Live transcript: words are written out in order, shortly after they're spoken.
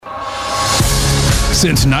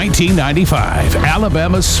Since 1995,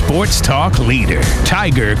 Alabama's sports talk leader,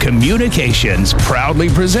 Tiger Communications, proudly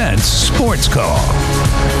presents SportsCall.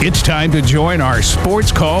 It's time to join our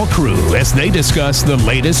SportsCall crew as they discuss the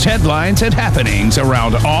latest headlines and happenings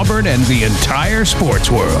around Auburn and the entire sports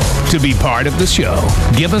world. To be part of the show,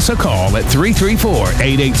 give us a call at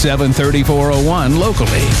 334-887-3401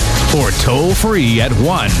 locally or toll free at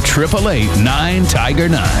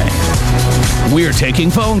 1-888-9-TIGER-9. We're taking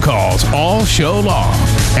phone calls all show long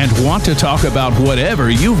and want to talk about whatever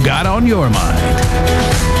you've got on your mind.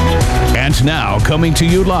 And now, coming to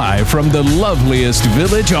you live from the loveliest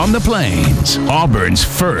village on the plains, Auburn's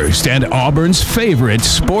first and Auburn's favorite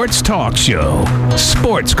sports talk show,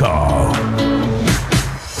 SportsCall.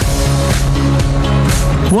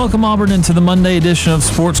 Welcome, Auburn, into the Monday edition of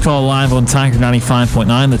SportsCall live on Tiger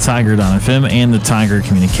 95.9, the Tiger.fm, and the Tiger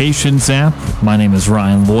Communications app. My name is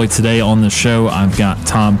Ryan Lavoie. Today on the show, I've got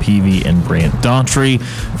Tom Peavy and Brant Daughtry.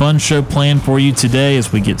 Fun show planned for you today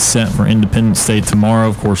as we get set for Independence Day tomorrow.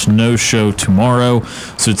 Of course, no show tomorrow.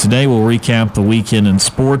 So today we'll recap the weekend in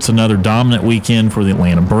sports. Another dominant weekend for the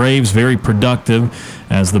Atlanta Braves. Very productive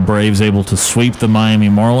as the Braves able to sweep the Miami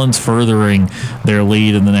Marlins, furthering their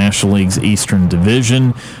lead in the National League's Eastern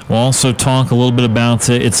Division. We'll also talk a little bit about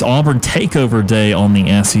it's Auburn Takeover Day on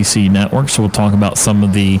the SEC Network, so we'll talk about some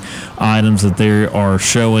of the items that they are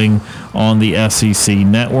showing on the SEC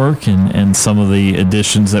Network and some of the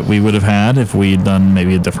additions that we would have had if we had done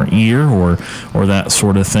maybe a different year or that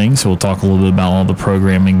sort of thing. So we'll talk a little bit about all the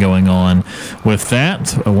programming going on with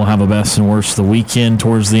that. We'll have a best and worst of the weekend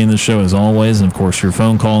towards the end of the show as always, and of course your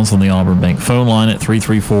phone calls on the Auburn Bank phone line at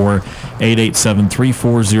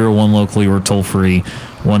 334-887-3401 locally or toll free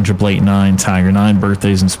 1-888-9-TIGER-9.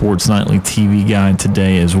 Birthdays and Sports Nightly TV Guide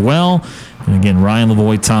today as well. And again, Ryan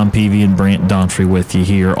Lavoie, Tom Peavy, and Brant Daughtry with you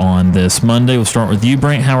here on this Monday. We'll start with you,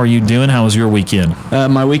 Brant. How are you doing? How was your weekend?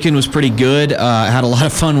 My weekend was pretty good. I had a lot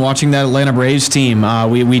of fun watching that Atlanta Braves team.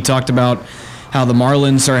 We talked about how the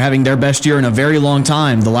Marlins are having their best year in a very long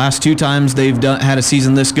time. The last two times they've had a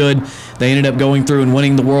season this good, they ended up going through and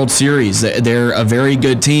winning the World Series. They're a very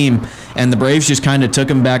good team, and the Braves just kind of took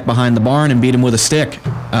them back behind the barn and beat them with a stick.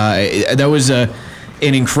 That was an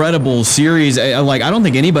incredible series. I don't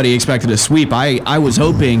think anybody expected a sweep. I was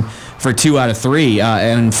hoping for 2 out of 3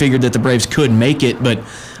 and figured that the Braves could make it, but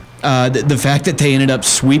the fact that they ended up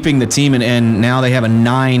sweeping the team and now they have a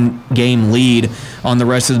 9-game lead on the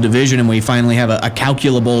rest of the division and we finally have a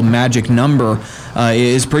calculable magic number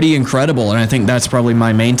is pretty incredible. And I think that's probably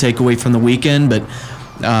my main takeaway from the weekend. But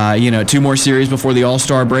 2 more series before the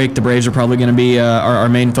All-Star break. The Braves are probably going to be our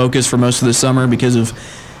main focus for most of the summer because of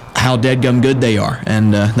how deadgum good they are.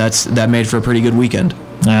 And that made for a pretty good weekend.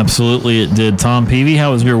 Absolutely it did. Tom Peavy,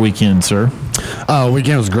 how was your weekend, sir?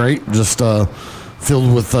 Weekend was great. Just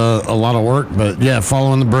filled with a lot of work, but yeah,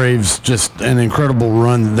 following the Braves, just an incredible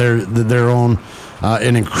run they're on,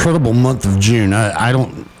 an incredible month of June. I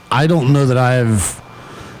don't know that I've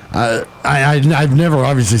never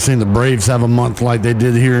obviously seen the Braves have a month like they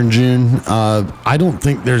did here in June. I don't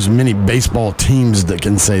think there's many baseball teams that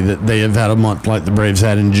can say that they have had a month like the Braves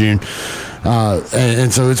had in June.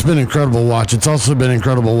 And so it's been incredible to watch. It's also been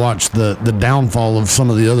incredible to watch the downfall of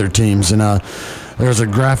some of the other teams. And there's a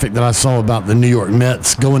graphic that I saw about the New York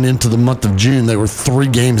Mets going into the month of June. They were 3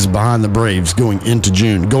 games behind the Braves going into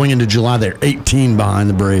June. Going into July, they're 18 behind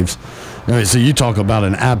the Braves. I mean, so you talk about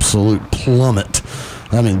an absolute plummet.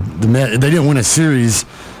 I mean, the Mets, they didn't win a series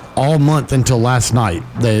all month until last night.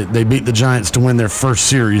 They beat the Giants to win their first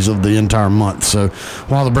series of the entire month. So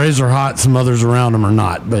while the Braves are hot, some others around them are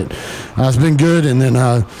not. But it's been good. And then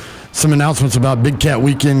some announcements about Big Cat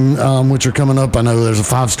Weekend, which are coming up. I know there's a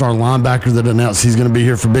 5-star linebacker that announced he's going to be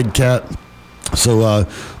here for Big Cat. So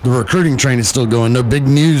the recruiting train is still going. No big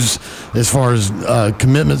news as far as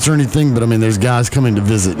commitments or anything, but, I mean, there's guys coming to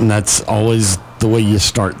visit, and that's always the way you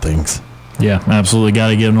start things. Yeah, absolutely.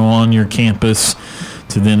 Got to get them on your campus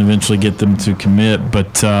to then eventually get them to commit.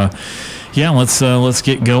 But, yeah, let's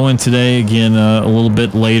get going today. Again, a little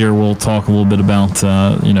bit later, we'll talk a little bit about,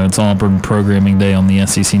 it's Auburn Programming Day on the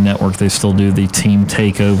SEC Network. They still do the team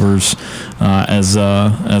takeovers as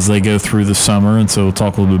they go through the summer, and so we'll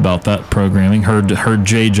talk a little bit about that programming. Heard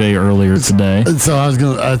JJ earlier today. So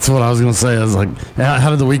that's what I was gonna say. I was like,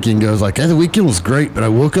 how did the weekend go? I was like, the weekend was great, but I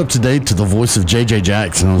woke up today to the voice of JJ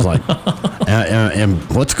Jackson. I was like, and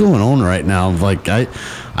what's going on right now? Like, I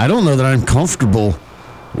don't know that I'm comfortable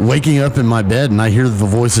waking up in my bed and I hear the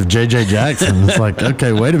voice of J.J. Jackson. It's like,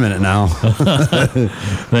 okay, wait a minute now.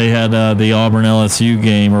 They had the Auburn LSU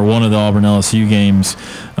game, or one of the Auburn LSU games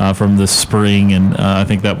from this spring, and I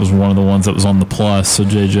think that was one of the ones that was on the Plus. So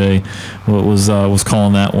J.J. was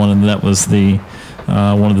calling that one, and that was the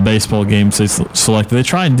one of the baseball games they selected. They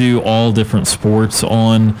try and do all different sports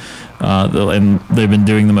on, and they've been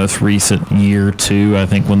doing the most recent year too. I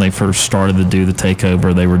think when they first started to do the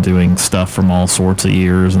takeover, they were doing stuff from all sorts of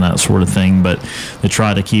years and that sort of thing, but they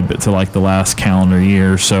try to keep it to like the last calendar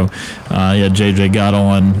year. So, JJ got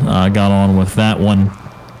on with that one.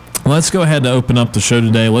 Let's go ahead and open up the show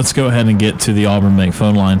today. Let's go ahead and get to the Auburn Bank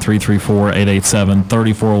phone line,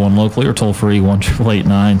 334-887-3401 locally, or toll free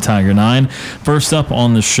 1-888-9-TIGER-9. First up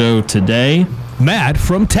on the show today, Matt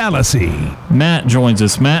from Tallahassee. Matt joins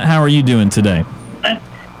us. Matt, how are you doing today?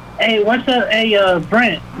 Hey,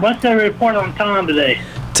 Brent, what's the report on Tom today?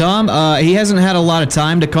 Tom, he hasn't had a lot of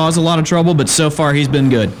time to cause a lot of trouble, but so far he's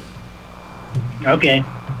been good. Okay.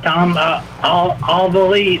 Tom, I'll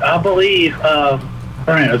believe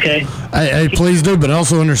Brent, okay? Hey, please do, but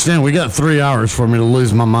also understand we got 3 hours for me to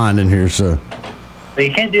lose my mind in here, so. But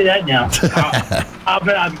you can't do that now. I'll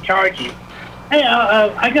charge you. Hey,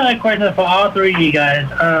 I got a question for all three of you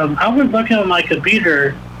guys. I was looking on my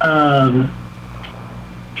computer, I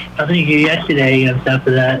think yesterday and stuff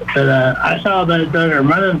like that, but I saw that there's a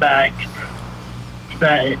running back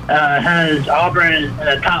that has Auburn in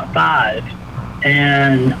the top 5,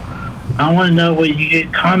 and I want to know what you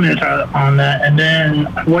get comments on that, and then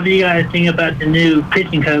what do you guys think about the new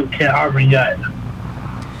pitching coach that Auburn got?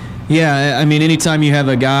 Yeah, I mean, anytime you have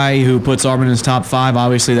a guy who puts Auburn in his top 5,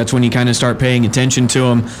 obviously that's when you kind of start paying attention to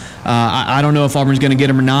him. I don't know if Auburn's going to get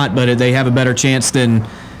him or not, but they have a better chance than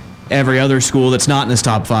every other school that's not in his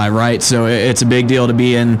top 5, right? So it's a big deal to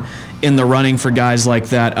be in the running for guys like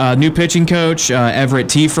that. New pitching coach, Everett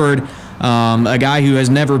Teaford, a guy who has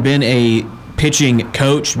never been a pitching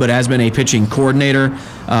coach, but has been a pitching coordinator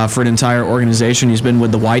for an entire organization. He's been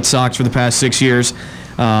with the White Sox for the past 6 years.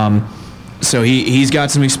 So he's got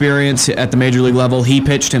some experience at the major league level. He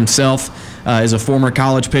pitched himself as a former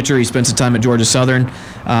college pitcher. He spent some time at Georgia Southern.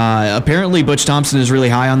 Apparently, Butch Thompson is really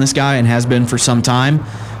high on this guy and has been for some time.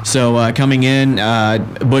 So coming in,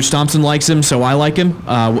 Butch Thompson likes him, so I like him.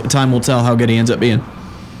 Time will tell how good he ends up being.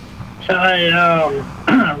 So,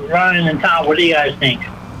 Ryan and Tom, what do you guys think?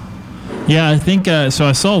 Yeah, I think so.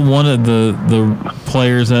 I saw one of the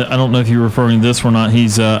players. I don't know if you're referring to this or not.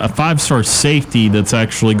 He's a 5-star safety that's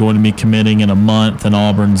actually going to be committing in a month, and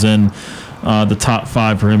Auburn's in the top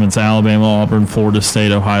 5 for him. It's Alabama, Auburn, Florida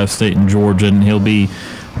State, Ohio State, and Georgia, and he'll be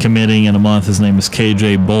committing in a month. His name is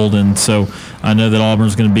KJ Bolden. So I know that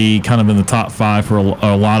Auburn's going to be kind of in the top 5 for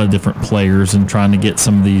a lot of different players and trying to get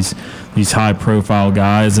some of these high-profile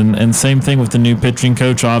guys. And same thing with the new pitching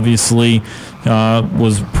coach. Obviously,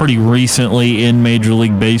 was pretty recently in Major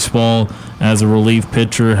League Baseball as a relief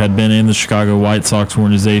pitcher, had been in the Chicago White Sox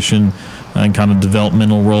organization and kind of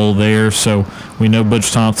developmental role there. So we know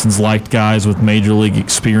Butch Thompson's liked guys with Major League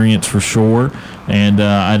experience for sure, and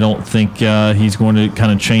I don't think he's going to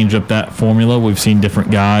kind of change up that formula. We've seen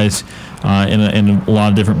different guys in a lot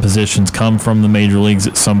of different positions come from the major leagues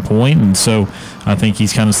at some point, and so I think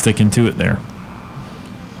he's kind of sticking to it there.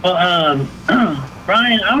 Well,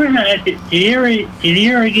 Brian, I was going to ask you, did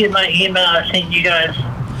you ever get my email I sent you guys?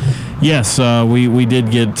 Yes, we did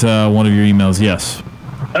get one of your emails, yes.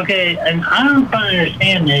 Okay, and I don't quite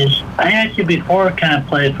understand this. I asked you before kind of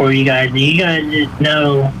play for you guys, and you guys didn't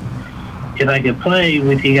know if I could play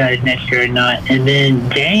with you guys next year or not. And then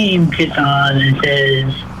James gets on and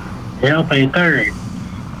says he'll play third.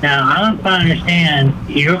 Now, I don't quite understand.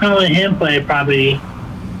 You're going to let him play probably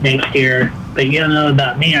next year, but you don't know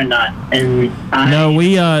about me or not. And no,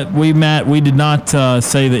 Matt, we did not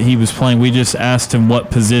say that he was playing. We just asked him what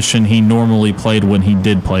position he normally played when he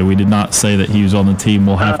did play. We did not say that he was on the team.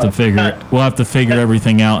 We'll have to figure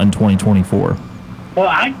everything out in 2024. Well,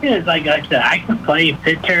 I could, like I said, I can play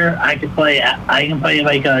pitcher. I can play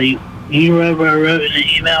like you wrote in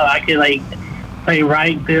the email. I could play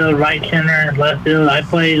right field, right center, left field. I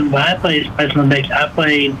played special mix. I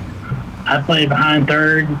played behind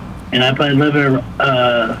third, and I played a little bit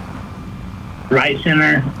right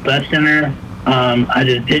center, left center. I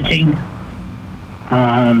did pitching,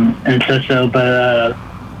 and so. But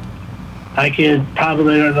I could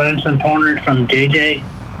probably learn some pointers from JJ,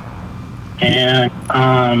 and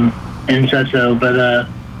so. But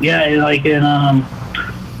yeah,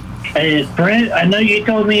 hey, Brent, I know you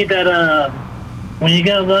told me that when you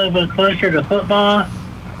get a little bit closer to football,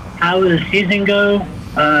 how will the season go?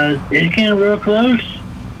 It's getting real close,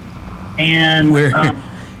 and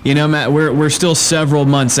Matt, we're still several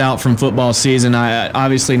months out from football season.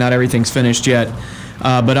 Obviously not everything's finished yet,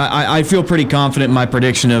 but I feel pretty confident in my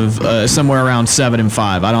prediction of somewhere around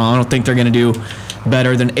 7-5. I don't think they're going to do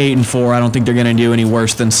better than 8-4. I don't think they're going to do any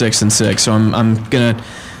worse than 6-6. So I'm gonna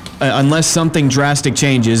unless something drastic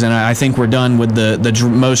changes, and I think we're done with the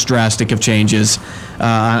most drastic of changes,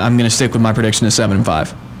 I'm going to stick with my prediction of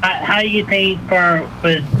 7-5. How do you think Tom?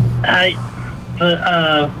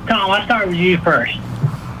 I'll start with you first.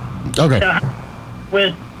 Okay. So,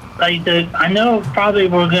 with I know probably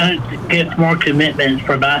we're going to get more commitments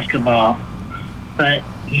for basketball, but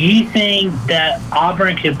you think that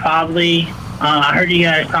Auburn could probably? I heard you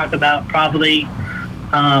guys talk about probably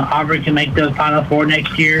Auburn can make the Final Four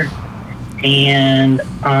next year, and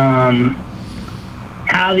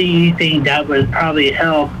how do you think that would probably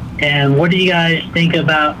help? And what do you guys think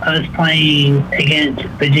about us playing against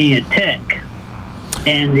Virginia Tech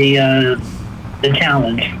and the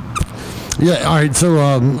challenge? Yeah, all right. So,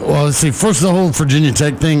 well, let's see. First, the whole Virginia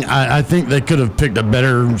Tech thing, I think they could have picked a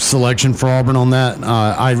better selection for Auburn on that.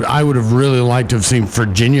 I would have really liked to have seen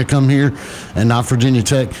Virginia come here and not Virginia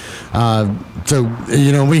Tech. So,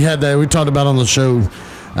 we had that. We talked about on the show.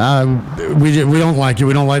 We don't like it.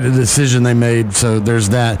 We don't like the decision they made. So there's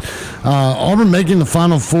that. Auburn making the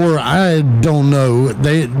Final Four, I don't know.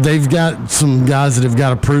 They've got some guys that have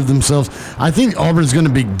got to prove themselves. I think Auburn's going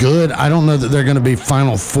to be good. I don't know that they're going to be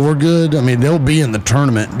Final Four good. I mean, they'll be in the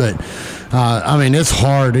tournament, but it's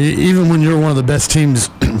hard. Even when you're one of the best teams.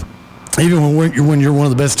 Even when you're one of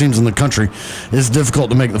the best teams in the country, it's difficult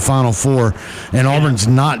to make the Final Four, and Auburn's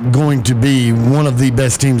not going to be one of the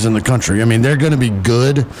best teams in the country. I mean, they're going to be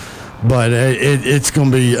good, but it's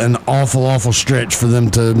going to be an awful, awful stretch for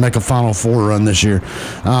them to make a Final Four run this year.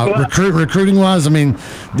 Recruiting-wise, I mean,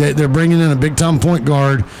 they're bringing in a big-time point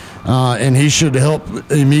guard, and he should help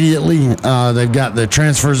immediately. They've got the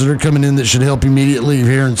transfers that are coming in that should help immediately. You're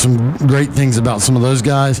hearing some great things about some of those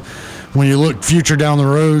guys. When you look future down the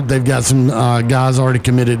road, they've got some guys already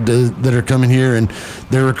committed that are coming here, and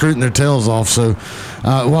they're recruiting their tails off. So,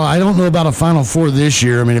 I don't know about a Final Four this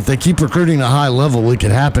year. I mean, if they keep recruiting at a high level, it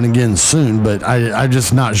could happen again soon, but I'm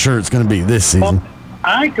just not sure it's going to be this season. Well,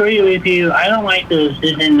 I agree with you. I don't like the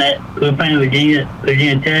decision that we're playing Virginia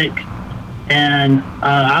Tech, and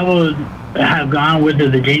I would have gone with the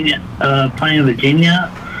playing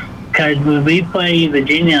Virginia, because when we play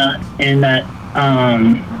Virginia in that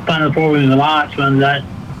Final Four, we lost when that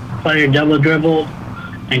player double dribbled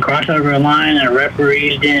and crossed over a line, and the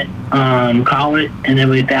referees didn't call it, and then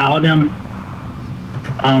we fouled him.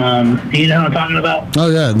 You know what I'm talking about? Oh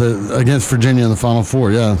yeah, against Virginia in the Final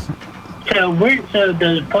Four, yeah. So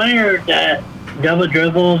the player that double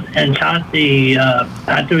dribbled and shot the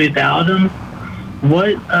after we fouled him,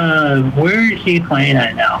 where is he playing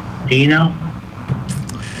at now? Do you know?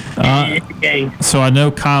 So I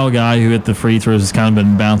know Kyle Guy, who hit the free throws, has kind of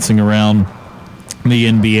been bouncing around the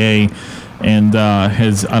NBA, and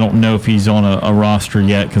I don't know if he's on a roster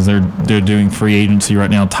yet because they're doing free agency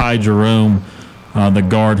right now. Ty Jerome, the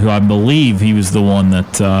guard, who I believe he was the one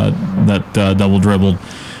that double dribbled.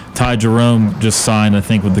 Ty Jerome just signed, I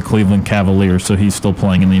think, with the Cleveland Cavaliers, so he's still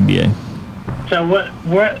playing in the NBA. So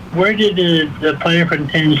where did the player from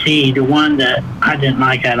Tennessee, the one that I didn't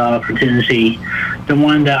like at all for Tennessee, the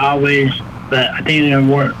one that I think they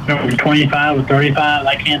were number 25 or 35,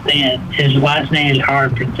 I can't think of his last name is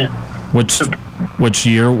hard for Which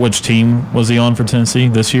year, which team was he on for Tennessee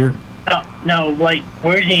this year? No,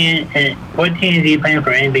 where's he in? What team is he playing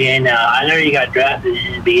for NBA now? I know he got drafted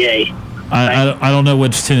in NBA. I don't know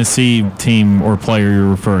which Tennessee team or player you're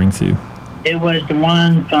referring to. It was the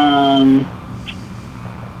one from,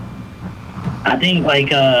 I think,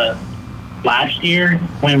 last year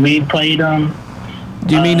when we played them.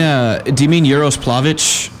 Do you mean Jaros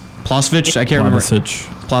Plavsic? I can't remember.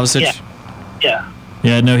 Plavsic. Yeah.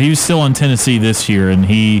 Yeah. No, he was still on Tennessee this year, and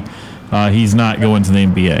he's not going to the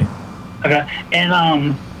NBA. Okay. And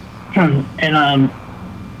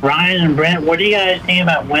Ryan and Brent, what do you guys think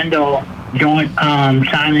about Wendell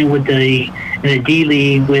signing with the D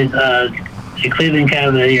League with the Cleveland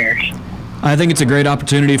Cavaliers? I think it's a great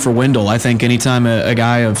opportunity for Wendell. I think anytime a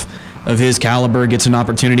guy of his caliber gets an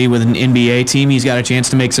opportunity with an NBA team, he's got a chance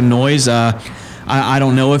to make some noise. I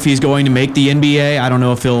don't know if he's going to make the NBA. I don't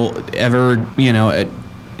know if he'll ever,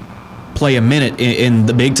 play a minute in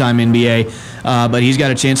the big-time NBA. But he's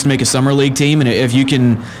got a chance to make a summer league team, and if you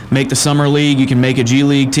can make the summer league, you can make a G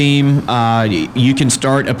League team. You can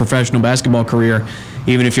start a professional basketball career,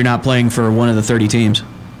 even if you're not playing for one of the 30 teams.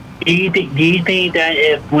 Do you think that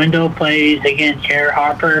if Wendell plays against Jared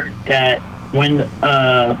Harper, that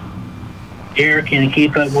Jared can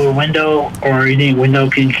keep up with Wendell, or you think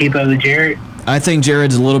Wendell can keep up with Jared? I think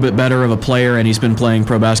Jared's a little bit better of a player, and he's been playing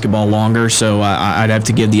pro basketball longer, so I'd have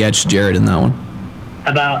to give the edge to Jared in that one.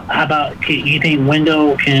 How about you think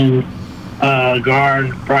Wendell can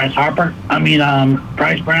guard Bryce Brown?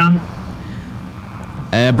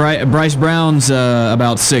 Bryce Brown's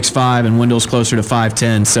about 6'5", and Wendell's closer to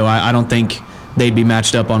 5'10", so I don't think they'd be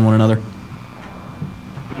matched up on one another.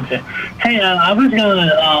 Okay. Hey, I was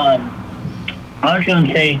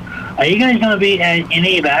gonna say, are you guys gonna be at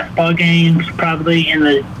any basketball games probably in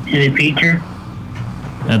the future?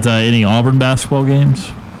 At any Auburn basketball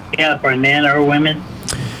games? Yeah, for men or women.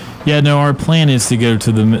 Yeah, no, our plan is to go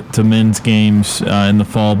to men's games in the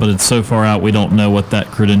fall, but it's so far out we don't know what that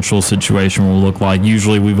credential situation will look like.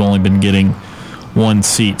 Usually we've only been getting one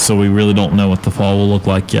seat, so we really don't know what the fall will look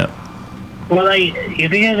like yet. Well, like,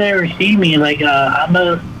 if you guys ever see me, like, I'm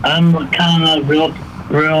kind of real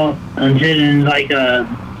interested in, like,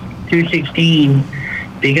 216.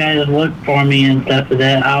 If you guys look for me and stuff like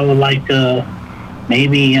that, I would like to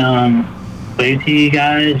maybe wave to you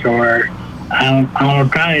guys, or I'm gonna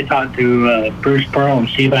try to talk to Bruce Pearl and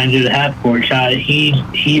see if I can do the half-court shot. He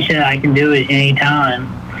said I can do it anytime,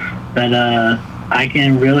 but I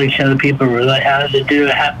can really show the people really how to do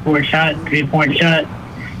a half-court shot, 3-point shot,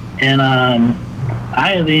 and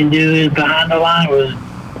I even do it behind the line with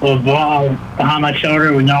a ball behind my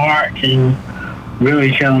shoulder with no arch, and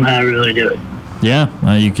really show them how to really do it. Yeah,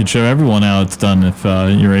 you could show everyone how it's done if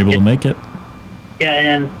you're able to make it.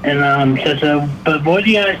 Yeah, but what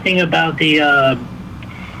do you guys think about the,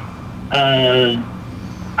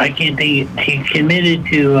 I can't think, he committed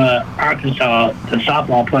to Arkansas, the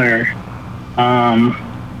softball player.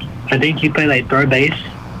 I think he played like third base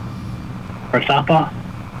for softball.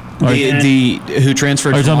 The who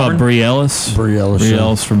transferred Are you from talking Auburn? about Bree Ellis? Bree Ellis, Bree yeah.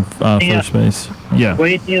 Ellis from first base. Yeah. What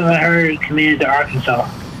do you think about her committed to Arkansas?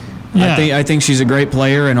 Yeah. I think she's a great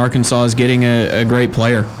player, and Arkansas is getting a great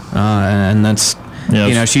player, and that's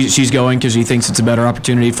she's going because she thinks it's a better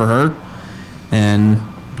opportunity for her, and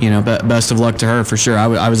best of luck to her for sure.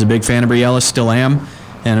 I was a big fan of Bree Ellis, still am,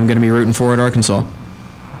 and I'm going to be rooting for her at Arkansas.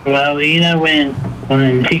 Well, when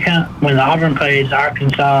Auburn plays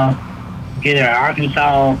Arkansas, either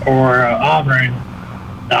Arkansas or Auburn,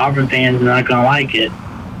 the Auburn fans are not going to like it,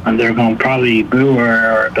 and they're going to probably boo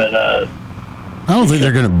her. But I don't think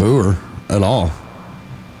they're going to boo her at all.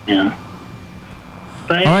 Yeah.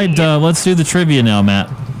 But, All right, let's do the trivia now, Matt.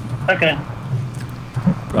 Okay.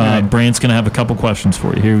 Brant's going to have a couple questions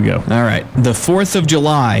for you. Here we go. All right. The 4th of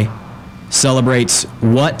July celebrates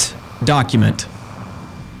what document?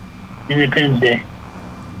 Independence Day.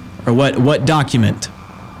 Or what document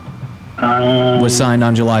was signed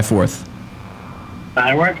on July 4th?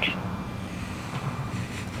 Fireworks?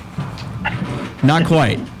 Not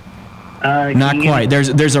quite. Not quite.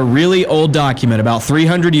 There's a really old document about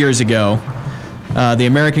 300 years ago. The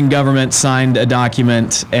American government signed a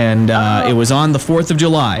document, and it was on the 4th of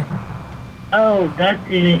July. Oh, that's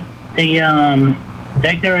the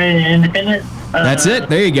Declaration of Independence? That's it.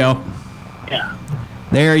 There you go. Yeah.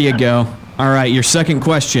 There you go. All right, your second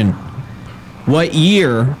question. What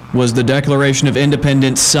year was the Declaration of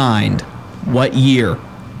Independence signed? What year?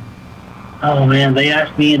 Oh, man, they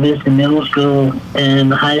asked me this in middle school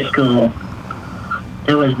and high school.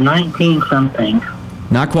 It was 19-something.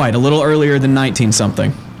 Not quite. A little earlier than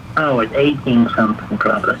 19-something. Oh, it's 18-something,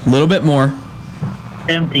 probably. A little bit more.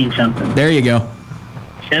 17-something. There you go.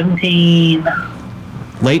 17...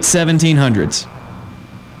 Late 1700s.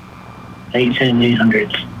 Late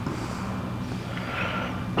 1700s.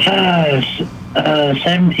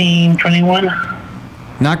 1721?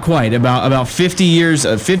 Not quite. About 50 years.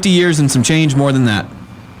 50 years and some change more than that.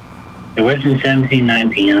 It wasn't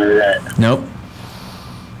 1719, or that. Nope.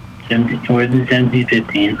 It wasn't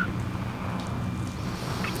 1715.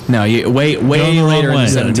 No, way Going the wrong later in way.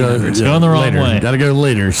 the 1700s. Going the wrong way. Got to go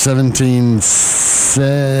later.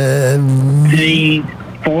 1770.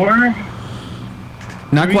 4?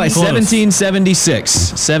 Not quite. Close.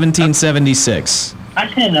 1776. 1776. I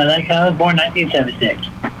didn't know that because I was born 1976.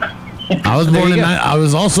 I was There born you in. go. I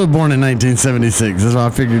was also born in 1976. That's why I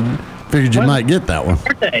figured you What? might get that one.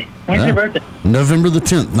 Birthday. When's Yeah. your birthday? November the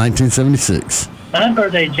 10th, 1976. My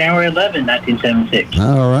birthday is January 11, 1976.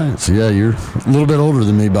 All right. So yeah, you're a little bit older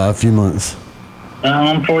than me by a few months.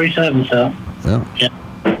 I'm 47, so. Yeah.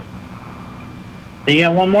 Do you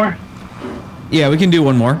got one more? Yeah, we can do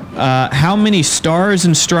one more. How many stars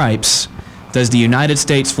and stripes does the United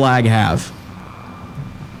States flag have?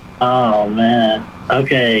 Oh, man.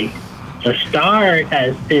 Okay. The star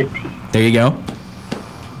has 50. There you go.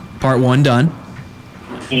 Part 1 done.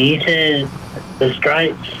 He said the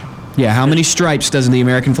stripes. Yeah, how many stripes does the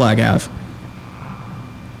American flag have?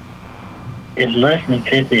 It's less than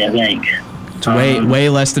 50, I think. It's way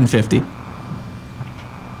less than 50.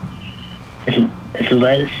 It's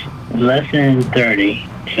less than 30.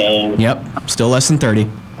 So Yep, still less than 30.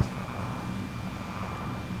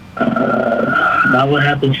 I would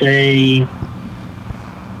have to say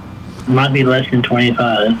might be less than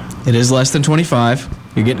 25. It is less than 25.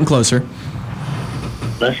 You're getting closer.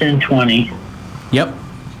 Less than 20. Yep.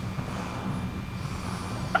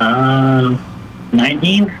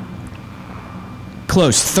 19?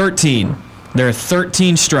 Close. 13. There are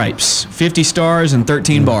 13 stripes, 50 stars, and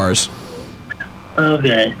 13 bars.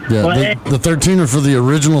 Okay. Yeah, Well, the 13 are for the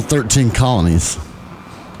original 13 colonies.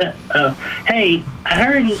 hey, I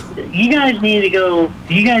heard you guys need to go.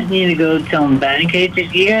 You guys need to go to some batting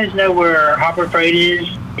cages. You guys know where Harbor Freight is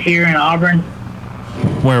here in Auburn?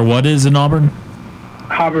 Where what is in Auburn?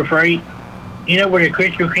 Harbor Freight. You know where the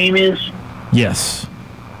Krispy Kreme is? Yes.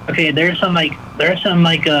 Okay, there's some you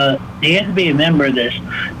have to be a member of this.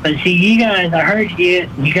 But see, you guys, I heard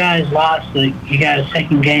you guys lost you guys'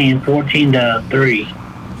 second game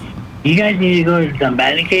 14-3. You guys need to go to some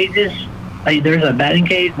batting cages. Like, there's a batting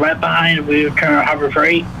cage right behind where we turn Harbor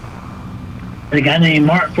Freight. The guy named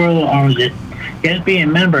Mark Furlow owns it. You have to be a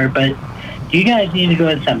member, but you guys need to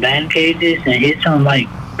go to some batting cages and hit some, like,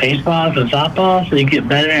 baseballs or softballs so you get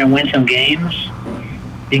better and win some games.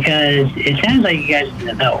 Because it sounds like you guys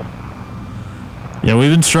didn't know. Yeah,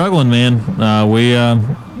 we've been struggling, man.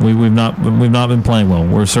 We've not been playing well.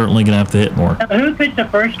 We're certainly gonna have to hit more. Who pitched the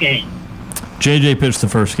first game? JJ pitched the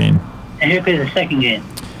first game. And who pitched the second game?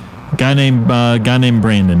 Guy named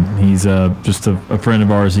Brandon. He's just a friend of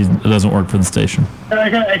ours. He doesn't work for the station.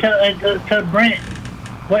 So Brent,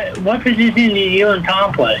 what position do you and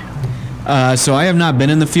Tom play? So I have not been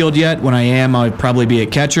in the field yet. When I am, I would probably be a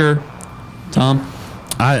catcher. Tom?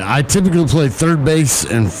 I typically play third base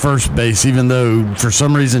and first base, even though for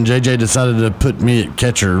some reason JJ decided to put me at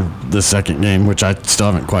catcher the second game, which I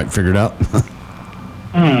still haven't quite figured out.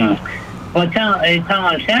 Well, Tom, it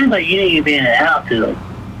sounds like you need to be in the outfield.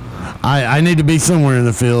 I need to be somewhere in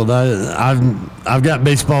the field. I've got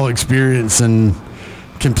baseball experience and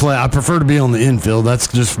can play. I prefer to be on the infield.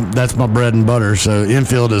 That's my bread and butter. So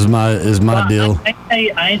infield is my deal. I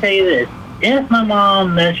can tell you this. If my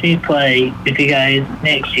mom lets me play with you guys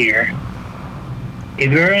next year,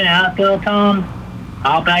 if you're in outfield, Tom,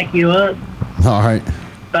 I'll back you up. All right.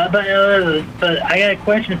 But I got a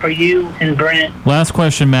question for you and Brent. Last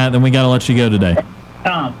question, Matt. Then we got to let you go today.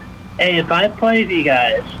 Tom, hey, if I play with you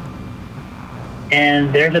guys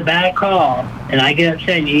and there's a bad call and I get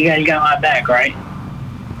upset, you guys got my back, right?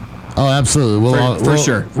 Oh, absolutely. For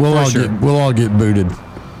sure. We'll all get booted.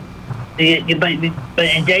 But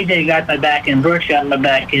and JJ got my back and Brooks got my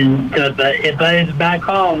back, and so, but if there's a bad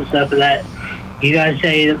call and stuff like that, you guys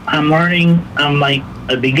say I'm learning, I'm like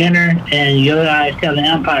a beginner, and you guys tell the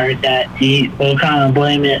umpire that we'll kind of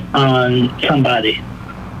blame it on somebody.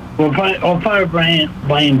 We'll probably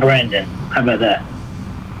blame Brandon. How about that?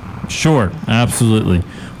 Sure, absolutely.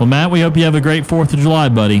 Well, Matt, we hope you have a great 4th of July,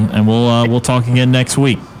 buddy, and we'll talk again next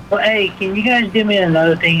week. Well, hey, can you guys do me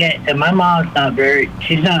another thing? My mom's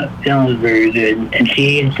she's not feeling very good, and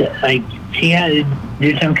she had to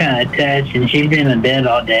do some kind of test, and she's been in bed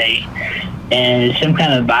all day, and it's some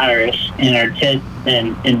kind of virus in her test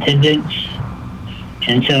and attendance.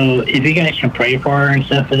 And so, if you guys can pray for her and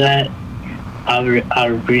stuff for that, I would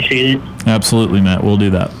appreciate it. Absolutely, Matt. We'll do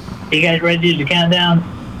that. You guys ready to do the countdown?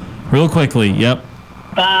 Real quickly. Yep.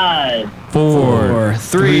 5, 4,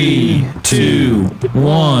 3, 2,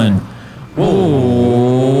 1.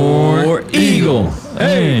 War Eagle.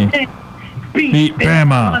 Hey. Beat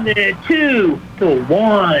Bama.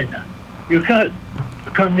 2-1. You come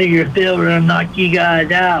to your field and knock you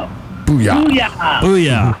guys out. Booyah. Booyah.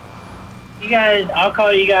 Booyah. You guys, I'll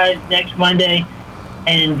call you guys next Monday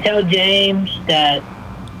and tell James that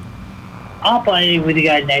I'll play with you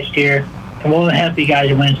guys next year, and we'll help you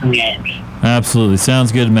guys win some games. Absolutely.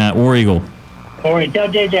 Sounds good, Matt. War Eagle. All right. Tell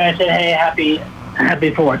JJ I said, hey, happy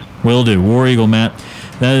 4th. Will do. War Eagle, Matt.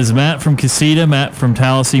 That is Matt from Casita, Matt from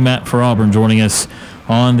Tallahassee, Matt for Auburn joining us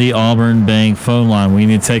on the Auburn Bank phone line. We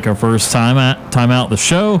need to take our first time out of the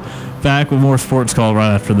show. Back with more Sports Call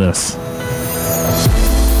right after this.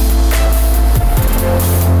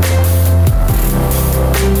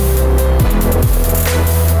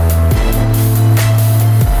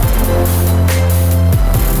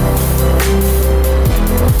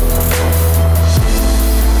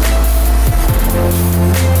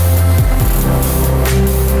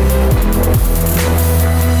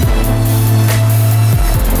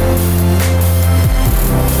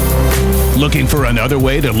 Looking for another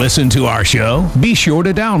way to listen to our show? Be sure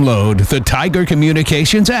to download the Tiger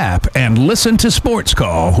Communications app and listen to Sports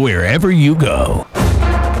Call wherever you go.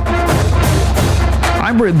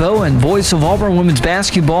 I'm Britt Bowen, voice of Auburn women's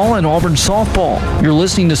basketball and Auburn softball. You're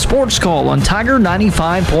listening to Sports Call on Tiger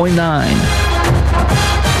 95.9.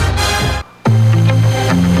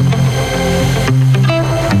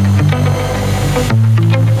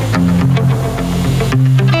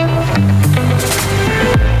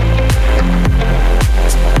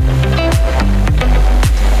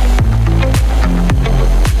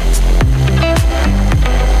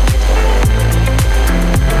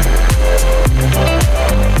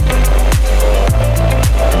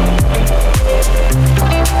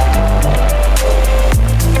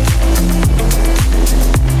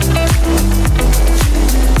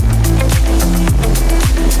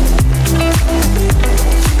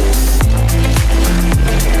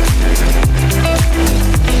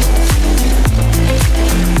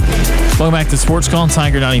 Welcome back to Sports Call on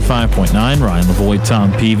Tiger 95.9. Ryan Lavoie,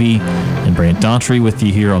 Tom Peavy, and Brant Daughtry with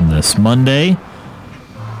you here on this Monday.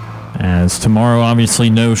 As tomorrow, obviously,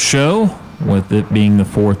 no show, with it being the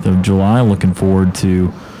 4th of July. Looking forward to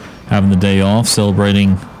having the day off,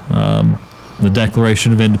 celebrating the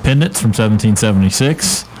Declaration of Independence from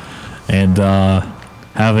 1776, and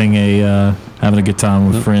having a good time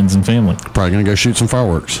with friends and family. Probably going to go shoot some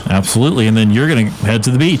fireworks. Absolutely, and then you're going to head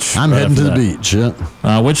to the beach. I'm heading to the beach, yeah.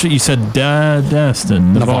 Which you said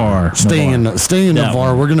Destin, Navarre. Staying in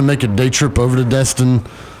Navarre. We're going to make a day trip over to Destin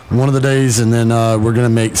one of the days, and then we're going to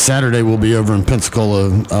make Saturday. We'll be over in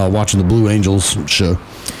Pensacola watching the Blue Angels show.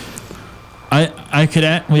 I could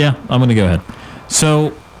add, yeah, I'm going to go ahead.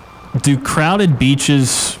 So, do crowded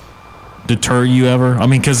beaches deter you ever? I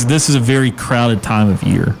mean, because this is a very crowded time of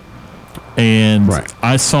year. And right.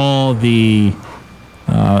 I saw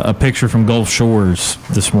a picture from Gulf Shores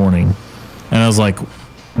this morning, and I was like,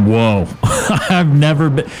 whoa. I've never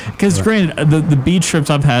been, because granted, the beach trips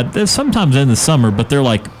I've had, they're sometimes in the summer, but they're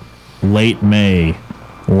like late May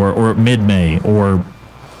or mid-May or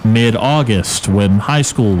mid-August when high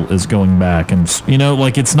school is going back. And,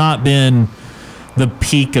 like it's not been the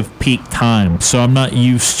peak of peak time. So I'm not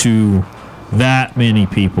used to that many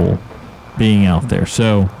people being out there.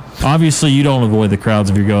 So obviously you don't avoid the crowds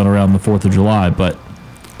if you're going around the 4th of July, but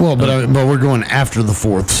we're going after the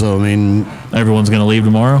 4th, so I mean, everyone's going to leave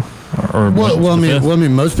tomorrow.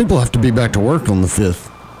 Most people have to be back to work on the 5th.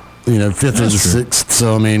 5th or the 6th.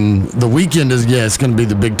 So I mean, the weekend is it's going to be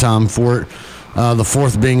the big time for it. The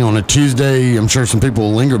 4th being on a Tuesday, I'm sure some people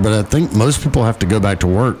will linger, but I think most people have to go back to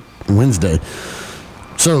work Wednesday.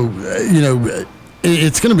 So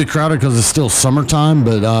it's going to be crowded because it's still summertime,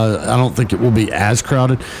 but I don't think it will be as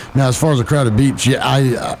crowded. Now, as far as a crowded beach,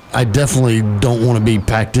 I definitely don't want to be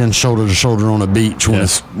packed in shoulder to shoulder on a beach when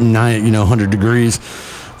it's 100 degrees.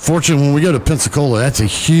 Fortunately, when we go to Pensacola, that's a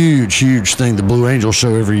huge, huge thing. The Blue Angel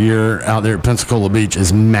show every year out there at Pensacola Beach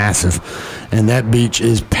is massive, and that beach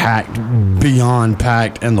is packed, beyond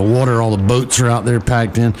packed, and the water, all the boats are out there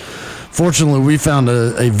packed in. Fortunately, we found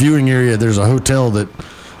a viewing area. There's a hotel that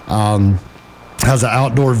has an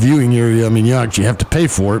outdoor viewing area. I mean, you actually have to pay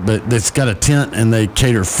for it, but it's got a tent, and they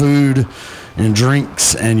cater food and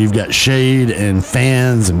drinks, and you've got shade and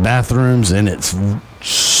fans and bathrooms, and it's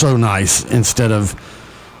so nice instead of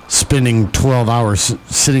spending 12 hours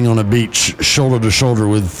sitting on a beach shoulder to shoulder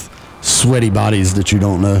with sweaty bodies that you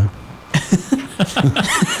don't know.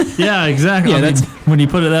 Yeah, exactly. Yeah, when you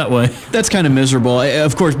put it that way. That's kind of miserable.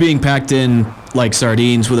 Of course, being packed in like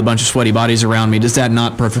sardines with a bunch of sweaty bodies around me, does that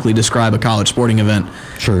not perfectly describe a college sporting event?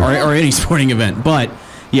 Sure. Or any sporting event. But,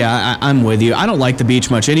 yeah, I'm with you. I don't like the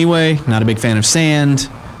beach much anyway. Not a big fan of sand.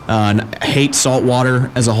 Hate salt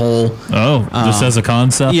water as a whole. Oh, just as a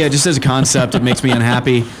concept? Yeah, just as a concept, it makes me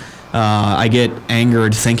unhappy. I get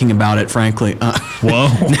angered thinking about it, frankly. Whoa.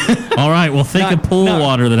 All right, well, think of pool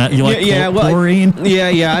water. You like chlorine?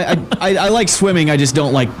 I like swimming. I just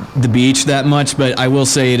don't like the beach that much, but I will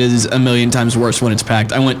say it is a million times worse when it's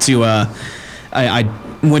packed. I went to I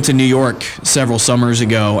went to New York several summers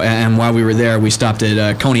ago, and while we were there, we stopped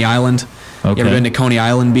at Coney Island. Okay. You ever been to Coney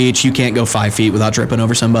Island Beach? You can't go 5 feet without tripping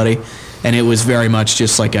over somebody. And it was very much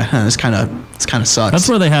just like this kind of sucks. That's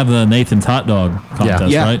where they have the Nathan's hot dog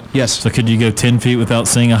contest, right? Yes. So could you go 10 feet without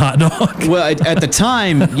seeing a hot dog? Well, at the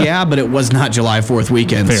time, yeah, but it was not July 4th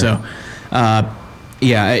weekend. Fair. So,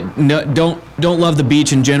 don't love the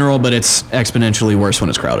beach in general, but it's exponentially worse when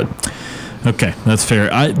it's crowded. Okay, that's fair.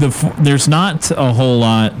 There's not a whole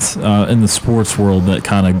lot in the sports world that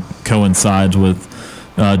kind of coincides with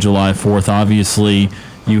July 4th. Obviously,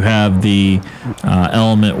 you have the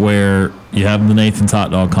element where you have the Nathan's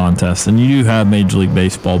hot dog contest, and you do have Major League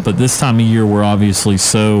Baseball. But this time of year, we're obviously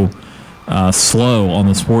so slow on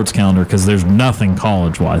the sports calendar because there's nothing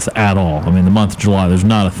college-wise at all. I mean, the month of July, there's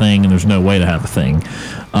not a thing, and there's no way to have a thing.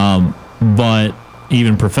 But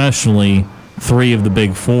even professionally, 3 of the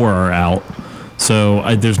big 4 are out. So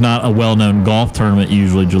there's not a well-known golf tournament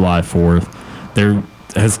usually July 4th. There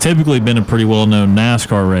has typically been a pretty well-known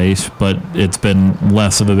NASCAR race, but it's been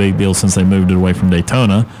less of a big deal since they moved it away from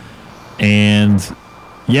Daytona. And,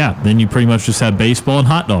 yeah, then you pretty much just have baseball and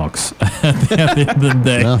hot dogs at the end of the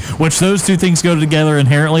day, which those two things go together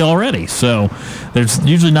inherently already. So there's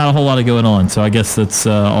usually not a whole lot of going on. So I guess that's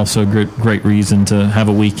also a great reason to have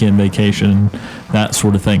a weekend vacation, that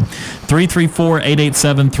sort of thing.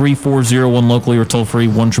 334-887-3401 locally or toll-free,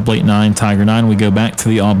 1-888-9-TIGER-9. We go back to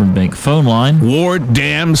the Auburn Bank phone line. Ward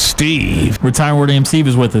Dam Steve. Retired Ward Dam Steve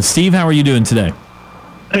is with us. Steve, how are you doing today?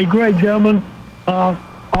 Hey, great, gentlemen.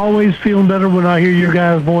 Always feeling better when I hear your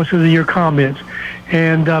guys' voices and your comments.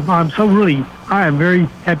 And I am very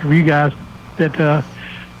happy for you guys that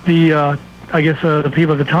the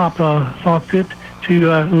people at the top saw fit to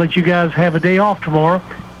let you guys have a day off tomorrow.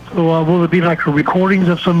 So will it be like recordings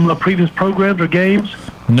of some previous programs or games?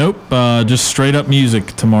 Nope, just straight up music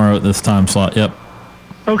tomorrow at this time slot. Yep.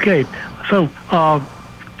 Okay, so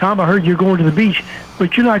Tom, I heard you're going to the beach,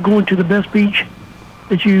 but you're not going to the best beach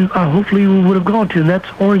that you hopefully would have gone to, and that's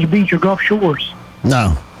Orange Beach or Gulf Shores.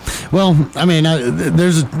 No. Well, I mean,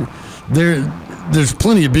 there's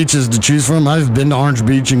plenty of beaches to choose from. I've been to Orange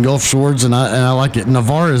Beach and Gulf Shores, and I like it.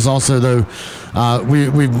 Navarre is also, though,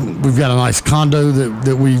 we've got a nice condo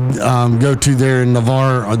that we go to there in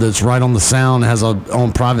Navarre that's right on the Sound. It has a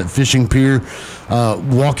own private fishing pier,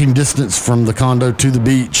 walking distance from the condo to the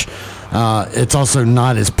beach. It's also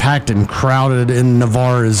not as packed and crowded in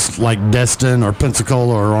Navarre as like Destin or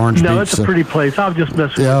Pensacola or Orange Beach. No, it's a pretty place. I was just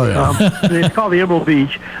messing with it. Yeah. It's called the Emerald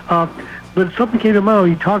Beach. But something came to mind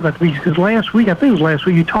when you talked about the beach, because last week,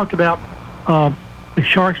 you talked about the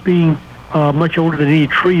sharks being much older than any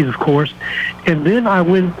trees, of course. And then I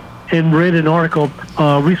went and read an article.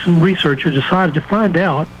 Recent researchers decided to find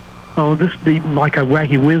out, this would be like a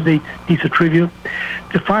wacky Wednesday piece of trivia,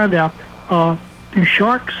 to find out, do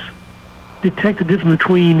sharks detect the difference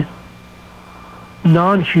between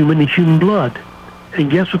non-human and human blood? And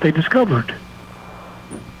guess what they discovered?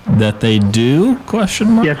 That they do? Question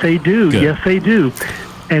mark? Yes, they do. Good. Yes, they do.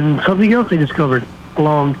 And something else they discovered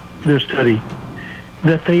along their study,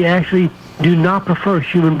 that they actually do not prefer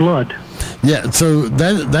human blood. Yeah, so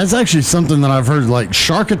that's actually something that I've heard. Like,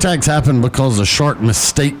 shark attacks happen because a shark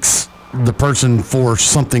mistakes the person for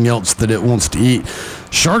something else that it wants to eat.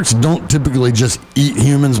 Sharks don't typically just eat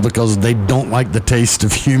humans because they don't like the taste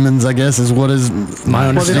of humans, I guess, is what is my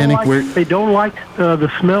understanding. They don't like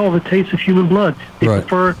the smell or the taste of human blood. They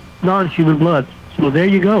prefer non-human blood. So there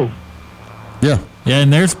you go. Yeah. Yeah,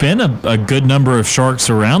 and there's been a good number of sharks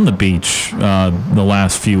around the beach the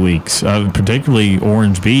last few weeks, particularly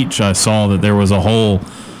Orange Beach. I saw that there was a whole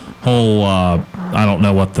I don't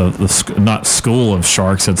know what not school of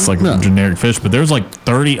sharks, it's like generic fish, but there's like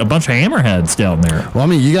a bunch of hammerheads down there. Well, I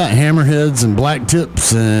mean, you got hammerheads and black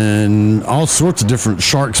tips and all sorts of different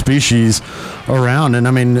shark species around. And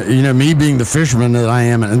I mean, you know, me being the fisherman that I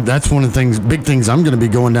am, and that's one of the big things I'm going to be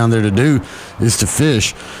going down there to do is to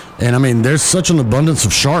fish. And I mean, there's such an abundance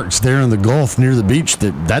of sharks there in the Gulf near the beach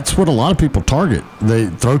that's what a lot of people target. They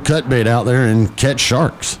throw cut bait out there and catch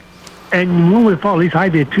sharks. And one would have thought, at least I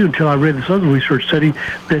did too, until I read this other research study,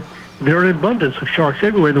 that there are an abundance of sharks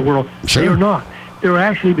everywhere in the world. Sure. They are not. They're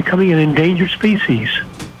actually becoming an endangered species.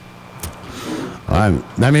 I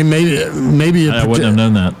mean, maybe I wouldn't have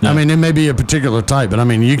known that. No. I mean, it may be a particular type, but I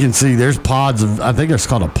mean, you can see there's pods of, I think it's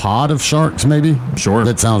called a pod of sharks, maybe. Sure.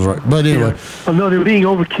 That sounds right. But anyway. Yeah. Oh, no, they're being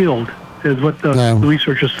overkilled, is what the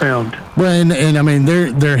researchers found. Well, and I mean,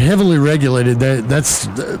 they're heavily regulated. That's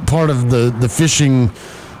part of the fishing.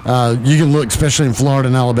 You can look, especially in Florida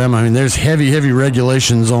and Alabama. I mean, there's heavy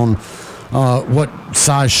regulations on what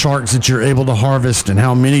size sharks that you're able to harvest and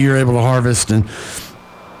how many you're able to harvest, and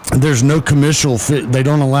there's no commercial they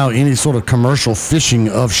don't allow any sort of commercial fishing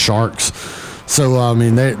of sharks. So I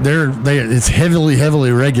mean, it's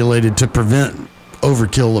heavily regulated to prevent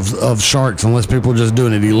overkill of sharks, unless people are just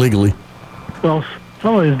doing it illegally. Well,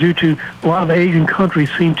 some of it is due to a lot of Asian countries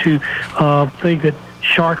seem to think that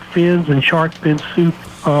shark fins and shark fin soup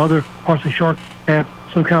or other parts of shark have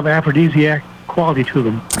some kind of aphrodisiac quality to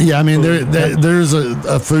them. Yeah, I mean, there's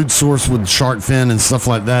a food source with shark fin and stuff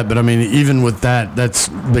like that, but I mean, even with that's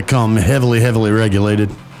become heavily regulated.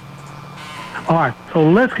 All right, so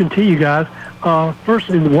let's continue, guys. First,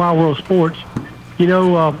 in the wild world of sports, you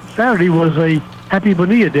know, Saturday was a Happy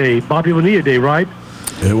Bonilla Day, Bobby Bonilla Day, right?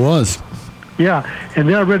 It was. Yeah, and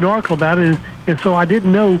then I read an article about it, and so I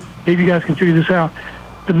didn't know, maybe you guys can figure this out.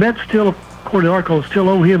 The Mets still, according to the article, still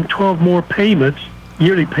owe him 12 more payments,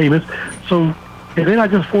 yearly payments. So if they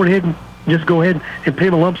not just afford ahead and just go ahead and pay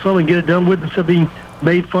him a lump sum and get it done with instead of being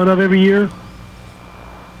made fun of every year?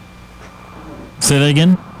 Say that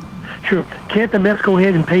again? Sure. Can't the Mets go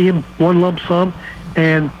ahead and pay him one lump sum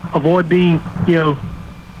and avoid being, you know,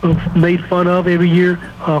 made fun of every year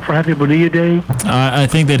for Happy Bonilla Day? I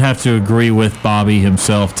think they'd have to agree with Bobby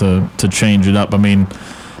himself to change it up. I mean,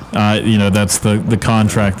 you know, that's the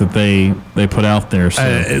contract that they put out there. So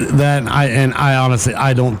I honestly,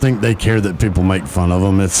 I don't think they care that people make fun of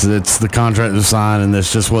them. It's the contract they sign, and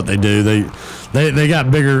that's just what they do. They got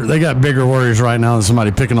bigger worries right now than somebody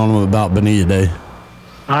picking on them about Bonilla Day.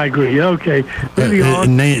 I agree. Okay.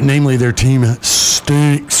 Namely, their team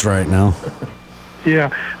stinks right now.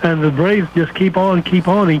 Yeah, and the Braves just keep on,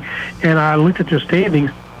 and I looked at their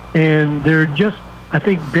standings, and they're just I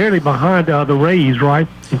think, barely behind the Rays, right,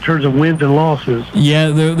 in terms of wins and losses. Yeah,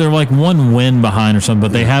 they're like one win behind or something,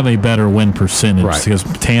 but they have a better win percentage because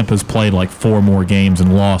Tampa's played like 4 more games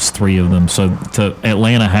and lost 3 of them. So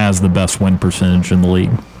Atlanta has the best win percentage in the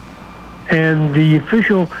league. And the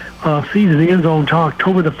official season ends on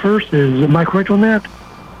October the 1st. Am I correct on that?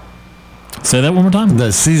 Say that one more time.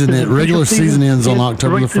 The regular season ends on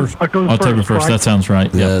October the 1st. October 1st, right? That sounds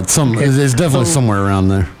right. Yeah, it's definitely somewhere around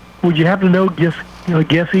there. Would you happen to know,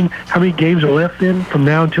 guessing how many games are left then from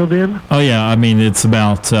now until then? Oh, yeah. I mean, it's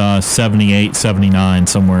about 78, 79,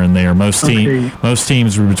 somewhere in there. Most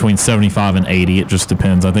teams are between 75 and 80. It just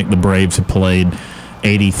depends. I think the Braves have played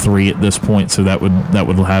 83 at this point, so that would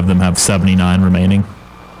have them have 79 remaining.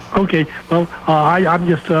 Okay. Well, I'm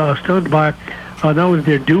just stunned by not only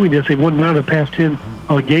they're doing this, they've won 9 of the past 10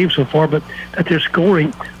 games so far, but that they're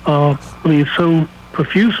scoring, so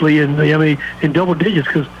profusely in double digits,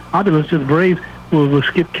 because I've been listening to the Braves with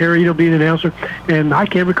Skip Carey, being an announcer, and I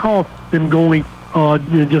can't recall them going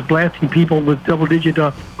just blasting people with double-digit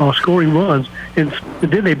scoring runs. And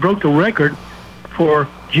then they broke the record for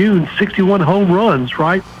June, 61 home runs,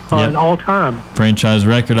 right, all time. Franchise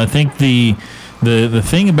record. I think the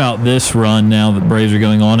thing about this run now that Braves are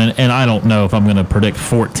going on, and I don't know if I'm going to predict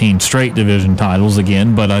 14 straight division titles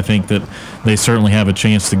again, but I think that they certainly have a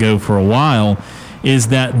chance to go for a while, is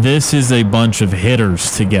that this is a bunch of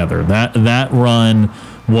hitters together. That run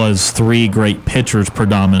was 3 great pitchers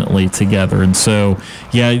predominantly together. And so,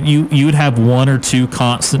 yeah, you would have 1 or 2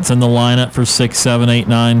 constants in the lineup for 6, 7, 8,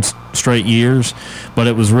 9 straight years, but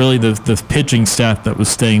it was really the pitching staff that was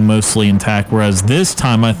staying mostly intact, whereas this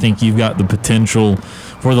time I think you've got the potential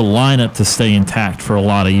for the lineup to stay intact for a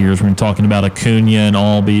lot of years. We're talking about Acuna and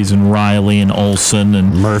Albies and Riley and Olsen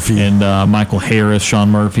and Murphy and Michael Harris,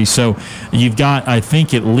 Sean Murphy. So you've got, I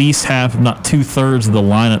think, at least half, if not 2/3 of the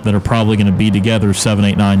lineup that are probably going to be together 7,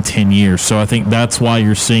 8, 9, 10 years. So I think that's why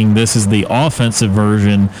you're seeing this is the offensive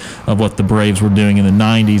version of what the Braves were doing in the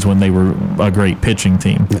 90s when they were a great pitching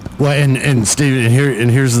team. Well, and Steve,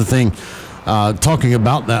 here's the thing, talking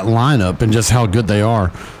about that lineup and just how good they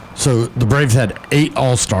are. So the Braves had 8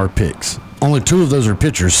 all-star picks. Only 2 of those are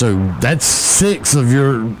pitchers. So that's 6 of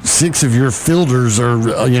your fielders,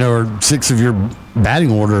 or 6 of your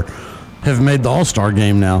batting order have made the all-star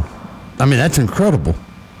game now. I mean, that's incredible.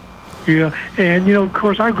 Yeah, and of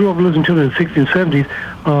course, I grew up listening to them in the 60s and 70s,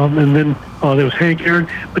 and then there was Hank Aaron.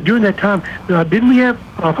 But during that time, didn't we have?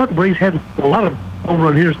 I thought the Braves had a lot of home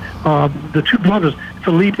run hitters. The 2 brothers,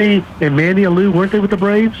 Felipe and Manny Alou, weren't they with the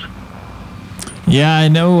Braves? Yeah, I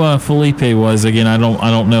know Felipe was. Again, I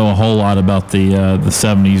don't know a whole lot about the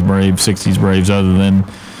 70s Braves, 60s Braves, other than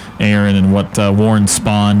Aaron and what Warren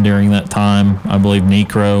spawned during that time. I believe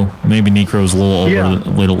Necro. Maybe Necro was a little older, a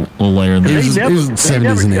little later than that. He was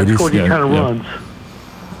 70s and 80s. These kind of runs.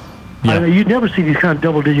 Yeah. You'd never see these kind of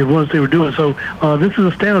double-digit runs they were doing. So this is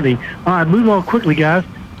astounding. All right, move on quickly, guys.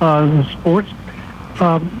 Sports.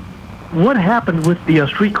 What happened with the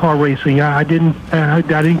streetcar racing? I didn't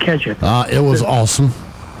catch it. It was awesome.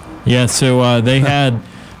 Yeah, so they had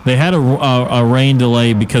a rain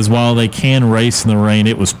delay because while they can race in the rain,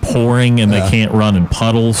 it was pouring and they can't run in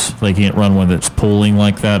puddles. They can't run when it's pooling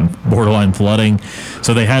like that, borderline flooding.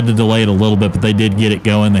 So they had to delay it a little bit, but they did get it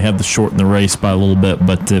going. They had to shorten the race by a little bit,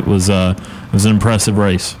 but it was an impressive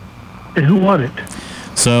race. And who won it?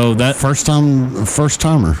 So that first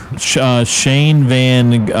timer, Shane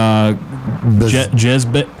Van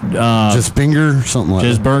Jesbinger, something like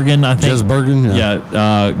Gisbergen, I think.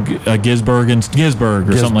 Gisbergen, Gisberg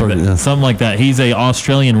or something like that. Yeah. Something like that. He's a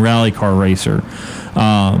Australian rally car racer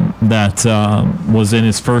that was in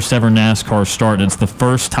his first ever NASCAR start. It's the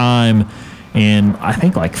first time in I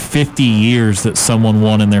think like 50 years that someone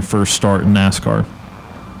won in their first start in NASCAR.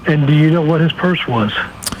 And do you know what his purse was?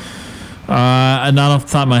 Not off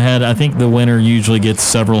the top of my head. I think the winner usually gets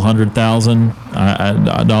several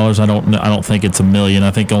 $100,000 dollars. I don't think it's $1 million.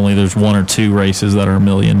 I think only there's 1 or 2 races that are $1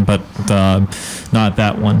 million, but not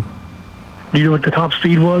that one. Do you know what the top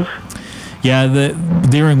speed was? Yeah,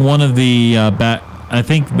 during one of the back. I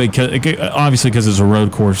think obviously because it's a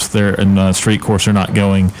road course there and a street course, they're not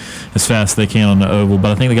going as fast as they can on the oval.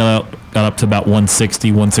 But I think they got up to about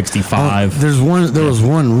 160, 165. There was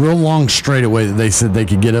one real long straightaway that they said they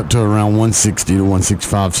could get up to around 160 to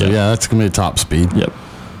 165. So yeah, that's gonna be a top speed. Yep.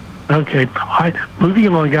 Okay. All right. Moving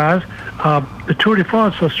along, guys. The Tour de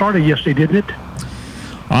France started yesterday, didn't it?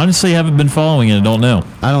 Honestly, I haven't been following it. I don't know.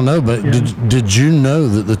 But did you know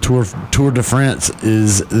that the Tour de France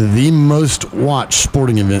is the most watched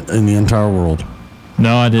sporting event in the entire world?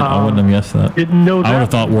 No, I didn't. I wouldn't have guessed that. Didn't know that. I would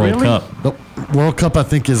have thought World Cup. Nope. World Cup, I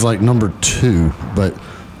think, is like number 2, but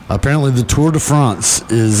Apparently, the Tour de France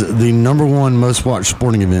is the #1 most watched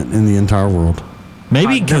sporting event in the entire world.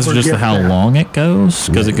 Maybe because just of how long it goes,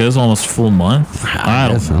 because it goes almost a full month. I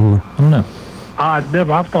don't know. I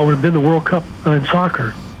thought it would have been the World Cup in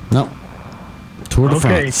soccer. No. Tour de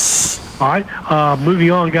France. All right.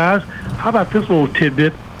 Moving on, guys. How about this little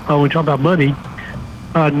tidbit? We talk about money.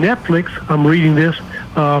 Netflix, I'm reading this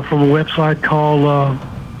from a website called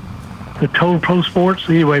the Total Pro Sports.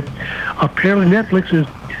 Anyway, apparently Netflix is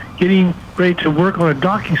getting ready to work on a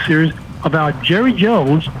docuseries about Jerry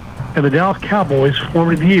Jones and the Dallas Cowboys'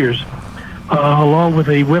 formative years, along with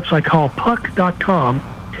a website called puck.com.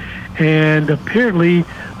 And apparently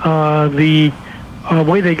the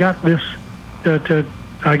way they got this to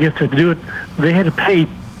do it, they had to pay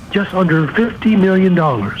just under $50 million.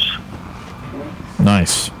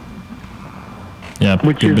 Nice. Yeah,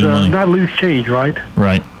 which is not loose change, right?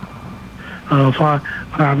 Right. So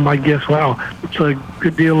I might guess, wow, it's a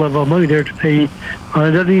good deal of money there to pay. It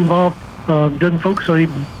doesn't focus on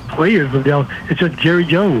any players of Dallas. It's just Jerry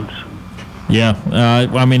Jones. Yeah,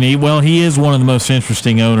 I mean, he is one of the most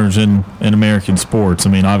interesting owners in American sports. I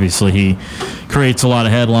mean, obviously he creates a lot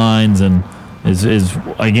of headlines and is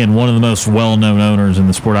again one of the most well-known owners in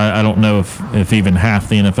the sport. I don't know if even half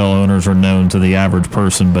the NFL owners are known to the average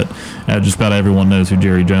person, but just about everyone knows who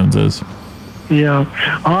Jerry Jones is. Yeah.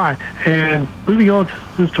 All right. And moving on,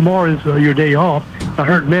 since tomorrow is your day off, I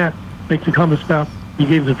heard Matt make some comments about, he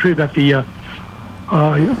gave the tribute about the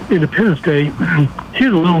Independence Day.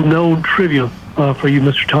 Here's a little known trivia for you,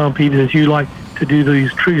 Mr. Tom Peavy, as you like to do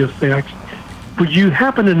these trivia facts. Would you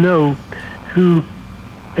happen to know who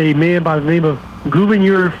a man by the name of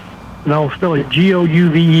Gouverneur, and I'll spell it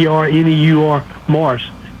Gouverneur Morse,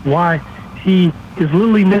 why he is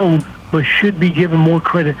little known but should be given more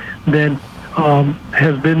credit than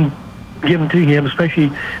has been given to him,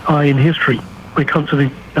 especially in history when it comes to the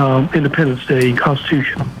Independence Day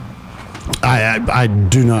Constitution? I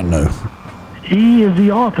do not know. He is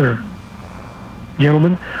the author,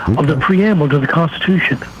 gentlemen, of the preamble to the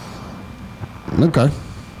Constitution. Okay.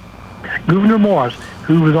 Gouverneur Morris,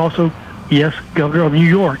 who was also, yes, governor of New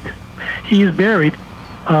York. He is buried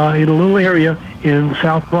in a little area in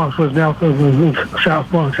South Bronx, was now South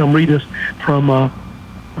Bronx. I'm reading this from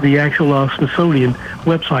the actual Smithsonian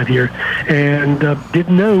website here, and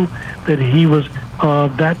didn't know that he was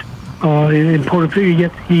that important figure,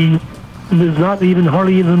 yet he was not even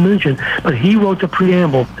hardly even mentioned. But he wrote the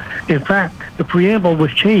preamble. In fact, the preamble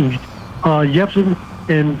was changed. Jefferson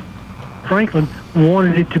and Franklin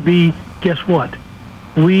wanted it to be, guess what?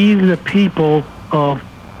 We the people of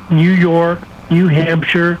New York, New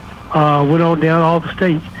Hampshire, went on down all the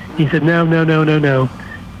states. He said, no.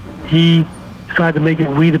 He decided to make it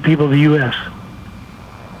we the people of the U.S.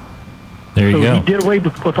 There you go. He did away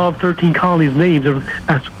with all 13 colonies' names.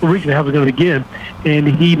 That's originally how it was going to begin. And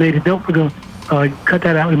he made it, we're going to cut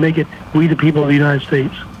that out and make it we the people of the United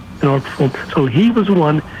States. So he was the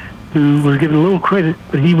one who was given a little credit,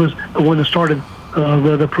 but he was the one that started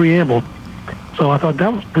the preamble. So I thought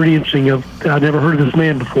that was pretty interesting. I'd never heard of this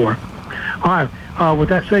man before. All right. With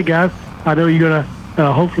that said, guys, I know you're going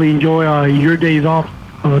to hopefully enjoy your day off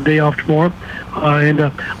tomorrow. And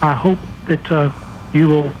I hope that you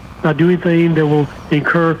will not do anything that will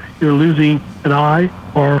incur your losing an eye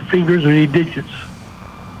or fingers or any digits.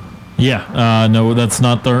 Yeah, no, that's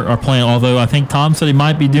not our plan. Although I think Tom said he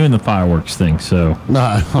might be doing the fireworks thing. So no,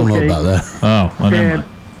 I don't know about that. Oh, well,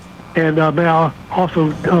 and I'll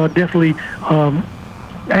also definitely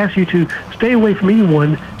ask you to stay away from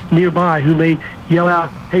anyone nearby who may yell out,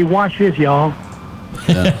 "Hey, watch this, y'all!"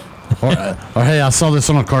 Yeah. or hey, I saw this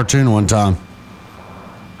on a cartoon one time.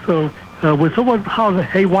 So when someone hollers,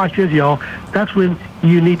 "Hey, watch this, y'all," that's when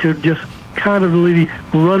you need to just kind of really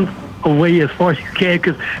run away as far as you can,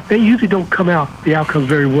 because they usually don't come out the outcomes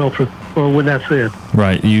very well for when that's said.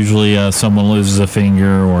 Right. Usually someone loses a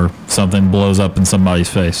finger or something blows up in somebody's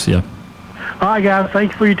face. Yeah. All right, guys.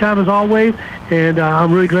 Thank you for your time as always, and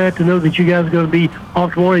I'm really glad to know that you guys are going to be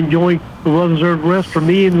off tomorrow enjoying the well-deserved rest for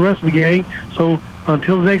me and the rest of the gang. So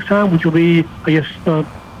until the next time, which will be, I guess,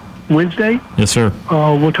 Wednesday. Yes, sir.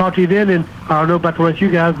 We'll talk to you then, and I don't know about the rest of you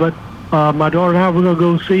guys, but my daughter and I, we're going to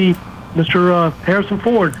go see Mr. Harrison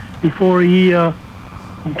Ford before he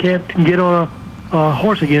can't get on a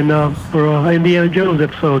horse again for Indiana Jones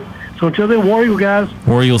episode. So until then, War Eagle, guys.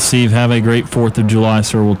 War Eagle Steve, have a great 4th of July,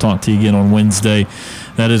 sir. We'll talk to you again on Wednesday.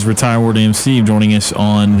 That is Retired War Dam Steve joining us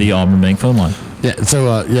on the Auburn Bank phone line. Yeah,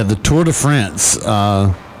 so the Tour de France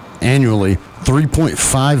annually,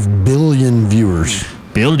 3.5 billion viewers.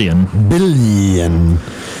 Billion.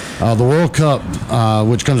 The World Cup,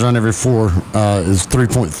 which comes around every 4, is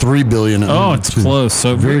 $3.3 billion. Oh, it's close.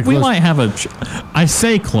 So we close. might have I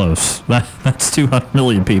say close. That's 200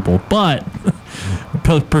 million people, but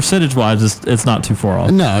percentage-wise, it's not too far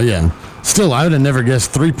off. No, yeah. Still, I would have never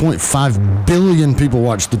guessed 3.5 billion people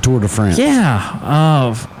watch the Tour de France.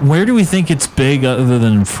 Yeah. Where do we think it's big other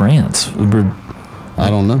than in France? I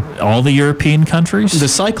don't know. All the European countries? The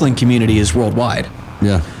cycling community is worldwide.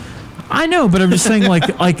 Yeah. I know, but I'm just saying, like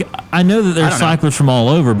I know that there's cyclists from all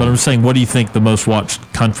over, but I'm just saying, what do you think the most watched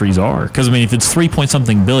countries are? Because, I mean, if it's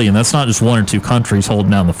 3-point-something billion, that's not just 1 or 2 countries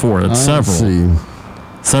holding down the fort. It's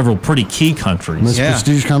several pretty key countries. Most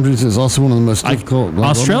prestigious countries is also one of the most difficult.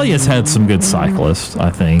 Australia's had some good cyclists,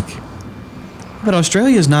 I think. But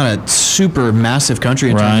Australia is not a super massive country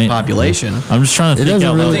in terms of population. I'm just trying to think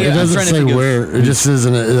out loud. It doesn't say where. It just says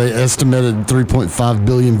an estimated 3.5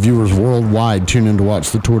 billion viewers worldwide tune in to watch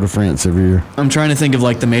the Tour de France every year. I'm trying to think of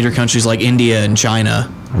like the major countries like India and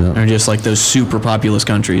China. Are just like those super populous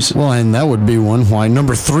countries. Well, and that would be one. Why?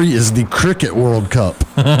 Number 3 is the Cricket World Cup.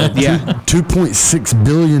 2.6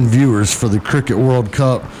 billion viewers for the Cricket World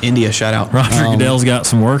Cup. India, shout out. Roger Goodell's got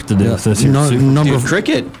some work to do.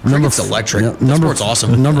 Cricket's electric. Sport's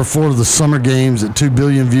awesome. Number 4 are the Summer Games at 2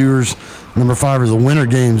 billion viewers. Number 5 are the Winter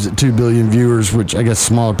Games at 2 billion viewers, which I guess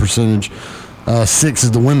smaller percentage. 6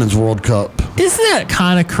 is the Women's World Cup. Isn't that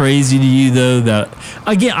kind of crazy to you, though? That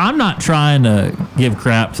again, I'm not trying to give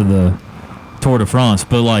crap to the Tour de France,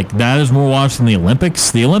 but like that is more watched than the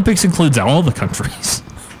Olympics. The Olympics includes all the countries,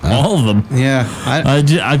 all of them. Yeah,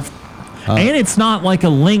 and it's not like a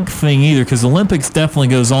link thing either, because the Olympics definitely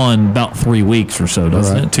goes on about 3 weeks or so,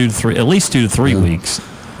 doesn't it? 2 to 3, at least 2 to 3 weeks.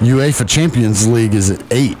 UEFA Champions League is at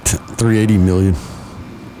 8, 380 million.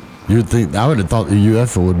 You'd think I would have thought the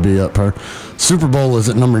UEFA would be up her. Super Bowl is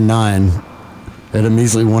at number 9 at a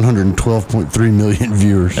measly 112.3 million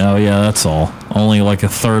viewers. Oh yeah, that's all. Only like a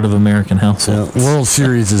third of American households. Yeah, World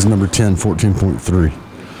Series is number 10, 14.3.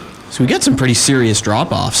 So we got some pretty serious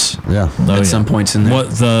drop-offs. Yeah, at some points in there.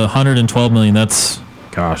 What the 112 million? That's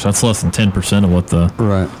less than 10% of what the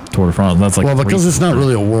Tour de France. That's like because it's not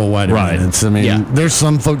really a worldwide event. It's, there's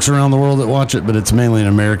some folks around the world that watch it, but it's mainly an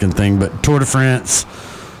American thing. But Tour de France,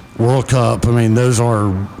 World Cup, I mean, those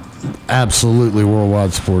are absolutely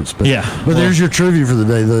worldwide sports. But there's your trivia for the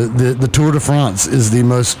day. The Tour de France is the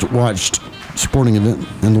most watched sporting event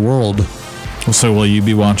in the world. So will you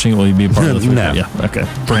be watching? Will you be a part of this? No. Yeah. Okay.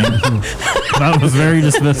 Brandon. That was very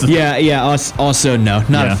dismissive. Yeah. Also, no.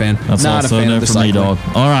 Not a fan. That's not also a fan no of the for me, dog.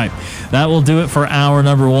 All right. That will do it for hour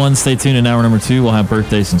number 1. Stay tuned in hour number 2. We'll have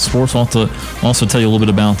birthdays and sports. I'll also tell you a little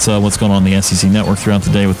bit about what's going on in the SEC Network throughout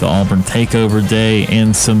the day with the Auburn Takeover Day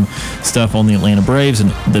and some stuff on the Atlanta Braves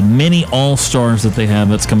and the many All-Stars that they have.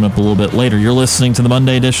 That's coming up a little bit later. You're listening to the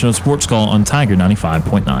Monday edition of Sports Call on Tiger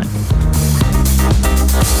 95.9.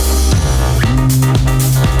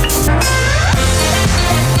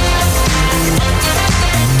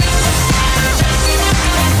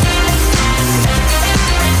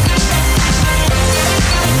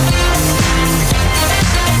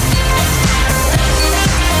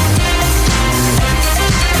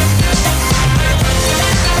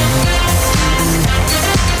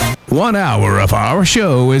 One hour of our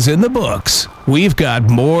show is in the books. We've got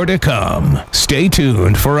more to come. Stay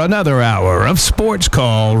tuned for another hour of Sports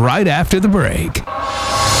Call right after the break.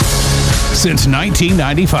 Since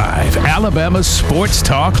 1995, Alabama's sports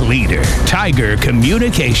talk leader, Tiger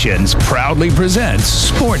Communications, proudly presents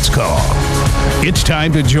Sports Call. It's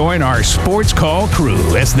time to join our Sports Call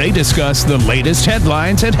crew as they discuss the latest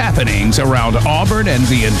headlines and happenings around Auburn and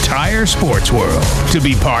the entire sports world. To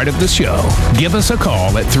be part of the show, give us a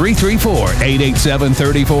call at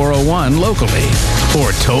 334-887-3401 locally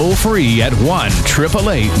or toll free at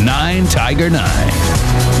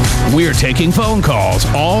 1-888-9-TIGER-9. We're taking phone calls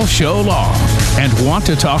all show long and want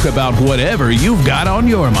to talk about whatever you've got on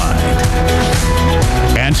your mind.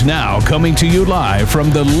 And now, coming to you live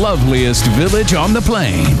from the loveliest village on the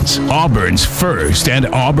plains, Auburn's first and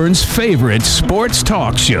Auburn's favorite sports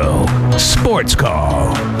talk show, Sports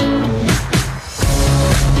Call.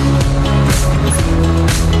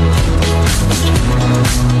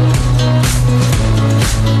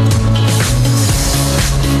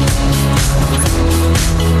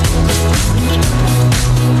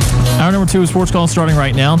 Hour number 2 of Sports Call starting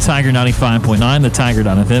right now. Tiger 95.9, the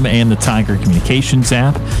Tiger.fm, and the Tiger Communications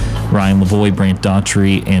app. Ryan Lavoie, Brant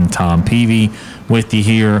Daughtry, and Tom Peavy with you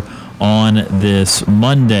here on this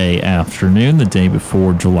Monday afternoon, the day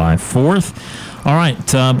before July 4th. All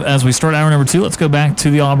right, as we start hour number 2, let's go back to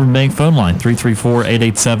the Auburn Bank phone line,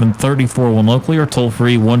 334-887-3401 locally, or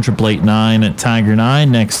toll-free 1-888-9-TIGER-9.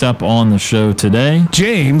 Next up on the show today,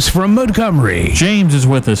 James from Montgomery. James is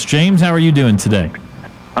with us. James, how are you doing today?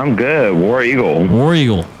 I'm good. War Eagle. War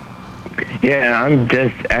Eagle. Yeah, I'm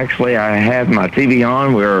just actually. I have my TV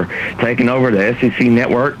on. We're taking over the SEC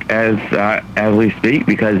network as we speak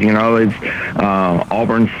because it's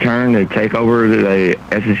Auburn's turn to take over the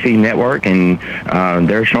SEC network, and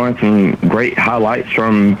they're showing some great highlights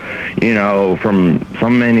from so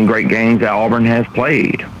many great games that Auburn has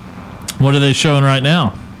played. What are they showing right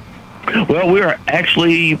now? Well, we're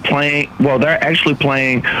actually playing. Well, they're actually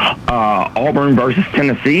playing Auburn versus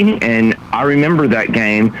Tennessee, and I remember that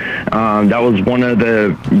game. That was one of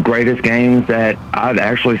the greatest games that I've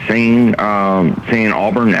actually seen. Seeing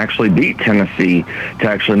Auburn actually beat Tennessee to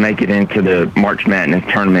actually make it into the March Madness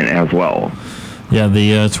tournament as well. Yeah,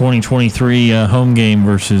 the 2023 home game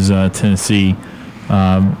versus Tennessee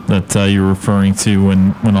that you're referring to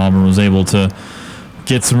when Auburn was able to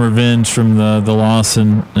get some revenge from the loss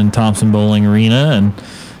in Thompson Bowling Arena. And,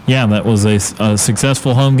 yeah, that was a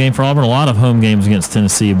successful home game for Auburn. A lot of home games against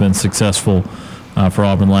Tennessee have been successful for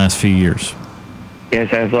Auburn the last few years.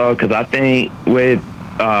 Yes, as well, because I think with,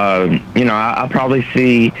 I'll probably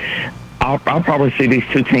see these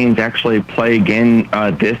two teams actually play again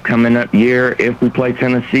this coming up year if we play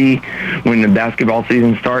Tennessee when the basketball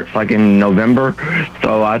season starts, like in November.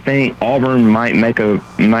 So I think Auburn might make a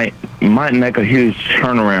huge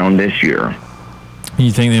turnaround this year.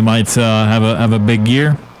 You think they might have a big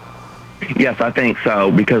year? Yes, I think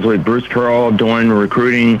so, because with Bruce Pearl doing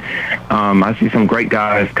recruiting, I see some great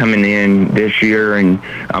guys coming in this year, and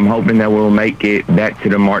I'm hoping that we'll make it back to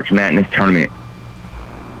the March Madness tournament.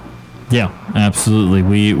 Yeah, absolutely.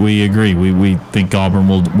 We agree. We think Auburn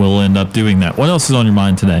will end up doing that. What else is on your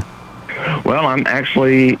mind today? Well, I'm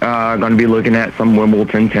actually going to be looking at some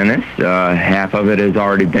Wimbledon tennis. Half of it has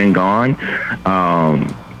already been gone.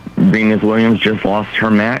 Venus Williams just lost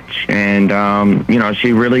her match, and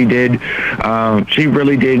she really did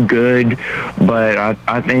good. But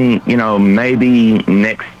I think maybe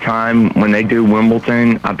next time when they do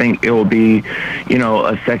Wimbledon, I think it will be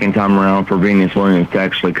a second time around for Venus Williams to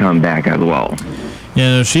actually come back as well.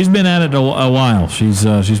 Yeah, she's been at it a while. She's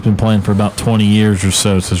been playing for about 20 years or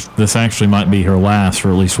so. So this actually might be her last, or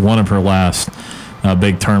at least one of her last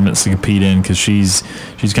big tournaments to compete in, because she's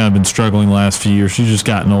kind of been struggling the last few years. She's just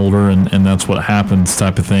gotten older, and that's what happens,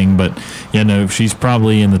 type of thing. But she's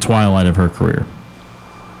probably in the twilight of her career.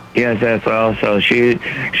 Yes, as well. So she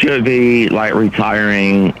should be like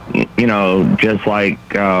retiring, just like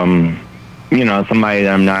somebody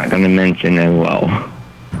that I'm not going to mention as well.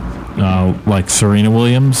 Like Serena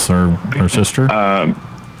Williams or her sister?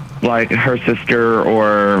 Like her sister,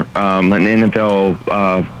 or an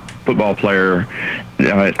NFL football player,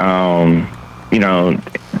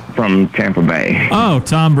 from Tampa Bay. Oh,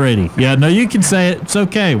 Tom Brady. Yeah, no, you can say it. It's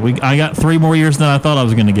okay. I got 3 more years than I thought I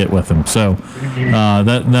was going to get with him. So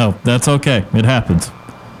that's okay. It happens.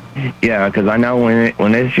 Yeah, because I know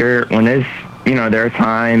when it's their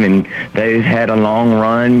time and they've had a long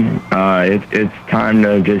run, it's time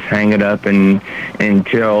to just hang it up and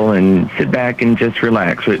chill and sit back and just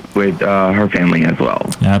relax with her family as well.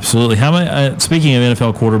 Absolutely. Speaking of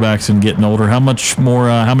NFL quarterbacks and getting older, how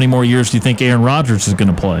many more years do you think Aaron Rodgers is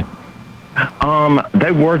going to play?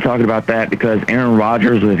 They were talking about that, because Aaron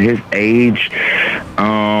Rodgers, with his age,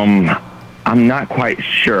 I'm not quite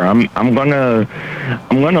sure. I'm gonna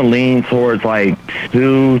lean towards like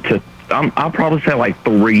 2 to. I'll probably say like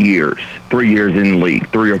 3 years. 3 years in the league.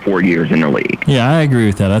 3 or 4 years in the league. Yeah, I agree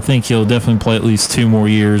with that. I think he'll definitely play at least 2 more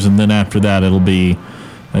years, and then after that it'll be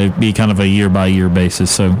kind of a year-by-year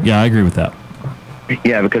basis. So, yeah, I agree with that.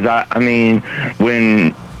 Yeah, because I mean,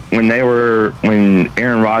 when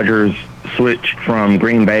Aaron Rodgers switched from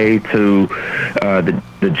Green Bay to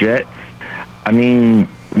the Jets, I mean,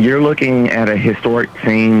 you're looking at a historic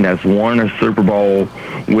team that's won a Super Bowl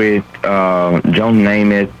with Joe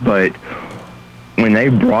Namath, but when they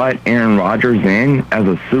brought Aaron Rodgers in as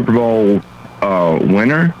a Super Bowl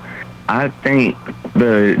winner, I think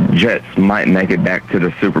the Jets might make it back to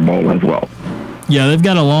the Super Bowl as well. Yeah, they've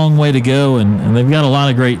got a long way to go, and they've got a lot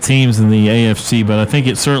of great teams in the AFC, but I think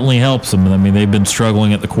it certainly helps them. I mean, they've been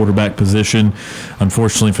struggling at the quarterback position.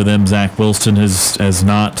 Unfortunately for them, Zach Wilson has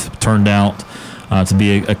not turned out to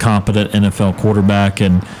be a competent NFL quarterback,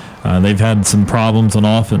 and they've had some problems on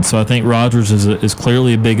offense. So I think Rodgers is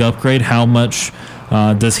clearly a big upgrade. How much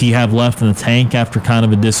does he have left in the tank after kind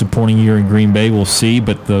of a disappointing year in Green Bay? We'll see,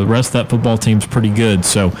 but the rest of that football team's pretty good.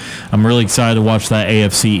 So I'm really excited to watch that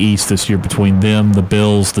AFC East this year between them, the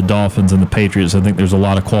Bills, the Dolphins, and the Patriots. I think there's a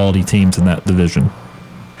lot of quality teams in that division.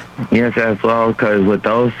 Yes, as well, because with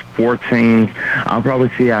those 4 teams, I'll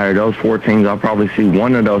probably see out of those 4 teams, I'll probably see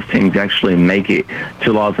one of those teams actually make it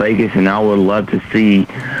to Las Vegas, and I would love to see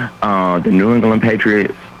the New England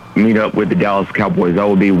Patriots meet up with the Dallas Cowboys. That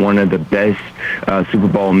would be one of the best Super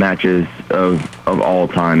Bowl matches of all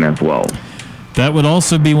time as well. That would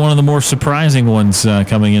also be one of the more surprising ones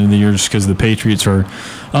coming into the year, just because the Patriots are,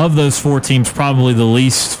 of those 4 teams, probably the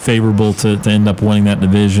least favorable to end up winning that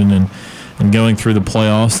division and going through the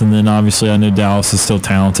playoffs. And then obviously I know Dallas is still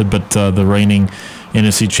talented, but the reigning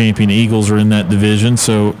NFC champion Eagles are in that division.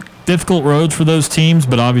 So difficult roads for those teams,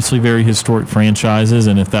 but obviously very historic franchises.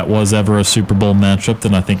 And if that was ever a Super Bowl matchup,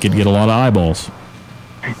 then I think it'd get a lot of eyeballs.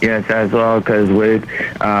 Yes, as well, because with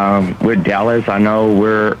Dallas, I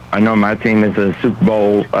know my team is a Super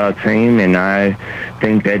Bowl team, and I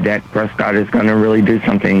think that Dak Prescott is going to really do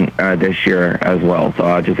something this year as well. So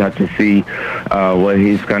I just have to see what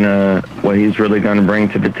he's really gonna bring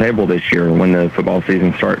to the table this year when the football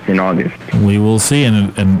season starts in August. We will see,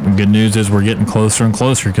 and good news is we're getting closer and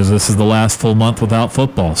closer, because this is the last full month without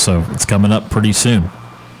football, so it's coming up pretty soon.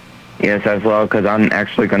 Yes, as well, because I'm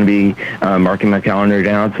actually going to be marking my calendar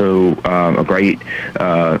down to a great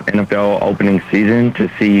NFL opening season to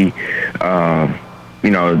see,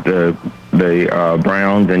 the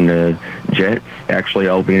Browns and the Jets actually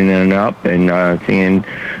opening it up, and seeing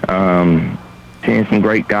some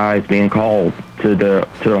great guys being called to the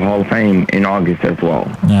Hall of Fame in August as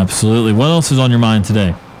well. Absolutely. What else is on your mind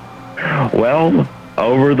today? Well,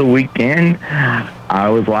 over the weekend, I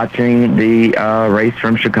was watching the race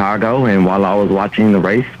from Chicago, and while I was watching the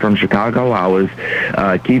race from Chicago, I was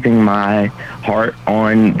keeping my heart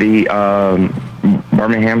on the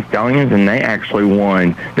Birmingham Stallions, and they actually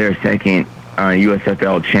won their second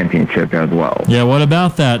USFL championship as well. Yeah, what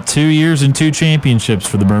about that? 2 years and 2 championships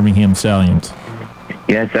for the Birmingham Stallions.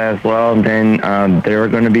 Yes, as well. And then they were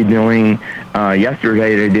going to be doing,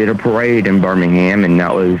 yesterday they did a parade in Birmingham, and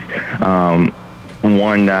that was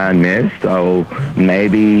one that I missed, so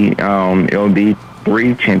maybe it'll be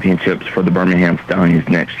 3 championships for the Birmingham Stallions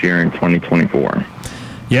next year in 2024.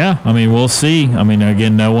 Yeah, I mean, we'll see. I mean,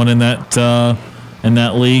 again, no one in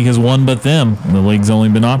that league has won but them. The league's only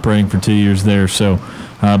been operating for 2 years there, so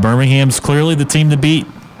Birmingham's clearly the team to beat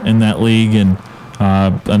in that league, and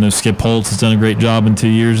I know Skip Holtz has done a great job in 2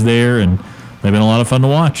 years there, and they've been a lot of fun to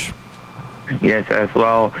watch. Yes, as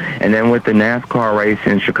well. And then with the NASCAR race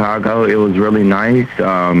in Chicago, it was really nice.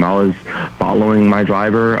 I was following my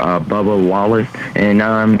driver, Bubba Wallace,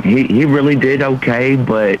 and he really did okay.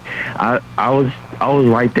 But I was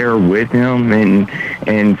right there with him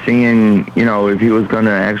and seeing if he was going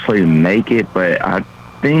to actually make it. But I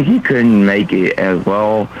think he couldn't make it as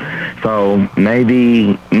well. So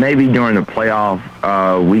maybe during the playoff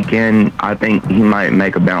weekend, I think he might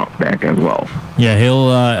make a bounce back as well. Yeah, he'll.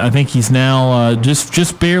 I think he's now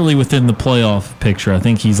just barely within the playoff picture. I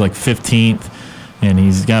think he's like 15th, and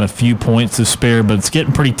he's got a few points to spare, but it's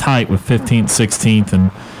getting pretty tight with 15th, 16th,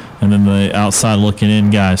 and then the outside looking in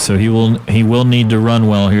guys. So he will need to run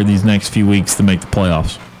well here these next few weeks to make the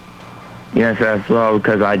playoffs. Yes, as well,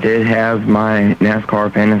 because I did have my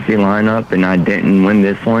NASCAR fantasy lineup, and I didn't win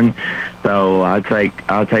this one. So I'll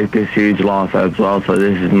take this huge loss as well. So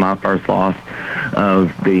this is my first loss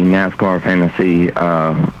of the NASCAR fantasy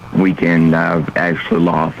weekend that I've actually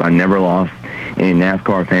lost. I never lost in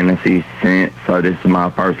NASCAR fantasy since, so this is my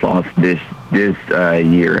first loss this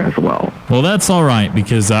year as well. Well, that's all right,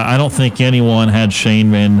 because I don't think anyone had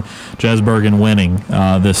Shane Van Gisbergen winning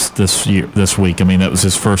this week. I mean, that was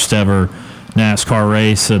his first ever NASCAR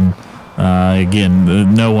race, and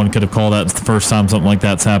again, no one could have called that. It's the first time something like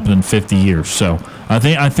that's happened in 50 years. So I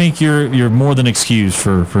think you're more than excused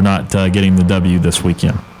for not getting the W this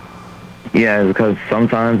weekend. Yeah, because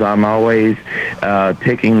sometimes I'm always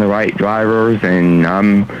picking the right drivers, and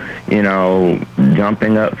I'm,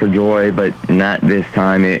 jumping up for joy, but not this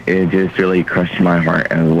time. It just really crushed my heart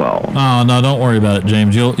as well. Oh, no, don't worry about it,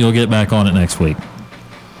 James. You'll get back on it next week.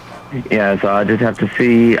 Yeah, so I just have to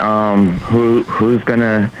see who's going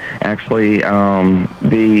to actually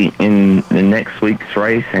be in the next week's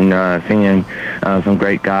race, and seeing some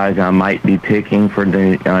great guys I might be picking for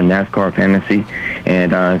the NASCAR fantasy,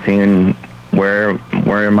 and seeing where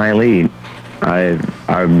it might lead.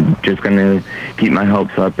 I'm just going to keep my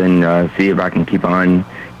hopes up and see if I can keep on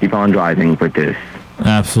driving with this.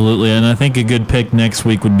 Absolutely, and I think a good pick next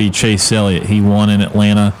week would be Chase Elliott. He won in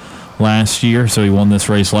Atlanta last year, so he won this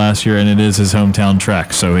race last year, and it is his hometown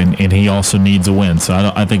track. So, and he also needs a win.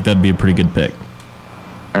 So, I think that'd be a pretty good pick.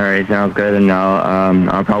 All right, sounds good. And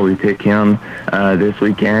I'll probably pick him this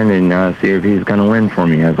weekend and see if he's going to win for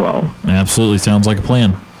me as well. Absolutely, sounds like a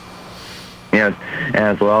plan. Yes,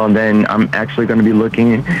 as well. And then I'm actually going to be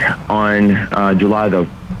looking on July the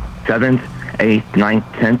 7th, 8th, 9th,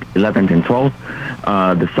 10th, 11th, and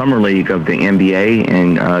 12th, the Summer League of the NBA,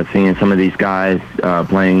 and seeing some of these guys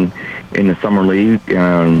playing in the Summer League,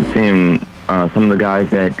 seeing some of the guys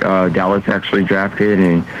that Dallas actually drafted,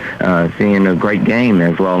 and seeing a great game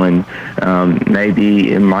as well. And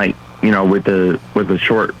maybe it might, with a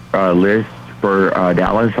short list for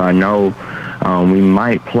Dallas, I know we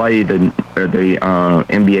might play the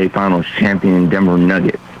NBA Finals champion Denver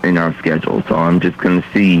Nuggets in our schedule. So I'm just going to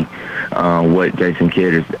see what Jason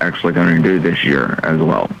Kidd is actually going to do this year as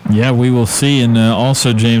well. Yeah, we will see. And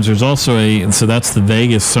also, James, there's also so that's the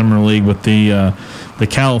Vegas Summer League, with the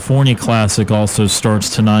California Classic also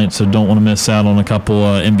starts tonight, so don't want to miss out on a couple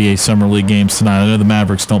NBA Summer League games tonight. I know the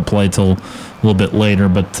Mavericks don't play till a little bit later,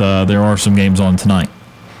 but there are some games on tonight.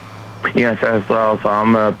 Yes, as well. So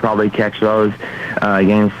I'm going to probably catch those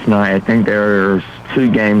games tonight. I think there's 2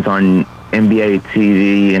 games on NBA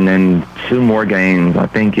TV, and then 2 more games. I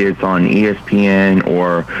think it's on ESPN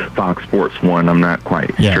or Fox Sports 1. I'm not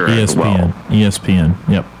quite sure ESPN, as well. ESPN,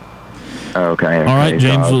 yep. Okay. All right,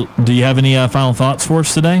 James, do you have any final thoughts for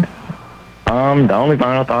us today? The only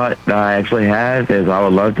final thought that I actually have is I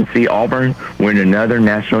would love to see Auburn win another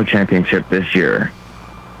national championship this year.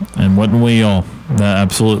 And wouldn't we all?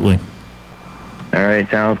 Absolutely. All right,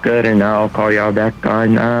 sounds good, and I'll call y'all back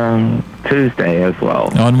on Tuesday as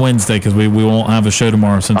well. On Wednesday, because we won't have a show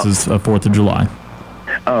tomorrow since it's 4th of July.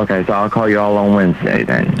 Okay, so I'll call you all on Wednesday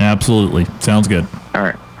then. Absolutely. Sounds good. All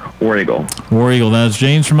right. War Eagle. War Eagle. That is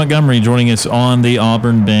James from Montgomery joining us on the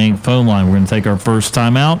Auburn Bank phone line. We're going to take our first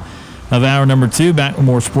time out of hour number 2. Back with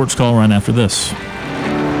more Sports Call right after this.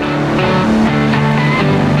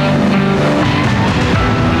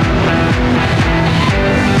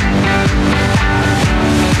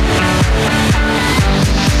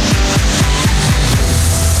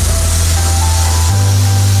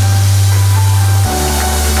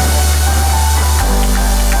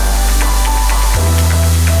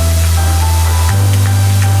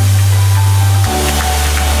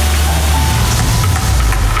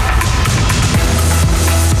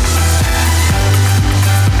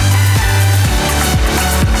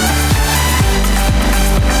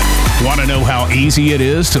 Easy it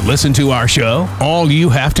is to listen to our show? All you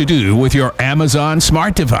have to do with your Amazon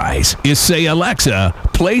smart device is say, Alexa,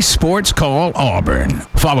 play Sports Call Auburn.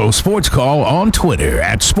 Follow Sports Call on Twitter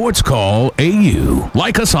at SportsCallAU.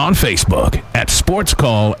 Like us on Facebook at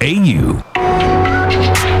SportsCallAU.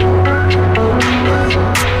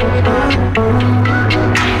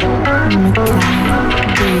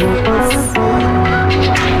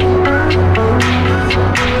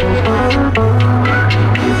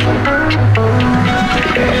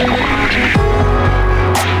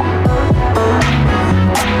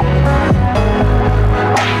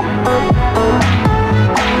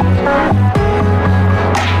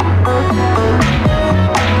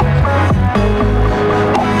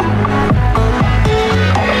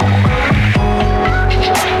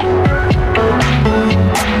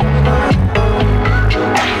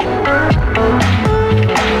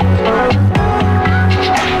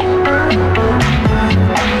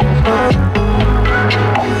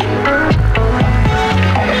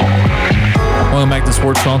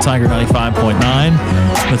 Sports Call, Tiger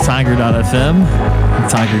 95.9, the Tiger.fm, the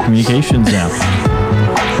Tiger Communications app.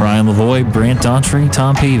 Brian Lavoie, Brant Daughtry,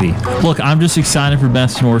 Tom Peavy. Look, I'm just excited for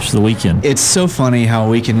best and worst of the weekend. It's so funny how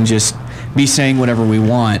we can just be saying whatever we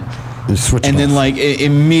want, and then like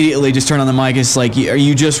immediately just turn on the mic. It's like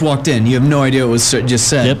you just walked in. You have no idea what was just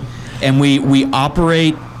said. Yep. And we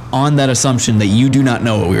operate on that assumption that you do not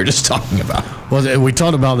know what we were just talking about. Well, we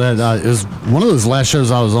talked about that. It was one of those last shows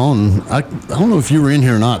I was on. I don't know if you were in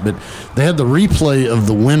here or not, but they had the replay of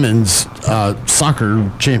the women's soccer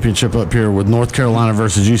championship up here with North Carolina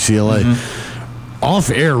versus UCLA. Mm-hmm. Off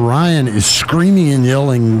air, Ryan is screaming and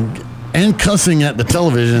yelling and cussing at the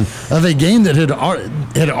television of a game that had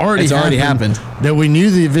already happened. That we knew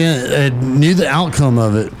the event, knew the outcome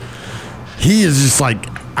of it. He is just like,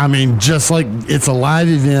 just like it's a live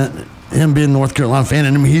event. Him being a North Carolina fan,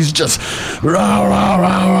 and he's just rah, rah,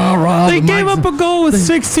 rah, rah, rah. They gave up a goal with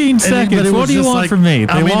 16 seconds. What do you want from me?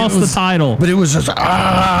 They lost the title. But it was just,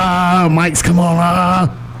 Mike's, come on,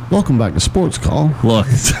 Welcome back to Sports Call. Look,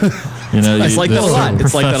 It's like that a lot.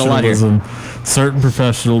 It's like that a lot here. Certain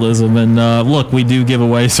professionalism. And look, we do give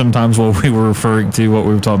away sometimes what we were referring to, what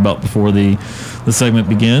we were talking about before the segment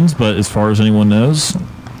begins. But as far as anyone knows,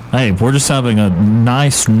 hey, we're just having a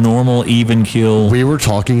nice, normal, even keel. We were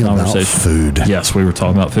talking about food. Yes, we were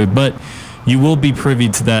talking about food. But you will be privy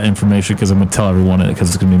to that information because I'm going to tell everyone it because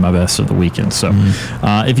it's going to be my best of the weekend. So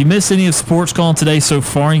if you missed any of Sports Call today so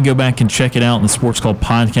far, you can go back and check it out in the Sports Call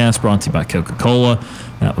podcast brought to you by Coca-Cola.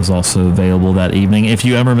 That was also available that evening. If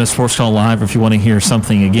you ever miss Sports Call Live or if you want to hear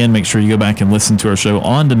something again, make sure you go back and listen to our show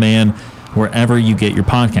on demand wherever you get your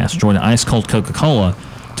podcast. Join Ice Cold Coca-Cola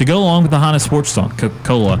to go along with the hottest sports talk.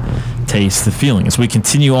 Coca-Cola, taste the feeling. As we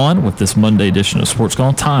continue on with this Monday edition of Sports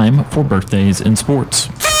Call, time for birthdays in sports.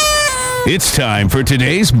 It's time for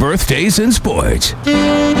today's birthdays in sports.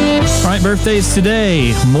 All right, birthdays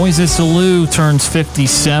today. Moises Alou turns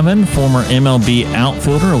 57, former MLB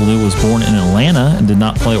outfielder. Alou was born in Atlanta and did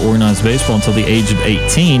not play organized baseball until the age of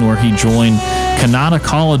 18, where he joined Kanata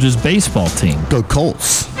College's baseball team. Go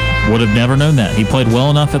Colts. Would have never known that. He played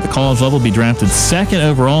well enough at the college level to be drafted second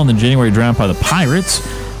overall in the January draft by the Pirates.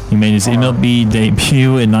 He made his MLB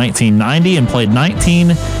debut in 1990 and played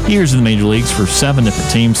 19 years in the major leagues for 7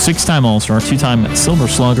 different teams, 6-time All-Star, 2-time Silver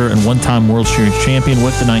Slugger, and 1-time World Series champion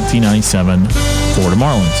with the 1997 Florida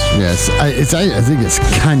Marlins. Yes, I think it's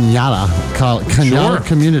Kanata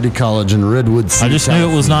Community College in Redwood City. I just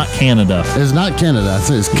knew it was not Canada. It's not Canada.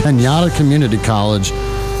 It's Kanata Community College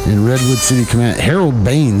in Redwood City. Harold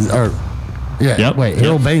Baines,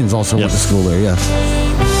 Harold Baines also went to school there. Yeah.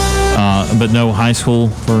 But no high school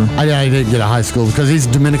for... I didn't get a high school because he's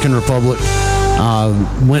Dominican Republic.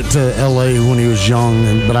 Went to L.A. when he was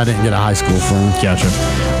young, but I didn't get a high school for him. Gotcha.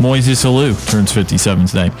 Moises Alou turns 57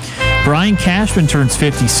 today. Brian Cashman turns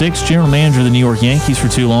 56, general manager of the New York Yankees for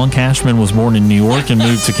too long. Cashman was born in New York and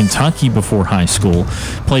moved to Kentucky before high school.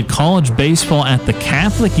 Played college baseball at the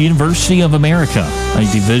Catholic University of America, a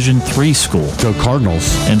Division III school. Go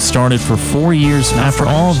Cardinals. And started for 4 years. After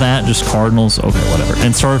all that, just Cardinals. Okay, whatever.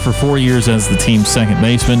 And started for 4 years as the team's second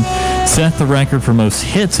baseman. Set the record for most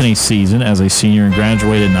hits in a season as a senior and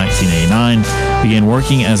graduated in 1989. Began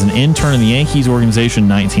working as an intern in the Yankees organization in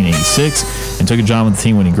 1986 and took a job with the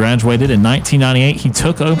team when he graduated. In 1998, he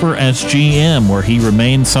took over as GM, where he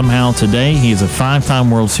remains somehow today. He is a 5-time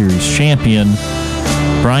World Series champion.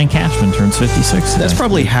 Brian Cashman turns 56 today. That's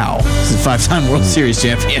probably how. He's a 5-time World Series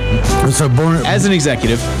champion. So as an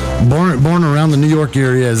executive. Born around the New York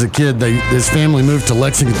area as a kid, his family moved to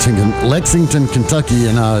Lexington, Kentucky,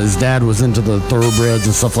 and his dad was into the thoroughbreds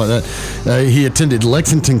and stuff like that. He attended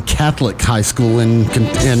Lexington Catholic High School in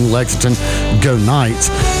Lexington, go Knights.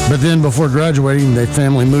 But then before graduating, the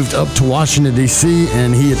family moved up to Washington, D.C.,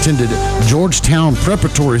 and he attended Georgetown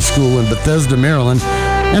Preparatory School in Bethesda, Maryland.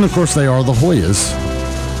 And, of course, they are the Hoyas.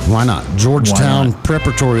 Why not? Georgetown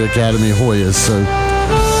Preparatory Academy Hoyas. So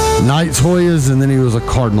Knights Hoyas, and then he was a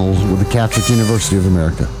Cardinal with the Catholic University of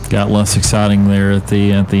America. Got less exciting there at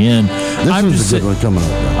the end. This one's a good one coming up.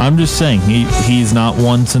 Though. I'm just saying he's not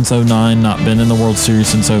won since 2009, not been in the World Series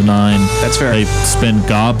since 2009. That's fair. They spend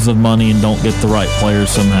gobs of money and don't get the right players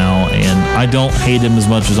somehow. And I don't hate him as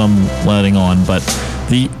much as I'm letting on, but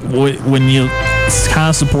when you kind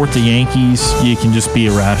of support the Yankees, you can just be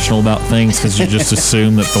irrational about things because you just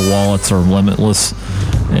assume that the wallets are limitless.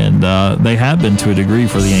 And they have been to a degree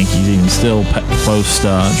for the Yankees, even still post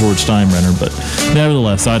George Steinbrenner. But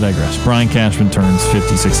nevertheless, I digress. Brian Cashman turns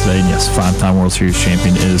 56 today, and yes, 5-time World Series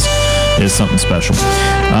champion is something special.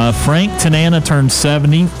 Frank Tanana turns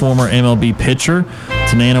 70, former MLB pitcher.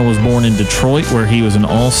 Tanana was born in Detroit, where he was an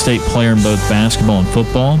all-state player in both basketball and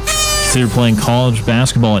football. Considered playing college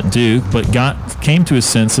basketball at Duke, but came to his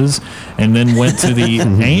senses and then went to the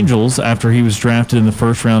Angels after he was drafted in the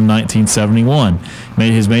first round in 1971.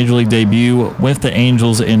 Made his major league debut with the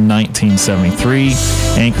Angels in 1973,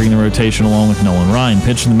 anchoring the rotation along with Nolan Ryan.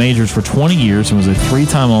 Pitched in the majors for 20 years and was a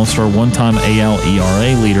 3-time All-Star, 1-time AL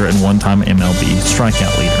ERA leader, and 1-time MLB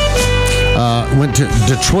strikeout leader. Went to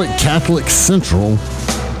Detroit Catholic Central.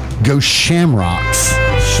 Go Shamrocks.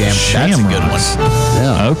 That's a good one.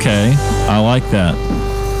 Yeah. Okay, I like that.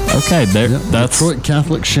 Okay, that's Detroit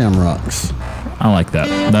Catholic Shamrocks. I like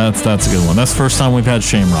that. That's a good one. That's the first time we've had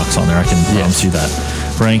Shamrocks on there. I can promise you that.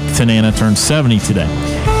 Frank Tanana turns 70 today.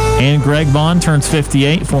 And Greg Vaughn turns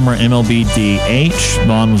 58, former MLB DH.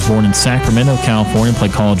 Vaughn was born in Sacramento, California,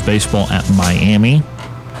 played college baseball at Miami.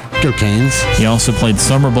 Go Canes. He also played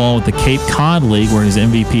summer ball with the Cape Cod League, where his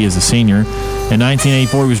MVP is a senior. In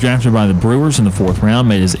 1984, he was drafted by the Brewers in the 4th round,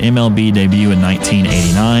 made his MLB debut in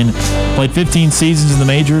 1989. Played 15 seasons in the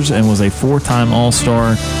majors and was a 4-time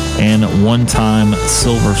All-Star and 1-time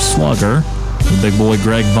Silver Slugger. The big boy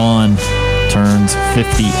Greg Vaughn turns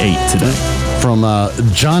 58 today. From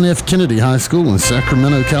John F. Kennedy High School in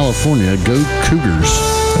Sacramento, California. Go Cougars.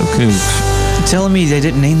 Go Cougs. Telling me they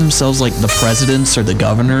didn't name themselves like the presidents or the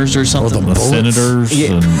governors or something? The senators.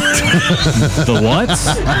 Yeah. And the what?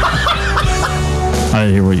 I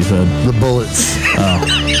didn't hear what you said. The Bullets. Oh.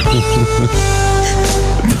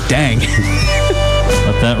 Dang.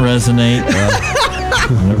 Let that resonate.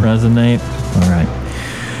 Let it resonate. All right.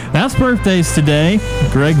 That's birthdays today.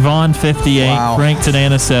 Greg Vaughn, 58. Wow. Frank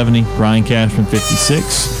Tanana, 70. Brian Cashman,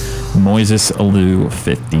 56. Moises Alou,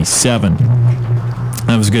 57.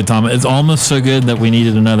 That was good, Tom. It's almost so good that we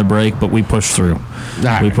needed another break, but we pushed through.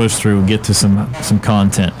 Right. We pushed through and get to some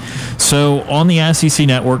content. So on the SEC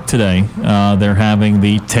Network today, they're having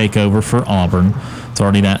the takeover for Auburn. It's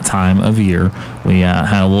already that time of year. We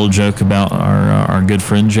had a little joke about our good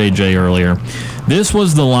friend JJ earlier. This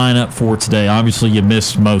was the lineup for today. Obviously, you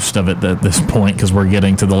missed most of it at this point because we're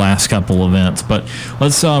getting to the last couple events. But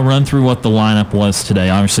let's run through what the lineup was today.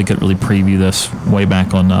 Obviously, couldn't really preview this way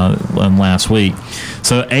back on last week.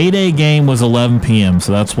 So 8A game was 11 p.m.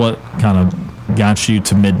 So that's what kind of got you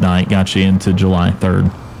to midnight, got you into July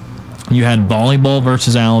 3rd. You had volleyball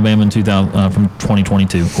versus Alabama in from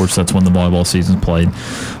 2022. Of course, that's when the volleyball season played,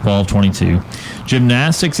 fall of 22.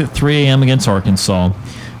 Gymnastics at 3 a.m. against Arkansas.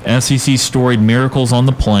 SEC storied Miracles on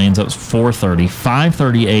the Plains. That was 4:30.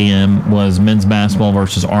 5:30 a.m. was men's basketball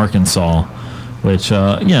versus Arkansas, which,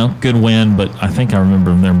 good win, but I think I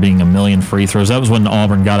remember there being a million free throws. That was when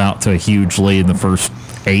Auburn got out to a huge lead in the first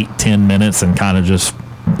 8-10 minutes and kind of just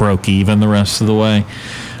broke even the rest of the way.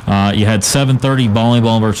 You had 7:30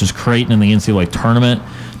 volleyball versus Creighton in the NCAA tournament.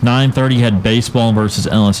 9:30 you had baseball versus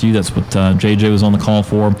LSU. That's what JJ was on the call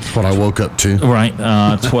for. That's what I woke up to. Right.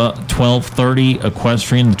 12:30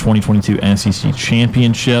 equestrian, the 2022 SEC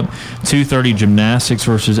championship. 2:30 gymnastics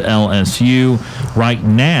versus LSU. Right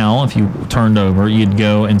now, if you turned over, you'd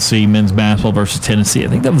go and see men's basketball versus Tennessee. I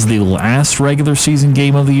think that was the last regular season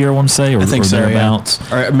game of the year, I want to say, or, I think or so, thereabouts.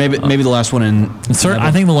 Yeah. Or maybe the last one in. I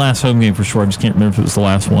think the last home game for sure. I just can't remember if it was the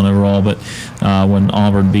last one overall, but when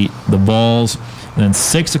Auburn beat the Vols. And then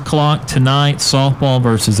 6 o'clock tonight, softball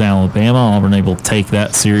versus Alabama. Auburn able to take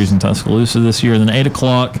that series in Tuscaloosa this year. And then 8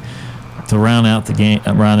 o'clock to round out the game,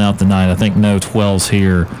 round out the night. I think no 12s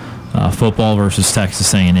here. Football versus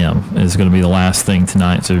Texas A&M is going to be the last thing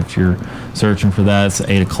tonight. So if you're searching for that, it's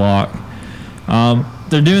 8 o'clock.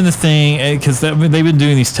 They're doing the thing because they've been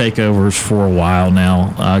doing these takeovers for a while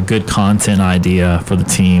now. Good content idea for the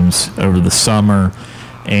teams over the summer.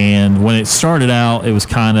 And when it started out, it was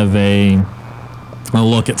kind of a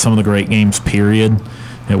look at some of the great games, period.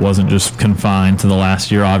 It wasn't just confined to the last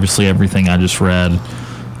year. Obviously, everything I just read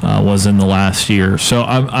was in the last year. So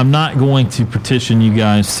I'm not going to petition you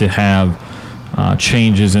guys to have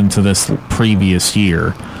changes into this previous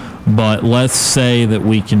year. But let's say that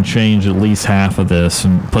we can change at least half of this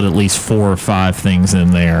and put at least 4 or 5 things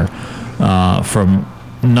in there from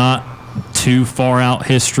not too far out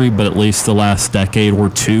history, but at least the last decade or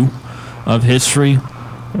two of history.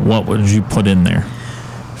 What would you put in there?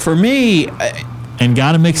 For me, and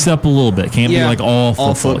got to mix it up a little bit. Can't be like all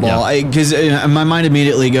football. Because my mind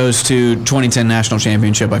immediately goes to 2010 national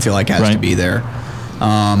championship. I feel like has to be there.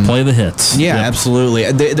 Play the hits. Yeah,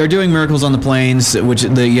 absolutely. They're doing Miracles on the Plains, which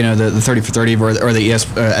the 30 for 30 or the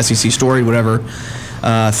SEC story, whatever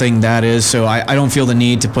thing that is. So I don't feel the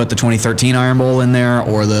need to put the 2013 Iron Bowl in there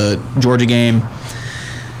or the Georgia game.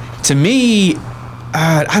 To me,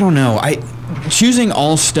 I don't know. Choosing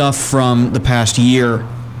all stuff from the past year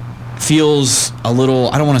feels a little,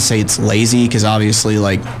 I don't want to say it's lazy, because obviously,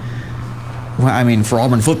 for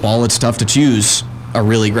Auburn football, it's tough to choose a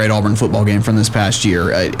really great Auburn football game from this past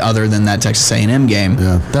year, other than that Texas A&M game.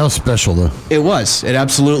 Yeah, that was special, though. It was. It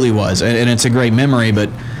absolutely was. And it's a great memory, but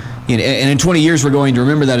and in 20 years, we're going to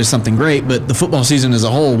remember that as something great, but the football season as a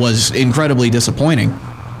whole was incredibly disappointing.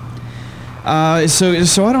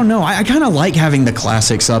 So I don't know. I kind of like having the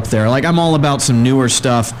classics up there. I'm all about some newer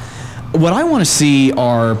stuff. What I want to see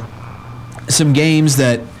are some games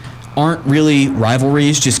that aren't really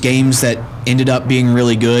rivalries, just games that ended up being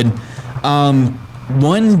really good.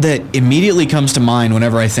 One that immediately comes to mind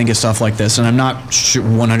whenever I think of stuff like this, and I'm not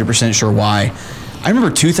 100% sure why, I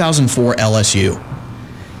remember 2004 LSU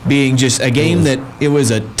being just a game that it was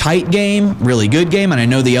a tight game, really good game, and I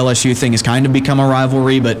know the LSU thing has kind of become a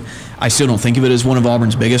rivalry, but I still don't think of it as one of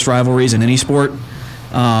Auburn's biggest rivalries in any sport.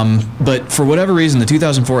 But for whatever reason, the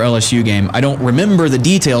 2004 LSU game, I don't remember the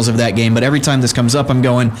details of that game, but every time this comes up, I'm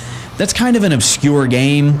going, that's kind of an obscure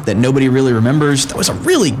game that nobody really remembers. That was a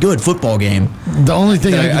really good football game. The only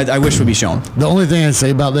thing I wish would be shown. The only thing I say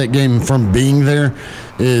about that game from being there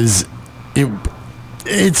is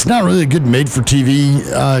It's not really a good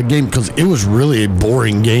made-for-TV game because it was really a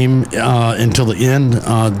boring game until the end.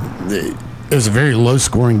 It was a very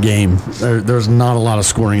low-scoring game. There was not a lot of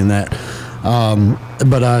scoring in that.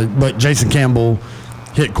 But Jason Campbell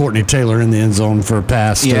hit Courtney Taylor in the end zone for a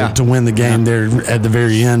pass to win the game there at the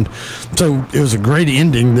very end. So it was a great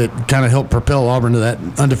ending that kind of helped propel Auburn to that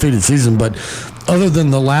undefeated season. But other than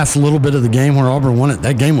the last little bit of the game where Auburn won it,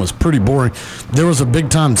 that game was pretty boring. There was a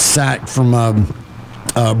big-time sack from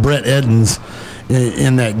Brett Edens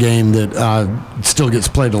in that game that still gets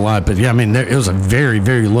played a lot. But, yeah, I mean, it was a very,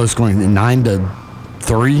 very low-scoring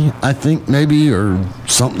 9-3, I think, maybe, or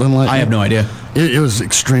something like that. I have no idea. It was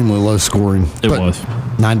extremely low scoring. It was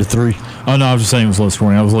 9-3. Oh no, I was just saying it was low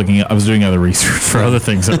scoring. I was doing other research for other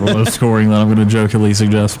things that were low scoring that I'm going to jokingly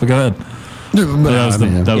suggest. But go ahead. I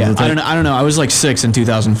don't know. I was like 6 in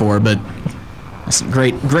 2004, but that's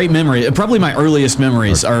great memory. Probably my earliest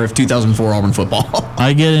memories are of 2004 Auburn football.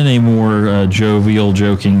 I get in a more jovial,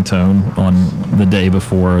 joking tone on the day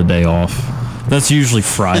before a day off. That's usually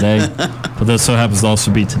Friday, but that so happens to also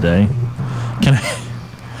be today.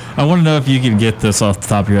 I want to know if you can get this off the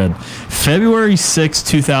top of your head. February 6,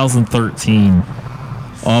 2013,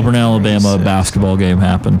 Auburn, Alabama basketball game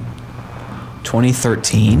happened.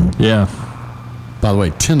 2013? Yeah. By the way,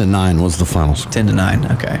 10-9 was the finals.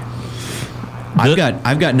 10-9. Okay. I've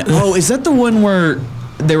got. Oh, is that the one where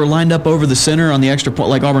they were lined up over the center on the extra point,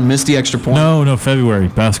 like Auburn missed the extra point? No, February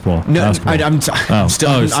basketball. No, basketball. I'm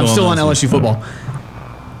still on LSU football.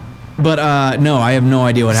 But no, I have no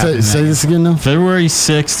idea what happened. Say this again now. February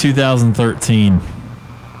 6, 2013,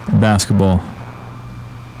 basketball.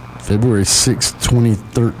 February 6,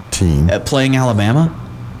 2013. Playing Alabama?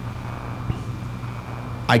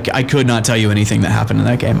 I could not tell you anything that happened in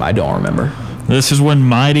that game. I don't remember. This is when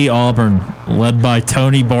mighty Auburn, led by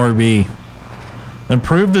Tony Barbee,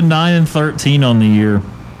 improved to 9-13 on the year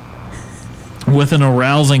with an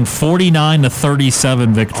arousing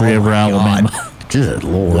 49-37 victory over Alabama. Good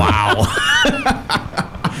Lord! Wow.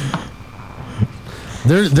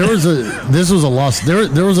 This was a loss.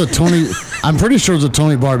 There was a Tony. I'm pretty sure it was a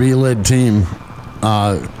Tony Barbee led team.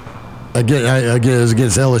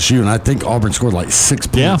 Against LSU, and I think Auburn scored like 6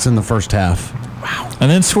 points in the first half. Wow!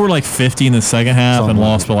 And then scored like 50 in the second half something and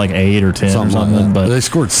lost by like 8 or 10 or something. Like but they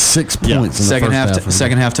scored 6 points in the second first half.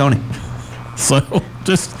 Second half, Tony. So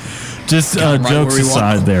just jokes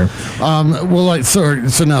aside there.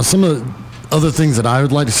 So now some of the other things that I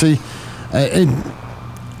would like to see.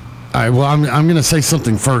 All right, well, I'm going to say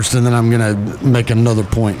something first, and then I'm going to make another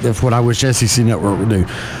point. That's what I wish SEC Network would do.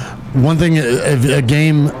 One thing, a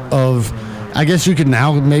game of, I guess you could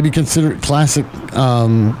now maybe consider it classic.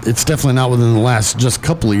 It's definitely not within the last just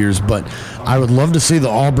couple of years, but I would love to see the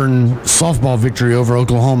Auburn softball victory over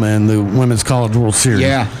Oklahoma in the Women's College World Series.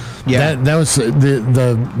 Yeah. That was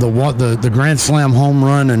the Grand Slam home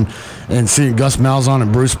run and seeing Gus Malzahn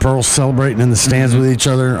and Bruce Pearl celebrating in the stands with each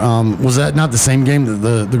other. Was that not the same game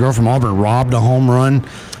that the girl from Auburn robbed a home run?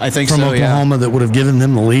 I think from so, Oklahoma that would have given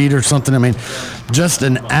them the lead or something. I mean, just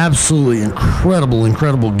an absolutely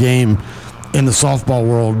incredible game in the softball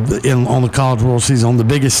world on the College World season on the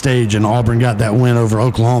biggest stage, and Auburn got that win over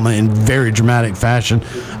Oklahoma in very dramatic fashion.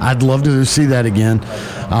 I'd love to see that again.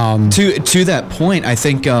 To that point, I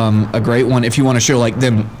think a great one, if you want to show like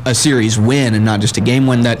them a series win and not just a game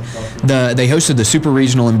win, that they hosted the Super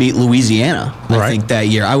Regional and beat Louisiana. I think that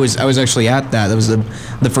year. I was actually at that. That was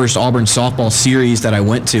the first Auburn softball series that I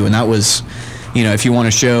went to, and that was, if you want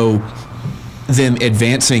to show them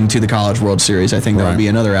advancing to the College World Series, I think that would be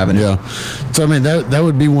another avenue. Yeah. So, I mean, that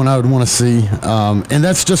would be one I would want to see. And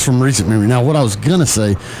that's just from recent memory. Now, what I was going to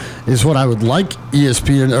say is what I would like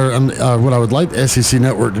ESPN or what I would like the SEC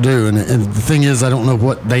Network to do. And the thing is, I don't know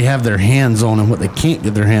what they have their hands on and what they can't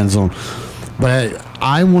get their hands on. But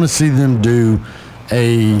I want to see them do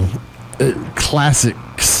a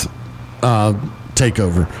classics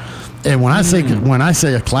takeover. And when I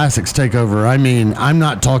say a classics takeover, I mean, I'm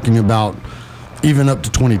not talking about even up to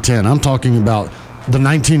 2010. I'm talking about the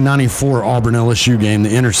 1994 Auburn LSU game, the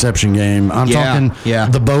interception game. I'm talking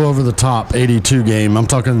the bow over the top 82 game. I'm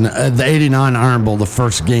talking the 89 Iron Bowl, the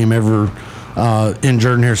first game ever in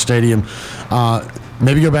Jordan-Hare Stadium.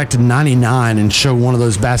 Maybe go back to 99 and show one of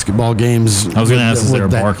those basketball games. I was going to ask, is there a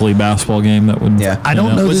Barkley basketball game that would? Yeah, I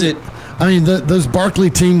don't know. Was it? I mean, those Barkley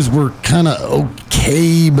teams were kind of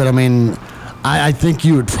okay, but I mean, I think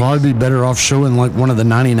you would probably be better off showing like one of the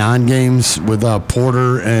 99 games with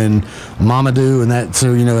Porter and Mamadou and that.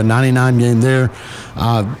 So, a 99 game there.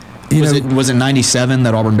 Was it 97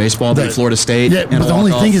 that Auburn baseball beat Florida State? Yeah, but the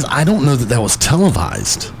only thing is I don't know that was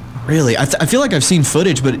televised. Really? I feel like I've seen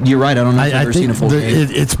footage, but you're right. I don't know if I've ever seen a full game.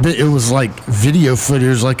 It was like video footage, it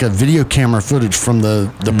was like a video camera footage from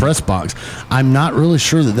the press box. I'm not really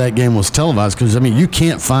sure that game was televised because, I mean, you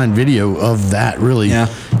can't find video of that really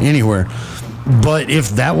anywhere. But if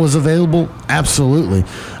that was available, absolutely.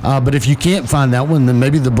 But if you can't find that one, then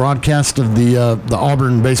maybe the broadcast of the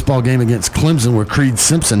Auburn baseball game against Clemson where Creed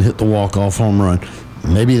Simpson hit the walk-off home run.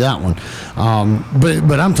 Maybe that one.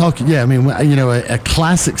 But I'm talking, I mean, a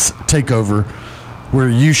classics takeover where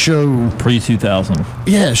you show pre-2000.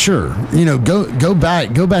 Yeah, sure. Go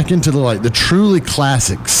back into the truly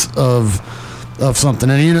classics of something.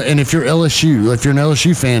 And if you're LSU, if you're an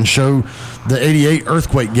LSU fan, show the '88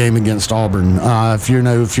 earthquake game against Auburn. If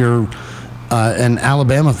you're an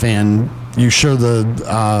Alabama fan, you show the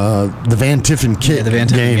Van Tiffen kick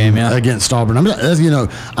game against Auburn.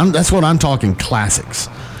 That's what I'm talking classics.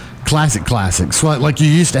 Classics. Like you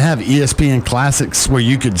used to have ESPN Classics where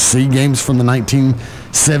you could see games from the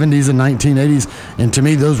 1970s and 1980s. And to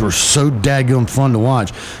me, those were so daggum fun to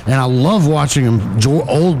watch. And I love watching them,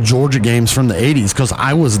 old Georgia games from the 80s because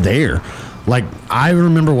I was there. Like, I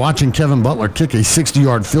remember watching Kevin Butler kick a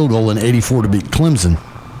 60-yard field goal in '84 to beat Clemson.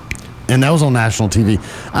 And that was on national TV.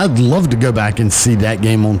 I'd love to go back and see that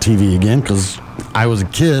game on TV again because I was a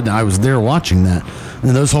kid and I was there watching that.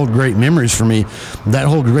 And those hold great memories for me. That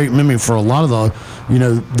hold great memory for a lot of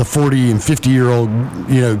the 40 and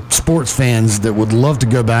 50-year-old, sports fans that would love to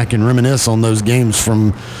go back and reminisce on those games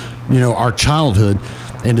from, our childhood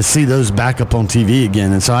and to see those back up on TV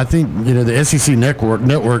again. And so I think, the SEC network,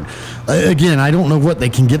 again, I don't know what they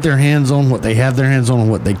can get their hands on, what they have their hands on, and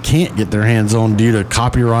what they can't get their hands on due to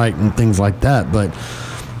copyright and things like that. But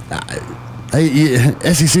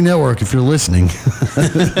SEC Network, if you're listening,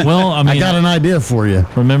 well, I mean, I got an idea for you.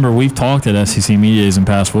 Remember, we've talked at SEC Media Days in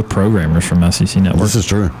past with programmers from SEC Network. This is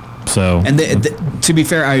true. So, and to be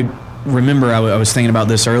fair, I remember I was thinking about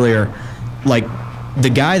this earlier. Like, the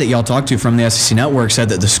guy that y'all talked to from the SEC Network said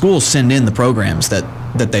that the schools send in the programs that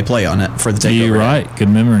they play on it for the takeover. You're right. Good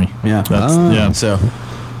memory. Yeah. So,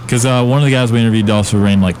 because one of the guys we interviewed also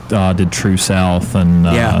did True South and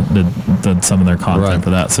did some of their content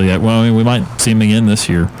for that. So we might see him again this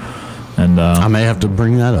year. And I may have to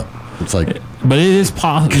bring that up. It's like, but it is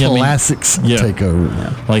possible. Classics takeover.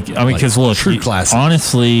 Yeah. Because look, true classics.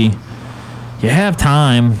 Honestly, you have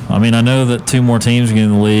time. I mean, I know that 2 more teams are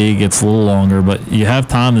in the league. It's a little longer, but you have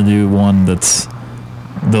time to do one that's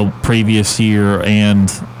the previous year and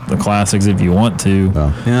the classics if you want to.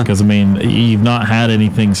 Because, I mean, you've not had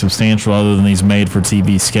anything substantial other than these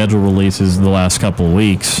made-for-TV schedule releases the last couple of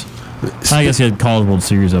weeks. I guess you had College World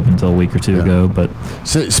Series up until a week or two ago. But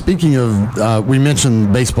so speaking of, we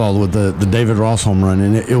mentioned baseball with the David Ross home run,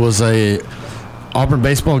 and it was a Auburn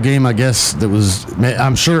baseball game, I guess, that was,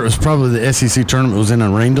 I'm sure it was probably the SEC tournament. It was in a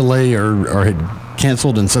rain delay or had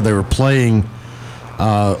canceled, and so they were playing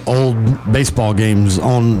old baseball games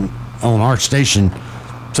on our station.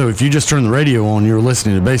 So if you just turned the radio on, you were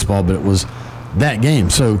listening to baseball, but it was that game.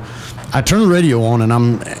 So I turned the radio on, and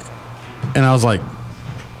I was like,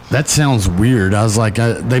 that sounds weird. I was like,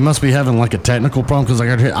 they must be having like a technical problem because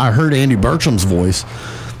I heard Andy Bertram's voice.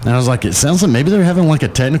 And I was like, it sounds like maybe they're having like a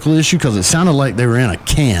technical issue because it sounded like they were in a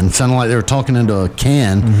can. It sounded like they were talking into a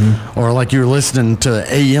can or like you were listening to an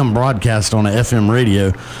AM broadcast on an FM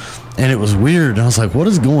radio. And it was weird. And I was like, what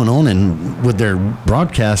is going on with their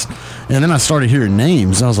broadcast? And then I started hearing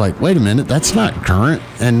names. And I was like, wait a minute, that's not current.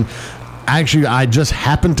 And actually, I just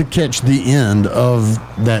happened to catch the end of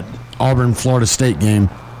that Auburn-Florida State game.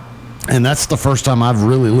 And that's the first time I've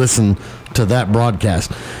really listened to that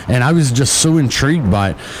broadcast. And I was just so intrigued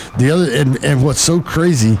by it. And what's so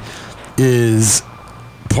crazy is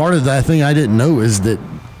part of that thing I didn't know is that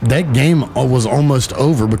game was almost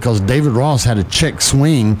over because David Ross had a check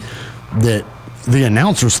swing that the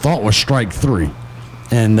announcers thought was strike 3.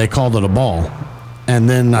 And they called it a ball. And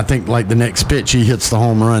then I think like the next pitch he hits the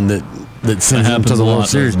home run that sends him to the World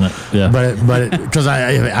Series. Yeah. But because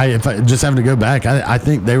if I just having to go back, I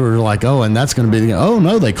think they were like, oh, and that's going to be oh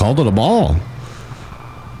no, they called it a ball.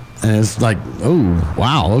 And it's like, oh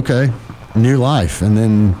wow, okay, new life, and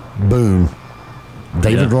then boom,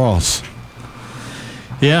 David Ross.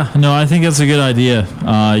 Yeah, no, I think that's a good idea.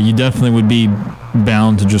 You definitely would be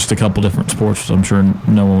bound to just a couple different sports, which I'm sure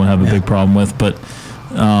no one would have a big problem with, but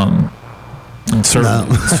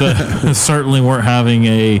certainly weren't having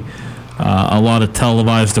a lot of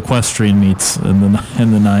televised equestrian meets in the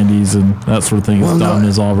 90s and that sort of thing as dominant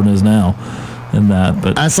as Auburn is now in that.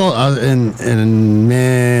 But I saw and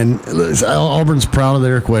man, Auburn's proud of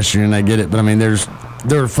their equestrian. I get it, but I mean, there's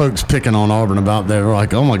there were folks picking on Auburn about that. They're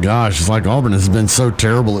like, oh my gosh, it's like Auburn has been so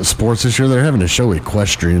terrible at sports this year. They're having to show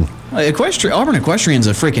equestrian. Auburn Equestrian's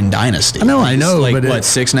a freaking dynasty. I know, like, but what,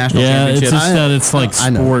 6 national Yeah, it's championships? just that it's like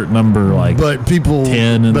sport number but people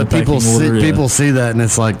 10 in the people pecking order, people see that and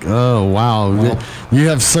it's like, oh wow, you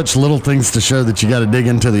have such little things to show that you got to dig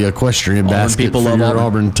into the equestrian basket people for love your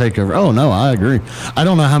Auburn takeover. Oh no, I agree. I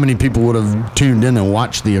don't know how many people would have tuned in and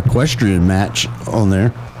watched the equestrian match on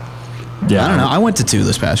there. Yeah, I don't know. I went to 2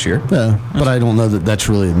 this past year. Yeah, but I don't know that that's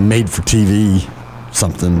really made for TV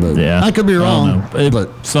something. But Yeah, I could be wrong.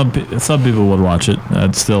 But some people would watch it. I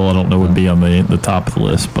don't know would be on the top of the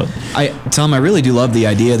list. But Tom, I really do love the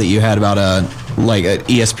idea that you had about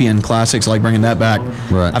ESPN Classics, like bringing that back.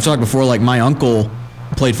 Right. I've talked before. Like my uncle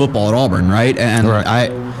played football at Auburn, right? And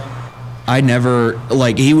I never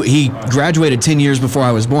he graduated 10 years before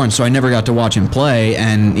I was born, so I never got to watch him play.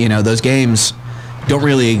 And those games don't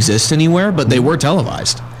really exist anywhere, but they were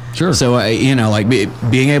televised. Sure. So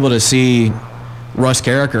being able to see Russ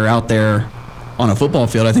Carricker out there on a football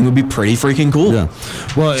field, I think would be pretty freaking cool. Yeah.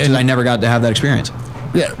 Well, and I never got to have that experience.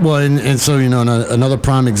 Yeah. Well, and so another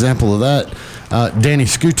prime example of that, Danny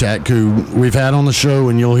Skutak, who we've had on the show,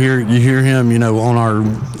 and you hear him, on our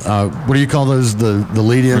what do you call those, the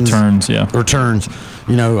lead-ins? Returns.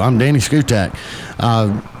 I'm Danny Skutak.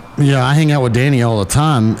 I hang out with Danny all the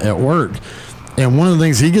time at work. And one of the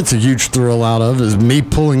things he gets a huge thrill out of is me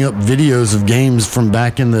pulling up videos of games from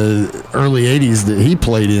back in the early 80s that he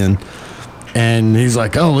played in. And he's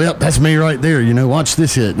like, oh, yep, that's me right there. Watch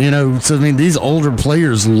this hit. So, these older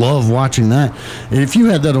players love watching that. And if you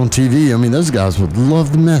had that on TV, those guys would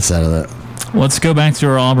love the mess out of that. Let's go back to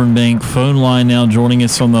our Auburn Bank phone line now. Joining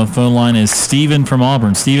us on the phone line is Steven from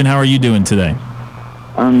Auburn. Steven, how are you doing today?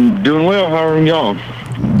 I'm doing well. How are y'all?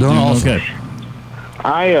 Doing awesome. Okay.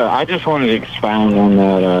 I just wanted to expound on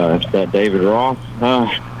that David Ross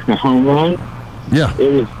home run. Yeah.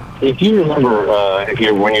 It was, if you remember,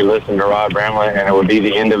 when you listened to Rod Bramlett and it would be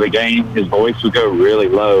the end of the game, his voice would go really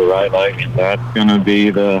low, right? Like that's gonna be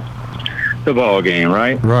the ball game,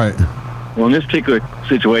 right? Right. Well, in this particular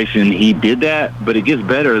situation, he did that, but it gets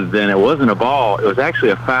better than it wasn't a ball. It was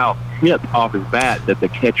actually a foul tip off his bat that the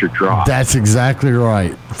catcher dropped. That's exactly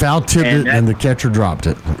right. Foul tipped it, and the catcher dropped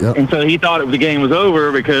it. Yep. And so he thought the game was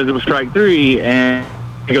over because it was strike 3, and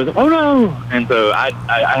he goes, oh, no. And so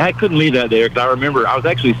I couldn't leave that there because I remember I was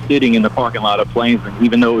actually sitting in the parking lot of Plainsman,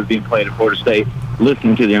 even though it was being played at Florida State,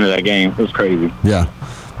 listening to the end of that game. It was crazy. Yeah.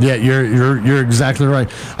 Yeah, you're exactly right.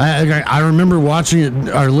 I remember watching it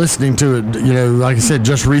or listening to it, like I said,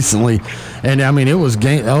 just recently, and it was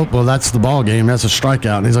game. Oh, well, that's the ball game. That's a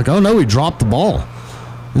strikeout. And he's like, oh no, he dropped the ball.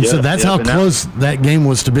 And so that's how close that game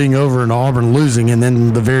was to being over and Auburn losing. And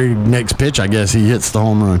then the very next pitch, I guess, he hits the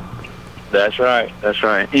home run. That's right.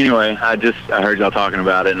 Anyway, I heard y'all talking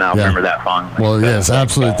about it, and I remember that fondly. Well, yes,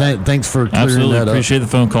 absolutely. Thanks for clearing that up. Appreciate the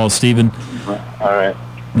phone call, Steven. All right.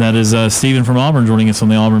 That is Steven from Auburn joining us on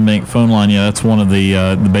the Auburn Bank phone line. Yeah, that's one of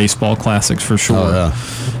the baseball classics for sure. Oh,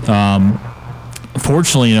 yeah.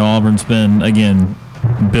 Fortunately, Auburn's been, again,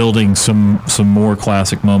 building some more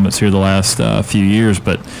classic moments here the last few years.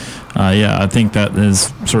 But, I think that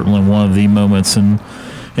is certainly one of the moments in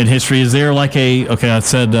history. Is there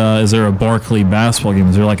is there a Barkley basketball game?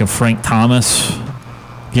 Is there like a Frank Thomas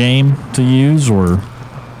game to use or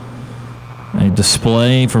a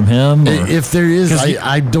display from him? If there is,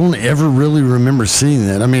 I don't ever really remember seeing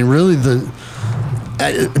that. Really,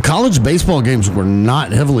 the college baseball games were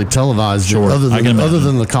not heavily televised other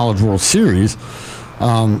than the College World Series.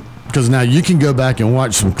 Because now you can go back and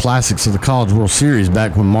watch some classics of the College World Series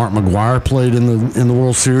back when Mark McGuire played in the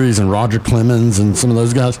World Series and Roger Clemens and some of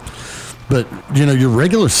those guys. But, your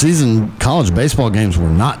regular season college baseball games were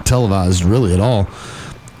not televised really at all.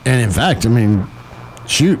 And in fact,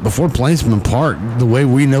 before Plainsman Park, the way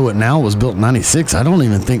we know it now was built in 96, I don't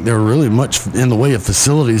even think there were really much in the way of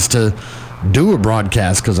facilities to do a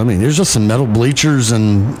broadcast because, there's just some metal bleachers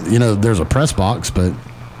and, there's a press box, but,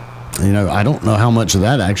 I don't know how much of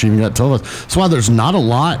that actually even got televised. That's why there's not a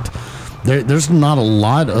lot. There's not a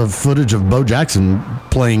lot of footage of Bo Jackson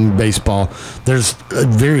playing baseball. There's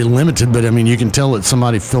very limited, but, you can tell it's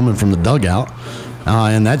somebody filming from the dugout,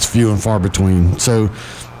 and that's few and far between. So,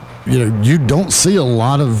 you don't see a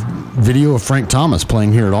lot of video of Frank Thomas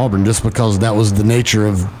playing here at Auburn just because that was the nature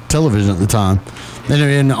of television at the time.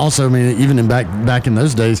 And also, even back in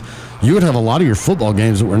those days, you would have a lot of your football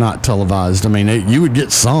games that were not televised. You would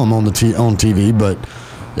get some on TV, but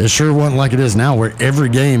it sure wasn't like it is now where every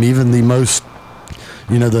game, even the most,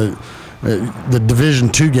 the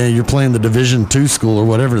Division II game, you're playing the Division II school or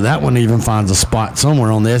whatever, that one even finds a spot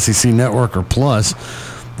somewhere on the SEC Network or Plus.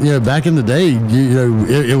 back in the day,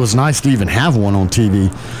 it was nice to even have one on TV.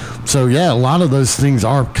 So, yeah, a lot of those things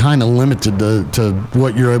are kind of limited to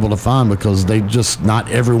what you're able to find because not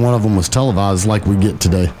every one of them was televised like we get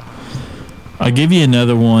today. I'll give you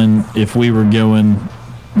another one if we were going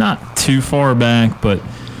not too far back, but,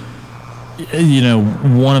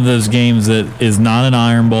 one of those games that is not an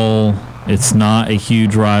Iron Bowl. It's not a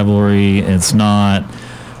huge rivalry. It's not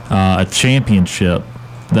a championship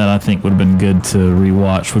that I think would have been good to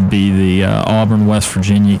rewatch would be the Auburn, West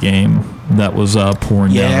Virginia game that was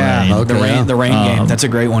pouring down rain. Okay, the rain game. That's a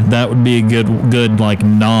great one. That would be a good like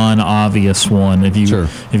non-obvious one. If you're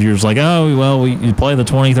just like, oh, well, you play the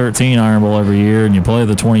 2013 Iron Bowl every year and you play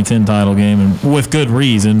the 2010 title game, and with good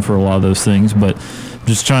reason for a lot of those things, but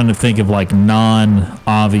just trying to think of like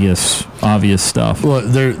non-obvious stuff. Well,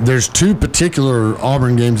 there's two particular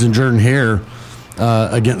Auburn games in Jordan-Hare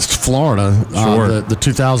against Florida. Sure. The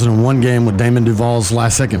 2001 game with Damon Duvall's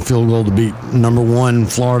last-second field goal to beat number 1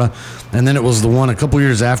 Florida. And then it was the one a couple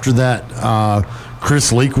years after that.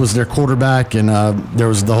 Chris Leak was their quarterback, and there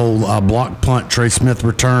was the whole block punt, Trey Smith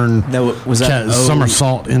return.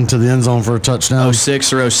 Somersault into the end zone for a touchdown.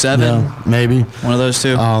 06 or 07? Yeah, maybe. One of those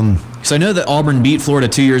two. So I know that Auburn beat Florida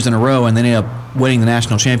 2 years in a row, and then ended up winning the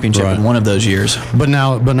national championship in one of those years. But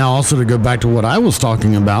now also to go back to what I was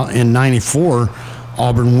talking about, in 94,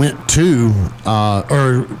 Auburn went to,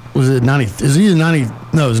 or was it 90? Is it either 90?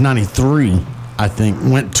 No, it was 93, I think.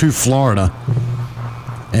 Went to Florida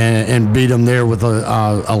and beat them there with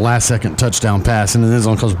a last-second touchdown pass in the end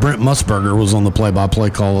zone because Brent Musburger was on the play-by-play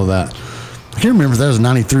call of that. I can't remember if that was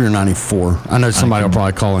 93 or 94. I know somebody will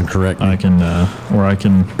probably call and correct me. I can.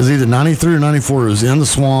 It was either 93 or 94. It was in the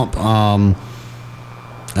swamp.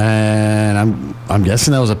 And I'm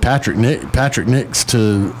guessing that was a Patrick Nix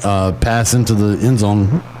to pass into the end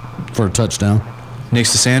zone for a touchdown.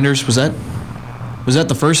 Nix to Sanders, was that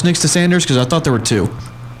the first Nix to Sanders? Because I thought there were two,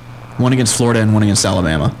 one against Florida and one against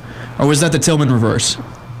Alabama, or was that the Tillman reverse?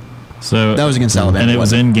 So that was against Alabama, and it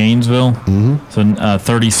was in Gainesville. Mm-hmm. So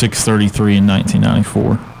 36-33 in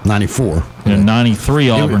 1994. 94. In 93,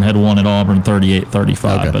 Auburn had won at Auburn 38-35.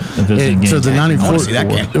 Okay. But if it's in Gainesville, so the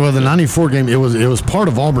 94, the 94 game, it was part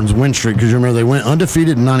of Auburn's win streak because you remember they went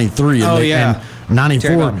undefeated in 93. And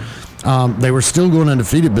 94, they were still going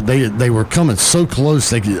undefeated, but they were coming so close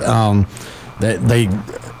they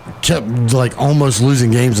kept like almost losing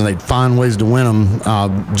games and they'd find ways to win them.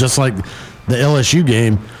 Just like the LSU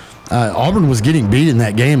game. Auburn was getting beat in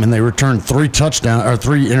that game, and they returned 3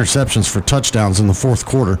 interceptions for touchdowns in the fourth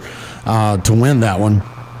quarter to win that one.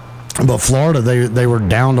 But Florida, they were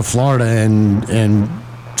down to Florida and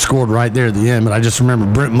scored right there at the end. But I just remember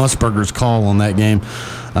Brent Musburger's call on that game,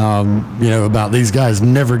 about these guys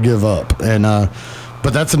never give up. And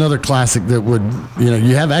but that's another classic that would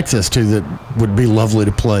you have access to that would be lovely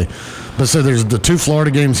to play. But so there's the 2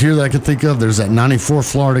 Florida games here that I could think of. There's that 94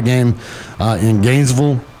 Florida game in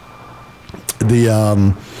Gainesville. The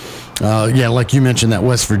like you mentioned, that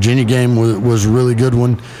West Virginia game was a really good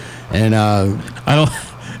one, and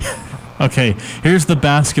Okay, here's the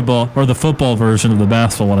basketball or the football version of the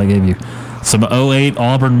basketball one I gave you. Some 08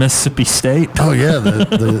 Auburn Mississippi State. Oh yeah,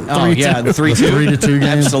 the 3-2 game.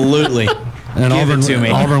 Absolutely. And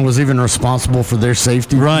Auburn was even responsible for their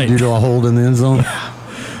safety due to a hold in the end zone.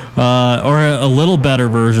 Or a little better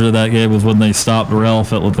version of that game was when they stopped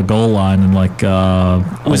Ralph at the goal line and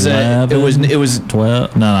was 11, it was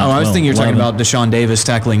 12. No, I was thinking you're 11. talking about Deshaun Davis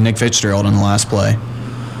tackling Nick Fitzgerald on the last play.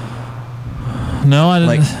 No, I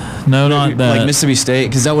didn't. Not that. Like Mississippi State,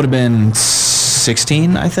 because that would have been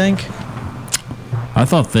 16, I think. I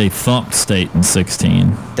thought they thumped State in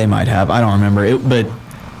 16. They might have. I don't remember but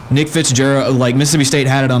Nick Fitzgerald, Mississippi State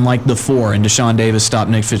had it on the 4, and Deshaun Davis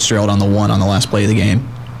stopped Nick Fitzgerald on the 1 on the last play of the game.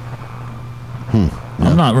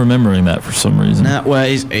 I'm not remembering that for some reason.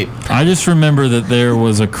 I just remember that there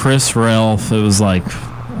was a Chris Ralph. It was like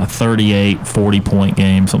a 38-40 point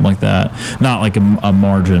game, something like that. Not like a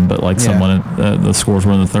margin, but someone the scores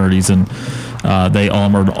were in the 30s, and they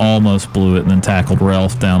almost blew it and then tackled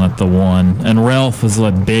Ralph down at the 1. And Ralph was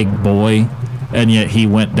a big boy, and yet he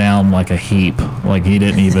went down like a heap. He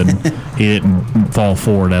didn't fall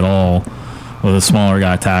forward at all with a smaller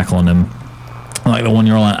guy tackling him. The 1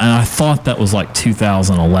 year line, and I thought that was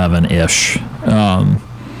 2011-ish,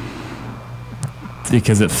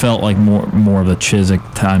 because it felt like more of a Chiswick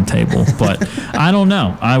timetable. But I don't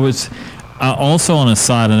know. I was also on a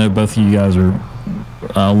side. I know both of you guys are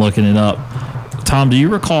looking it up. Tom, do you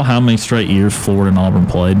recall how many straight years Florida and Auburn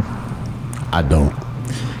played? I don't,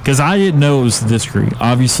 because I didn't know it was this degree.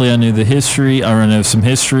 Obviously, I knew the history, or I know some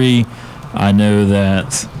history. I know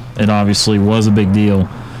that it obviously was a big deal.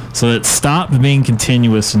 So it stopped being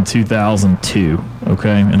continuous in 2002,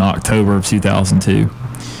 okay, in October of 2002.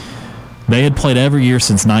 They had played every year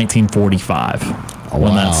since 1945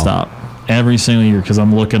 when that stopped. Every single year, because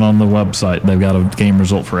I'm looking on the website. They've got a game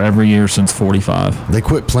result for every year since 45. They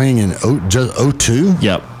quit playing in 02?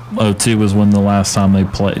 Yep. 02 was when the last time they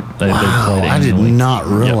played. They played annually. I did not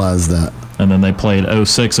realize that. And then they played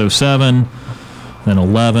 06, 07, then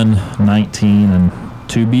 11, 19, and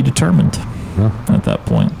to be determined at that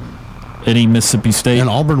point. Any Mississippi State. And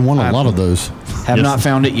Auburn won a lot of those. Have not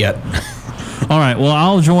found it yet. All right, well,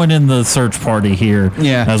 I'll join in the search party here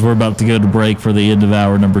as we're about to go to break for the end of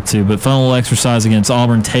hour number 2. But fun little exercise against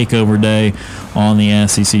Auburn Takeover Day on the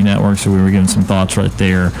SEC Network, so we were giving some thoughts right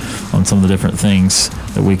there on some of the different things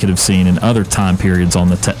that we could have seen in other time periods on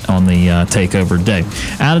the Takeover Day.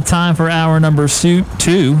 Out of time for hour number 2, or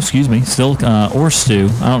stew.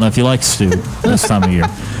 I don't know if you like stew this time of year.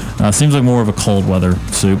 Seems like more of a cold weather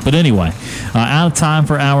soup. But anyway, out of time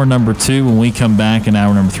for hour number 2. When we come back in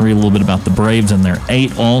hour number 3, a little bit about the Braves and their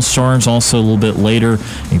 8 All-Stars. Also a little bit later,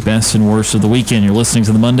 a best and worst of the weekend. You're listening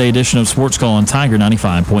to the Monday edition of Sports Call on Tiger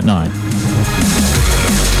 95.9.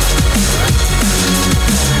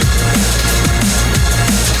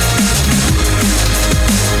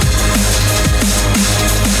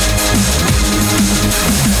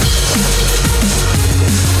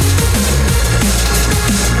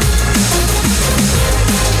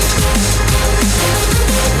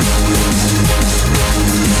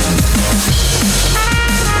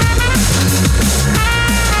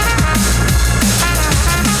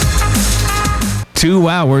 2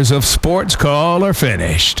 hours of Sports Call are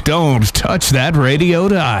finished. Don't touch that radio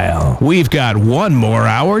dial. We've got 1 more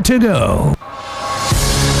hour to go.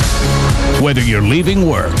 Whether you're leaving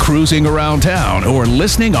work, cruising around town, or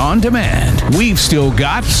listening on demand, we've still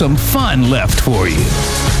got some fun left for you.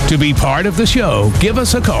 To be part of the show, give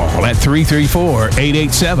us a call at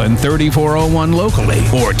 334-887-3401 locally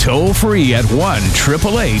or toll free at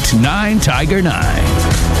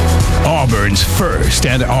 1-888-9-TIGER-9. Auburn's first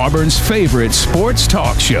and Auburn's favorite sports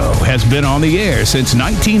talk show has been on the air since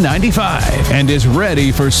 1995 and is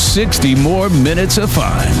ready for 60 more minutes of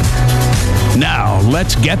fun. Now,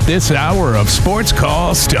 let's get this hour of Sports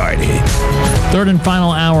Call started. Third and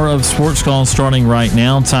final hour of Sports Call starting right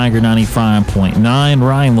now. Tiger 95.9,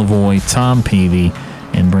 Ryan Lavoie, Tom Peavy,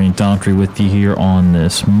 and Brant Daughtry with you here on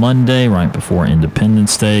this Monday, right before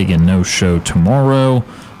Independence Day. Again, no show tomorrow.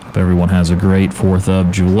 Hope everyone has a great 4th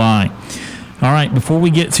of July. All right, before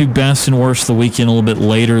we get to best and worst of the weekend a little bit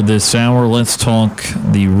later this hour, let's talk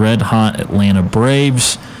the red-hot Atlanta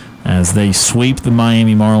Braves as they sweep the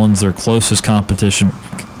Miami Marlins, their closest competition.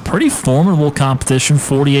 Pretty formidable competition,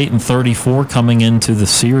 48-34 coming into the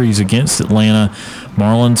series against Atlanta.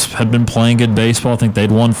 Marlins had been playing good baseball. I think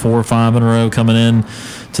they'd won 4 or 5 in a row coming in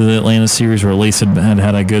to the Atlanta series, or at least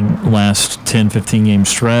had a good last 10, 15-game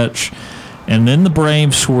stretch. And then the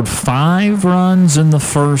Braves scored 5 runs in the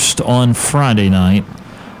first on Friday night,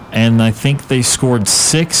 and I think they scored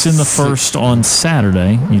 6 in the first on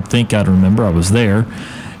Saturday. You'd think I'd remember. I was there.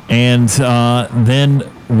 And then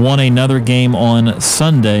won another game on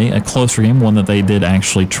Sunday, a closer game, one that they did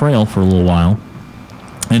actually trail for a little while.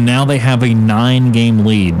 And now they have a 9-game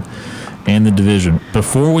lead in the division.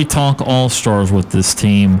 Before we talk All-Stars with this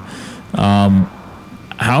team,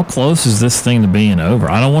 how close is this thing to being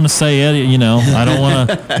over? I don't want to say it, I don't want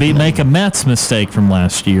to make a Mets mistake from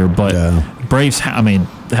last year, but Braves,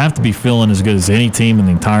 have to be feeling as good as any team in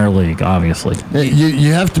the entire league, obviously.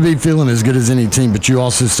 You have to be feeling as good as any team, but you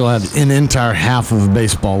also still have an entire half of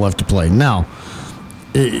baseball left to play. Now,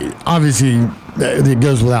 obviously, it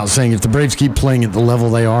goes without saying, if the Braves keep playing at the level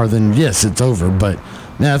they are, then yes, it's over. But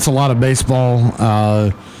that's a lot of baseball.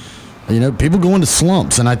 People go into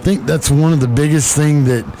slumps, and I think that's one of the biggest thing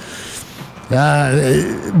that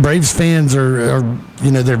Braves fans are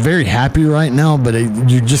they're very happy right now, but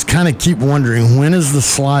you just kind of keep wondering, when is the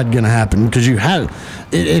slide going to happen? Because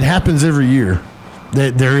it happens every year.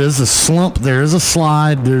 There is a slump, there is a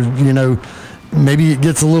slide, maybe it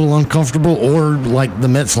gets a little uncomfortable, or like the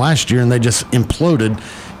Mets last year and they just imploded.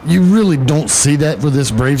 You really don't see that with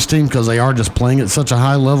this Braves team because they are just playing at such a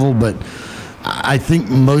high level, but I think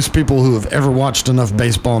most people who have ever watched enough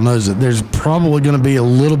baseball knows that there's probably going to be a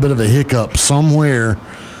little bit of a hiccup somewhere.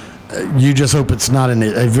 You just hope it's not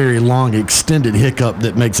a very long, extended hiccup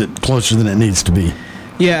that makes it closer than it needs to be.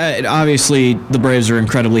 Yeah, obviously the Braves are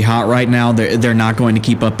incredibly hot right now. They're not going to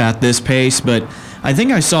keep up at this pace, but I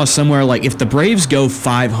think I saw somewhere like if the Braves go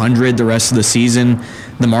 500 the rest of the season,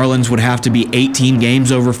 the Marlins would have to be 18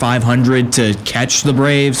 games over 500 to catch the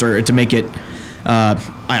Braves or to make it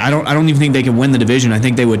I don't even think they could win the division. I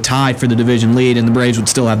think they would tie for the division lead, and the Braves would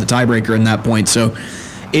still have the tiebreaker in that point. So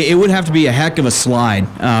it would have to be a heck of a slide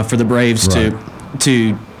for the Braves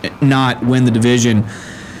to not win the division.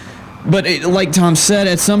 But like Tom said,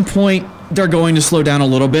 at some point they're going to slow down a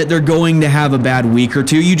little bit. They're going to have a bad week or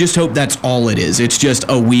two. You just hope that's all it is. It's just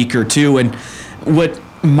a week or two. And what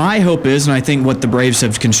my hope is, and I think what the Braves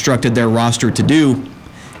have constructed their roster to do,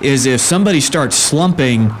 is if somebody starts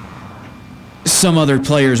slumping, some other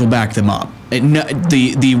players will back them up.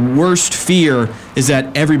 The worst fear is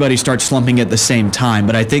that everybody starts slumping at the same time.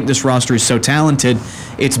 But I think this roster is so talented,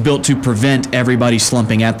 it's built to prevent everybody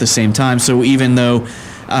slumping at the same time. So even though,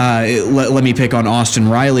 let me pick on Austin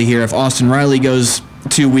Riley here. If Austin Riley goes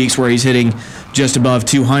 2 weeks where he's hitting just above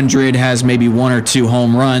 200, has maybe 1 or 2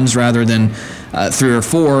 home runs rather than 3 or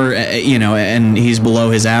 4, and he's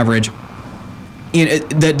below his average,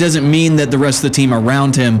 that doesn't mean that the rest of the team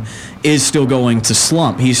around him is still going to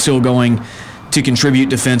slump. He's still going to contribute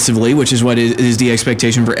defensively, which is what is the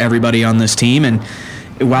expectation for everybody on this team. And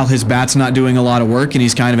while his bat's not doing a lot of work and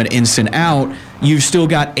he's kind of an instant out, you've still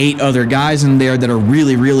got 8 other guys in there that are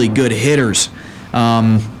really, really good hitters.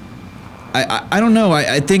 I don't know.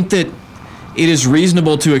 I think that it is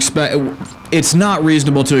reasonable to expect. It's not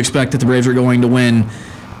reasonable to expect that the Braves are going to win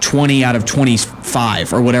 20 out of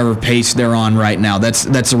 25 or whatever pace they're on right now.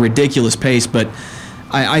 That's a ridiculous pace, but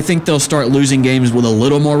I think they'll start losing games with a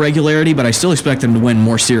little more regularity, but I still expect them to win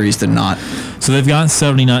more series than not. So they've got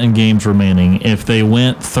 79 games remaining. If they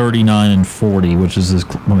went 39-40, which is,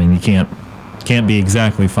 you can't be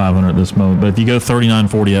exactly 500 at this moment, but if you go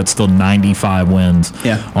 39-40, that's still 95 wins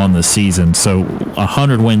on the season. So a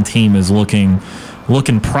 100-win team is looking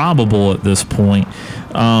probable at this point.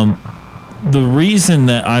 The reason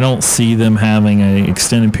that I don't see them having an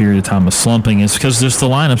extended period of time of slumping is because just the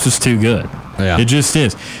lineup's just too good. Yeah. It just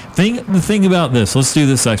is. Think about this. Let's do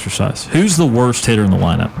this exercise. Who's the worst hitter in the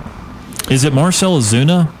lineup? Is it Marcell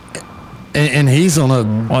Ozuna? And he's on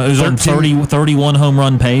a he's on 31 home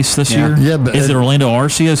run pace this year. Yeah, but is it Orlando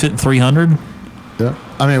Arcia's hitting 300? Yeah,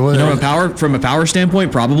 I mean, from a power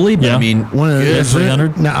standpoint, probably. But I mean,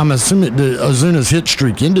 300. Now I'm assuming Ozuna's hit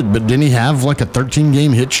streak ended, but didn't he have like a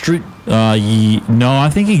 13-game hit streak? No, I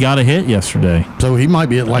think he got a hit yesterday. So he might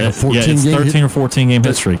be at like a 14-game. Yeah, it's 13 or 14-game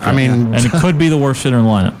hit streak. I mean, and it could be the worst hitter in the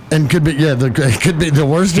lineup. And could be it could be the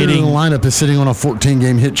worst hitter in the lineup is sitting on a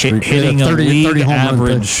 14-game hit streak, hitting 30 home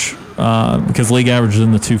average. Because league average is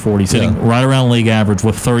in the 240s, hitting right around league average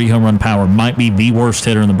with 30 home run power, might be the worst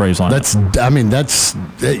hitter in the Braves lineup. That's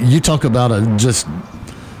you talk about just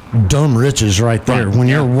dumb riches right there. Right. When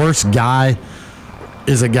your worst guy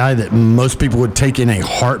is a guy that most people would take in a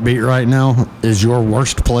heartbeat right now is your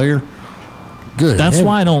worst player. Good. That's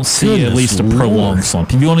why I don't see at least a prolonged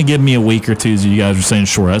slump. If you want to give me a week or two, as you guys are saying,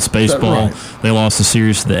 sure, that's baseball. Right. They lost the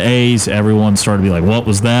series to the A's. Everyone started to be like, "What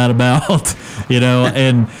was that about?"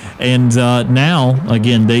 And now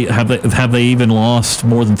again, have they even lost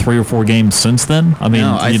more than 3 or 4 games since then? I mean,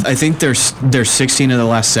 no, I think there's 16 of the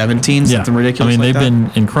last 17. Something ridiculous. I mean, like they've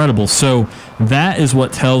been incredible. So that is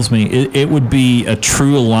what tells me it would be a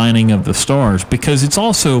true aligning of the stars, because it's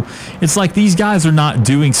like these guys are not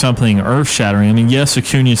doing something earth-shattering. I mean, yes,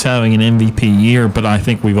 Acuna's having an MVP year, but I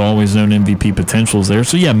think we've always known MVP potential is there.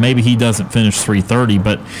 So, yeah, maybe he doesn't finish 330,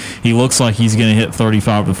 but he looks like he's going to hit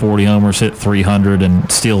 35 to 40 homers, hit 300, and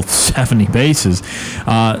steal 70 bases.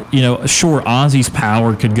 Sure, Ozzy's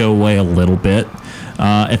power could go away a little bit.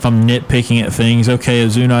 If I'm nitpicking at things, okay,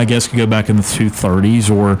 Ozuna, I guess, could go back in the 230s,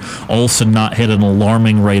 or Olsen not hit an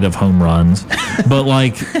alarming rate of home runs.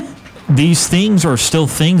 But, these things are still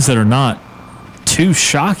things that are not too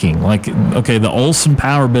shocking. Okay, the Olsen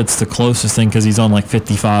power bit's the closest thing because he's on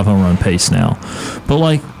 55 home run pace now.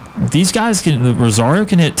 But these guys Rosario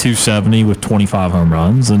can hit 270 with 25 home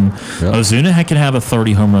runs, and Ozuna can have a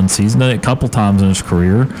 30 home run season a couple times in his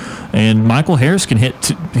career, and Michael Harris can hit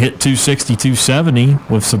 260, 270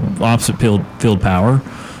 with some opposite field power.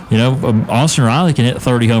 Austin Riley can hit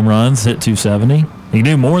 30 home runs, hit 270. He can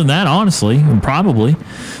do more than that, honestly, probably.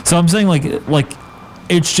 So I'm saying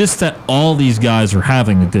it's just that all these guys are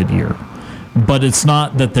having a good year, but it's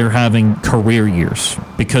not that they're having career years,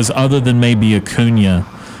 because other than maybe Acuna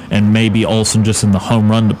and maybe Olsen just in the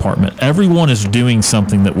home run department, everyone is doing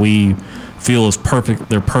something that we feel is perfect.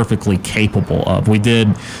 They're perfectly capable of. We did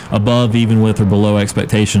above, even with, or below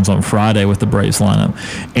expectations on Friday with the Braves lineup,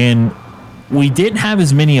 and we didn't have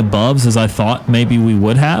as many aboves as I thought maybe we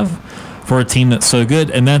would have for a team that's so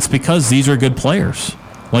good, and that's because these are good players.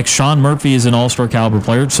 Like Sean Murphy is an all-star caliber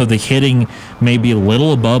player, so the hitting may be a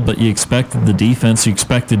little above, but you expected the defense. You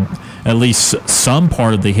expected at least some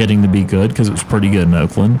part of the hitting to be good because it was pretty good in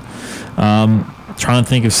Oakland. Trying to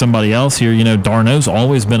think of somebody else here. Darno's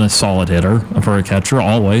always been a solid hitter for a catcher,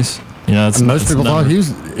 always. Most people thought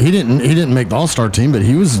he didn't make the All-Star team, but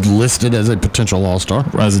he was listed as a potential All-Star.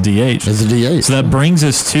 As a DH. So that brings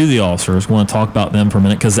us to the All-Stars. We want to talk about them for a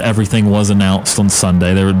minute because everything was announced on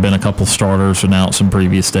Sunday. There had been a couple starters announced in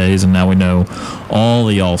previous days, and now we know all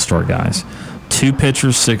the All-Star guys. 2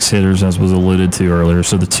 pitchers, 6 hitters, as was alluded to earlier.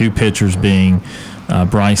 So the 2 pitchers being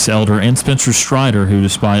Bryce Elder and Spencer Strider, who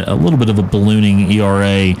despite a little bit of a ballooning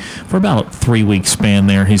ERA for about a 3-week span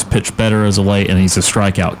there, he's pitched better as of late, and he's a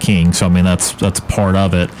strikeout king. So, that's part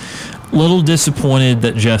of it. Little disappointed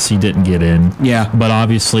that Jesse didn't get in. Yeah. But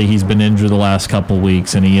obviously he's been injured the last couple of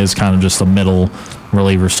weeks, and he is kind of just a middle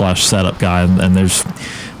reliever / setup guy. And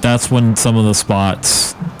that's when some of the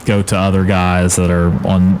spots go to other guys that are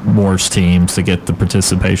on Moore's teams to get the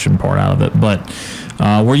participation part out of it. But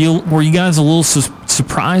were you guys a little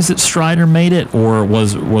surprised that Strider made it, or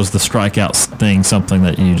was the strikeout thing something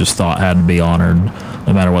that you just thought had to be honored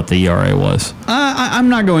no matter what the ERA was? I'm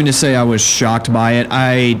not going to say I was shocked by it.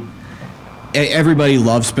 Everybody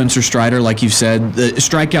loves Spencer Strider, like you said. The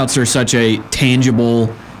strikeouts are such a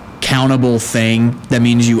tangible, countable thing that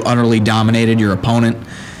means you utterly dominated your opponent.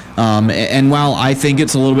 And while I think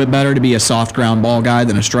it's a little bit better to be a soft ground ball guy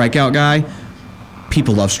than a strikeout guy,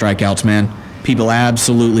 people love strikeouts, man. People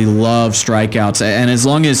absolutely love strikeouts. And as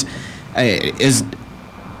long as I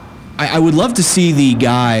would love to see the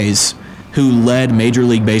guys who led Major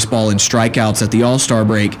League Baseball in strikeouts at the All-Star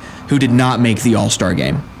break who did not make the All-Star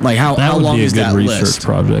game. Like, how long is that list? That would be a good research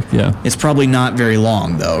project, yeah. It's probably not very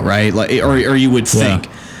long, though, right? Like, or you would think.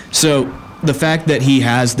 Yeah. So the fact that he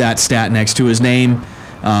has that stat next to his name,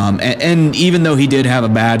 and even though he did have a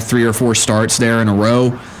bad 3 or 4 starts there in a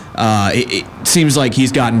row, it seems like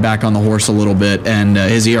he's gotten back on the horse a little bit, and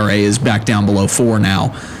his ERA is back down below 4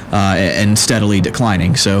 now, and steadily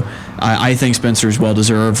declining. So I think Spencer's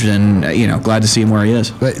well-deserved, and glad to see him where he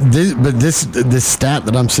is. But this stat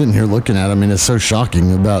that I'm sitting here looking at, is so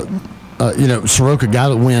shocking about, Soroka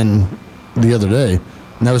got a win the other day,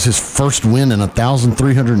 and that was his first win in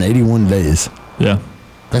 1,381 days. Yeah.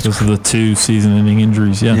 That's because of the 2 season-ending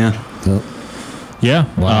injuries, yeah. Yeah.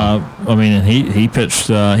 Wow. He pitched.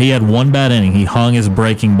 He had 1 bad inning. He hung his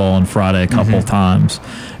breaking ball on Friday a couple of times,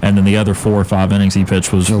 and then the other 4 or 5 innings he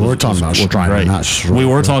pitched was. So we're talking about Strider, great. not Soroka. We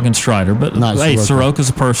were talking Strider, but Soroka's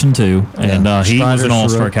a person too, and he was an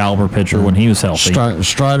all-star caliber pitcher when he was healthy.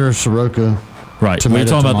 Strider, Soroka. Right. We're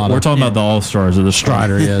talking about the all-stars of the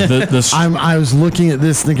Strider. Yeah. I was looking at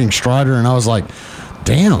this thinking Strider, and I was like,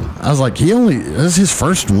 damn. I was like, this is his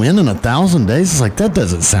first win in 1,000 days. It's like, that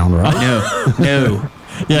doesn't sound right. No.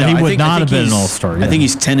 Yeah, he would not have been an all-star. Yeah. I think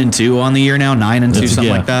he's 10-2 on the year now, 9-2, something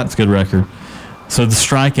like that. That's a good record. So the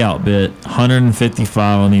strikeout bit,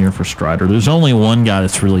 155 on the year for Strider. There's only one guy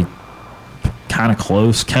that's really kind of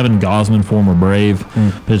close. Kevin Gausman, former Brave,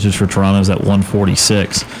 pitches for Toronto's at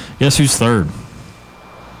 146. Guess who's third?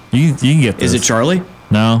 You can get this. Is it Charlie?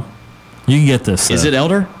 No. You can get this. Is it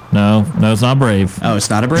Elder? No, it's not Brave. Oh, it's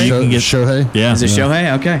not a Brave? You can get Shohei? Yeah. Is it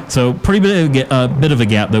Shohei? Okay. So pretty bit of a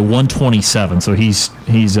gap, though, 127. So he's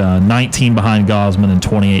 19 behind Gausman and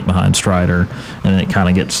 28 behind Strider. And it kind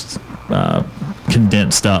of gets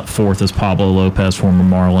condensed up. 4th is Pablo Lopez, former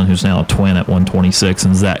Marlin, who's now a Twin at 126,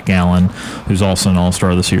 and Zach Gallen, who's also an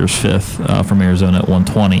All-Star this year's 5th from Arizona at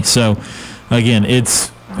 120. So, again, it's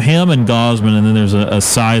him and Gausman, and then there's a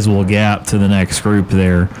sizable gap to the next group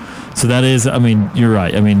there. So that is, you're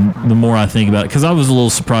right. The more I think about it, because I was a little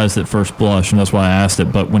surprised at first blush, and that's why I asked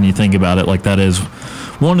it, but when you think about it, like, that is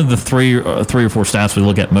one of the three or four stats we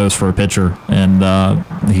look at most for a pitcher, and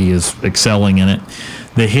he is excelling in it.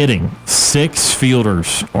 The hitting, 6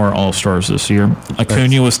 fielders are all-stars this year.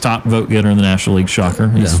 Acuna was top vote getter in the National League, shocker.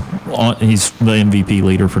 He's the MVP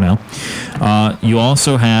leader for now. You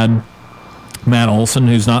also had Matt Olson,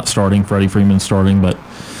 who's not starting. Freddie Freeman's starting, but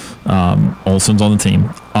Olson's on the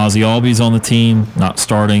team. Ozzie Albies on the team, not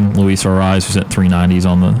starting. Luis Arraez, who's at 390s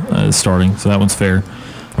on the starting, so that one's fair.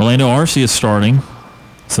 Orlando Arce is starting,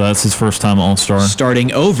 so that's his first time All-Star.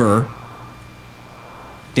 Starting over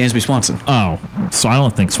Dansby Swanson. Oh, so I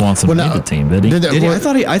don't think Swanson made the team, did he?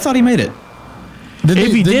 I thought he made it.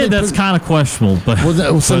 If he did, that's kind of questionable. But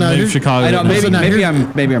so now maybe Chicago. Maybe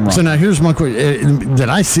I'm wrong. So now here's my question: did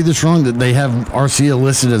I see this wrong? That they have Arcia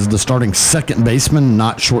listed as the starting second baseman,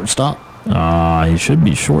 not shortstop? He should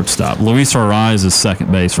be shortstop. Luis Arraez is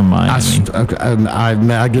second base from Miami.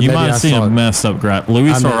 You might have seen a messed up graphic.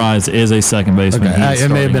 Luis Arraez is a second baseman. Okay.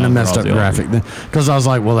 It may have been a messed up graphic because I was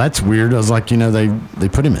like, well, that's weird. I was like, they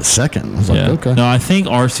put him at second. I was like, okay. No, I think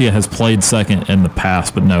Arcia has played second in the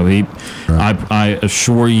past, but no, I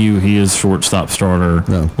assure you he is shortstop starter.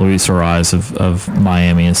 No. Luis Arraez of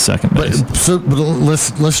Miami is second base. But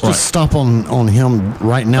let's just stop on him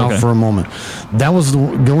right now for a moment. That was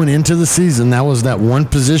going into the season. That was that one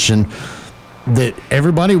position that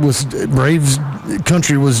everybody Braves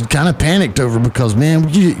country was kind of panicked over because, man,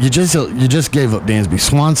 you just gave up Dansby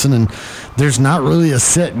Swanson, and there's not really a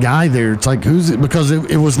set guy there. It's like, who's it? Because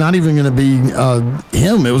it was not even going to be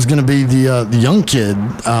him. It was going to be the young kid.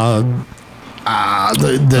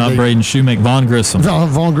 Braden Shoemaker, Vaughn Grissom.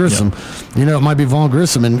 Vaughn Grissom. Yep. It might be Vaughn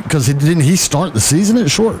Grissom, and because didn't he start the season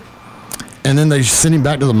at short, and then they sent him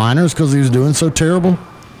back to the minors because he was doing so terrible.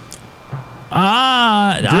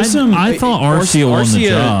 I thought Arcia won the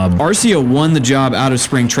job. Arcia won the job out of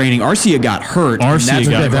spring training. Arcia got hurt.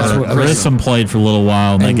 Grissom played for a little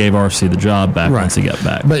while, and they gave Arcia the job back once he got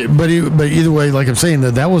back. But either way, like I'm saying,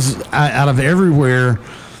 that was out of everywhere.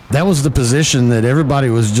 That was the position that everybody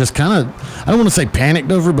was just kind of, I don't want to say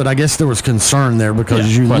panicked over, but I guess there was concern there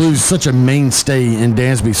because you lose such a mainstay in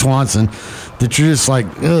Dansby Swanson that you're just like,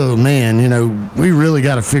 oh, man, we really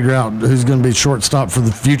got to figure out who's going to be shortstop for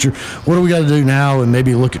the future. What do we got to do now? And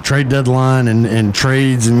maybe look at trade deadline and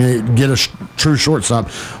trades and get a true shortstop.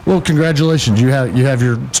 Well, congratulations. You have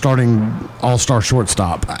your starting all-star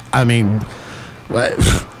shortstop. I mean,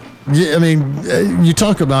 you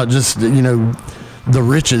talk about just, the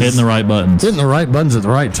riches. Hitting the right buttons at the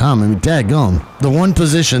right time. I mean, daggone. The one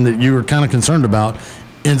position that you were kind of concerned about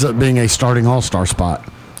ends up being a starting all-star spot.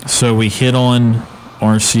 So we hit on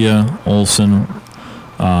Arcia, Olsen,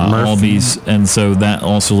 Albies, and so that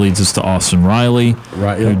also leads us to Austin Riley,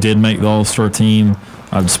 who did make the all-star team.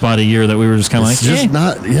 Despite a year that we were just kind of a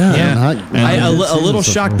little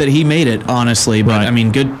shocked that he made it, honestly. But I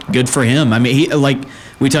mean, good for him. I mean,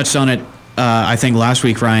 we touched on it. I think last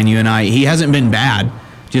week, Ryan, you and I, he hasn't been bad,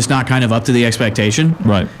 just not kind of up to the expectation.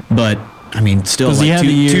 Right. But, I mean, still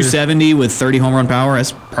 270 with 30 home run power,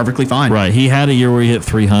 that's perfectly fine. Right. He had a year where he hit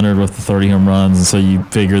 300 with the 30 home runs, and so you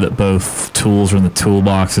figure that both tools are in the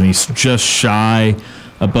toolbox, and he's just shy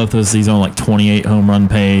of both those. He's on like 28 home run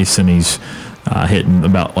pace, and he's hitting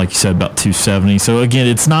about, like you said, about 270. So, again,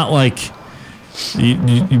 it's not like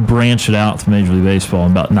you branch it out to Major League Baseball,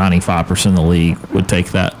 and about 95% of the league would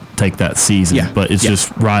take that season. Yeah. But it's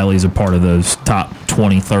just Riley's a part of those top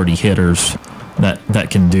 20, 30 hitters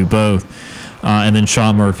that can do both. And then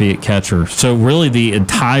Sean Murphy at catcher. So really the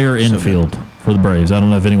entire infield for the Braves. I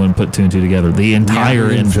don't know if anyone put two and two together. The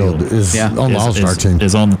entire infield is on the All-Star team.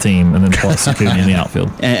 Is on the team, and then plus Acuna in the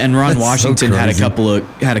outfield. And Ron Washington had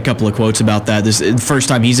a couple of quotes about that. This is the first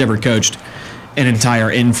time he's ever coached an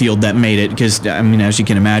entire infield that made it, because, I mean, as you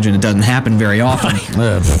can imagine, it doesn't happen very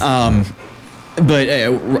often. But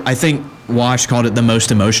I think Wash called it the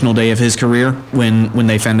most emotional day of his career when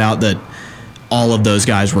they found out that all of those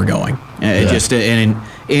guys were going. Just an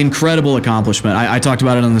incredible accomplishment. I talked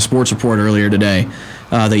about it on the Sports Report earlier today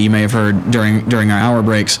that you may have heard during our hour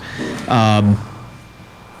breaks.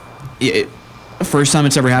 First time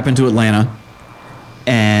it's ever happened to Atlanta,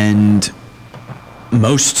 and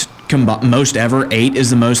most ever. 8 is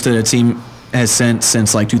the most that a team has sent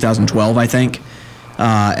since like 2012, I think.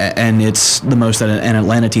 And it's the most that an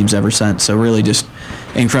Atlanta team's ever sent. So really just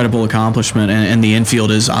incredible accomplishment. And the infield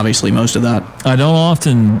is obviously most of that. I don't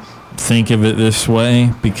often think of it this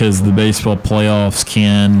way because the baseball playoffs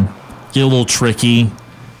can get a little tricky,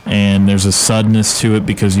 and there's a suddenness to it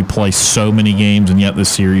because you play so many games, and yet the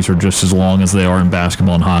series are just as long as they are in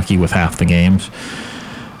basketball and hockey with half the games.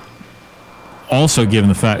 Also, given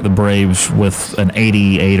the fact the Braves with an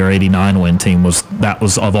 88 or 89 win team was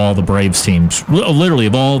of all the Braves teams, literally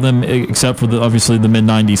of all of them except for obviously the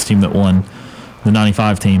mid-90s team that won, the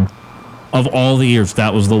 95 team, of all the years,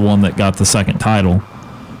 that was the one that got the second title.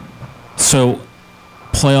 So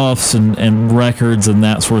playoffs and records and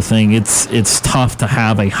that sort of thing, it's tough to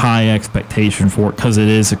have a high expectation for it because it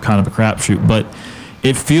is a kind of a crapshoot. But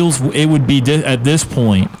it would be at this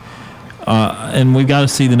point. And we've got to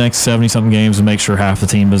see the next 70-something games and make sure half the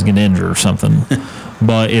team doesn't get injured or something.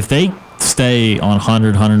 But if they stay on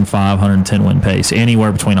 100, 105, 110 win pace,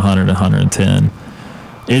 anywhere between 100 and 110,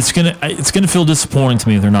 it's gonna feel disappointing to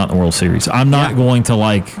me if they're not in the World Series. I'm not going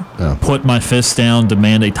to put my fist down,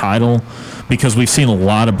 demand a title, because we've seen a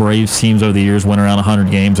lot of Braves teams over the years win around 100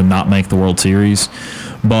 games and not make the World Series.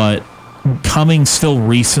 But coming still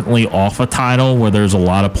recently off a title where there's a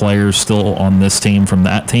lot of players still on this team from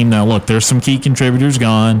that team. Now, look, there's some key contributors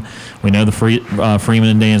gone. We know the Freeman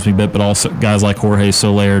and Dansby bit, but also guys like Jorge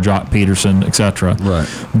Soler, Jock Peterson, etc. Right.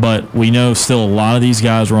 But we know still a lot of these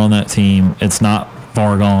guys were on that team. It's not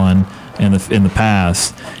far gone in the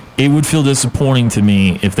past. It would feel disappointing to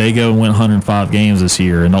me if they go and win 105 games this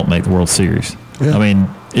year and don't make the World Series. Yeah. I mean,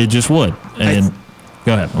 it just would. And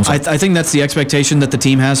go ahead. I think that's the expectation that the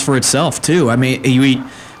team has for itself, too. I mean,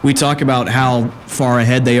 we talk about how far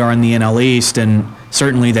ahead they are in the NL East, and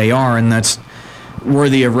certainly they are, and that's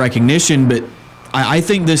worthy of recognition. But I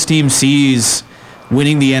think this team sees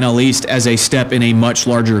winning the NL East as a step in a much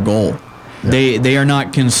larger goal. Yeah. They are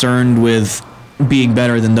not concerned with being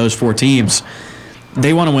better than those 4 teams.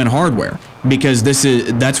 They want to win hardware because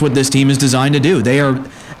that's what this team is designed to do. They are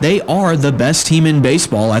the best team in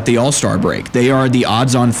baseball at the All-Star break. They are the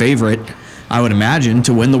odds-on favorite, I would imagine,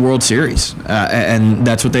 to win the World Series. And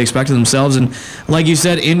that's what they expect of themselves. And like you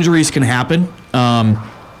said, injuries can happen. And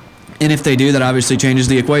if they do, that obviously changes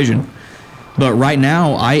the equation. But right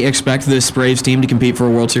now, I expect this Braves team to compete for a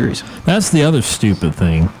World Series. That's the other stupid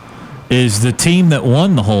thing, is the team that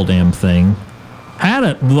won the whole damn thing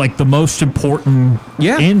had the most important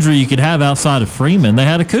injury you could have outside of Freeman. They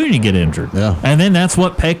had Acuna get injured. Yeah. And then that's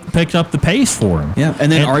what picked up the pace for him. Yeah.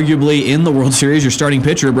 And then arguably in the World Series, your starting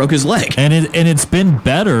pitcher broke his leg. And it's been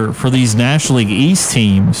better for these National League East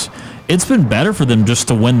teams. It's been better for them just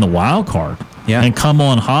to win the wild card. Yeah. And come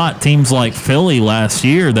on hot. Teams like Philly last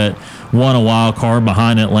year that won a wild card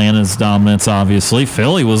behind Atlanta's dominance, obviously.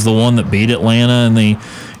 Philly was the one that beat Atlanta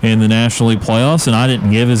in the National League playoffs, and I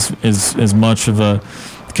didn't give as much of a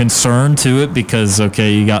concern to it because,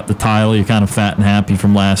 okay, you got the title, you're kind of fat and happy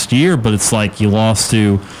from last year, but it's like you lost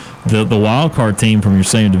to the wild card team from your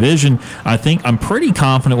same division. I'm pretty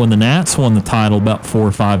confident when the Nats won the title about 4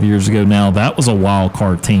 or 5 years ago now, that was a wild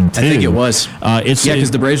card team too. I think it was.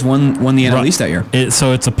 Because the Braves won the NL East that year.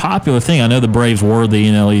 So it's a popular thing. I know the Braves were the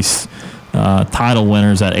NL East title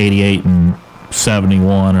winners at 88 and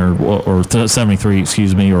 71 or 73,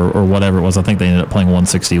 excuse me, or whatever it was. I think they ended up playing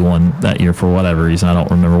 161 that year for whatever reason. I don't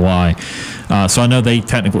remember why. So I know they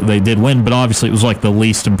did win, but obviously it was like the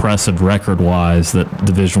least impressive record-wise that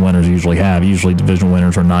division winners usually have. Usually division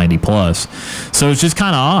winners are 90 plus. So it's just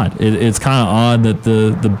kind of odd. It's kind of odd that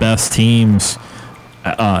the best teams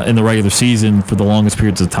in the regular season for the longest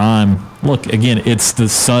periods of time. Look, again, it's the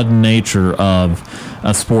sudden nature of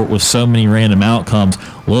a sport with so many random outcomes.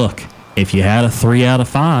 Look, if you had a 3 out of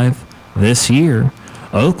 5 this year,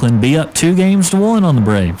 Oakland be up 2-1 on the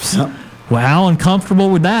Braves. Yep. Well, how uncomfortable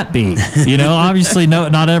would that be? Obviously,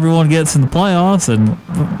 not everyone gets in the playoffs, and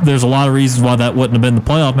there's a lot of reasons why that wouldn't have been the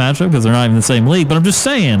playoff matchup because they're not even in the same league. But I'm just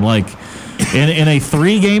saying, like, in a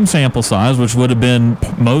 3-game sample size, which would have been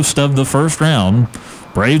most of the first round,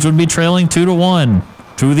 Braves would be trailing 2-1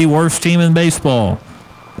 to the worst team in baseball,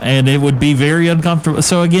 and it would be very uncomfortable.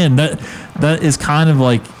 So again, that is kind of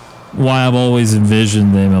like why I've always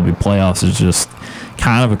envisioned the MLB playoffs is just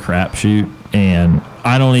kind of a crapshoot, and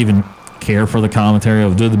I don't even care for the commentary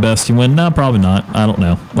of did the best team win? No, probably not. I don't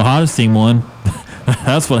know. The hottest team won.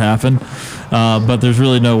 That's what happened. But there's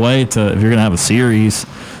really no way to, if you're going to have a series,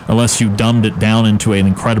 unless you dumbed it down into an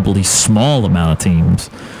incredibly small amount of teams,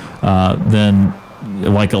 then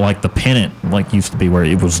like the pennant used to be where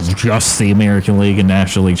it was just the American League and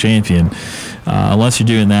National League champion. Unless you're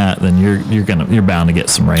doing that, then you're bound to get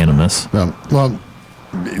some randomness. Yeah. Well,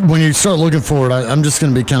 when you start looking forward, I'm just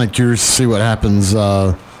going to be kind of curious to see what happens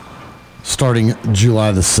starting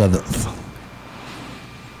July the 7th.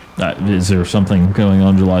 Is there something going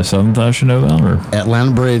on July 7th I should know about? Or?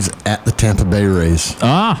 Atlanta Braves at the Tampa Bay Rays.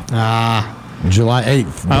 July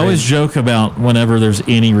 8th. I always joke about whenever there's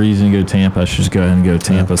any reason to go to Tampa, I should just go ahead and go to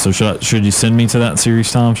Tampa. Yeah. So should you send me to that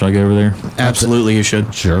series, Tom? Should I go over there? Absolutely, you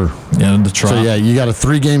should. Sure. Yeah, the Trop. So, you got a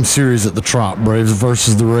 3-game series at the Trop. Braves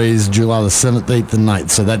versus the Rays, July the 7th, 8th, and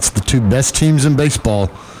 9th. So that's the 2 best teams in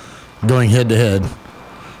baseball going head-to-head.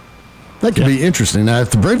 That could be interesting. Now,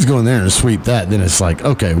 if the Braves go in there and sweep that, then it's like,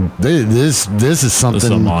 okay, this is something. This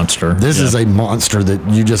is a monster. This is a monster that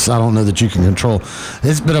I don't know that you can control.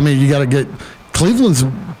 But, I mean, you got to get – Cleveland's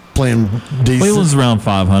playing decent. Cleveland's around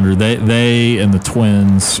 500. They and the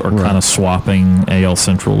Twins are kind of swapping AL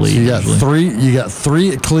Central lead. So you got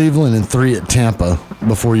 3 at Cleveland and 3 at Tampa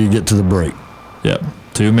before you get to the break. Yep.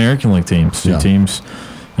 2 American League teams. 2 teams.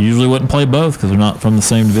 Usually wouldn't play both because they're not from the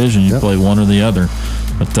same division. You play one or the other.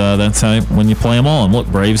 But that's how when you play them all. And look,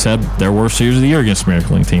 Braves had their worst series of the year against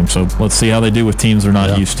American League teams. So let's see how they do with teams they're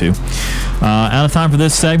not used to. Out of time for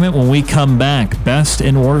this segment. When we come back, best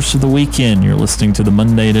and worst of the weekend. You're listening to the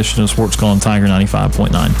Monday edition of Sports Call on Tiger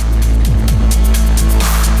 95.9.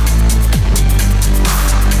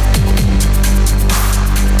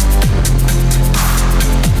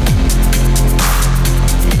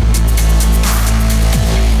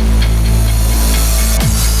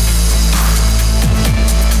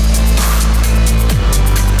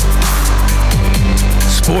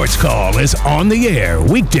 Sports Call is on the air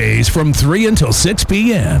weekdays from 3 until 6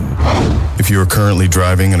 p.m. If you are currently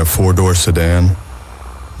driving in a 4-door sedan,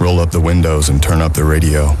 roll up the windows and turn up the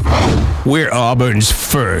radio. We're Auburn's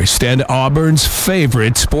first and Auburn's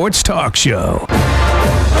favorite sports talk show.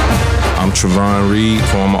 I'm Trevon Reed,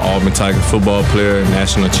 former Auburn Tiger football player and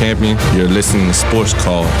national champion. You're listening to Sports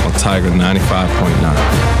Call on Tiger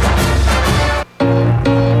 95.9.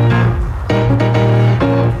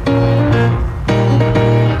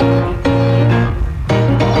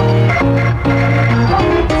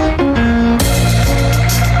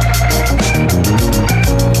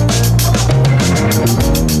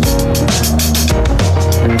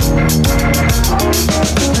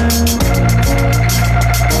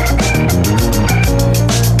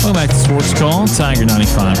 Tiger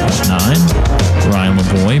 95.9. Ryan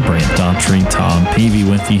Lavoie, Brant Daughtry, Tom Peavy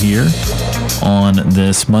with you here on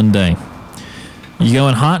this Monday. You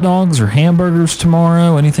going hot dogs or hamburgers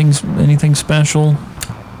tomorrow? Anything special?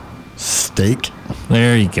 Steak.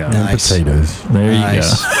 There you go. And potatoes. There you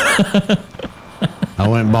go. I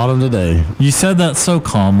went and bought them today. You said that so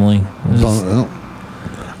calmly. Well,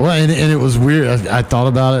 and it was weird. I thought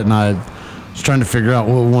about it, and I was trying to figure out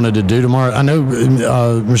what we wanted to do tomorrow. I know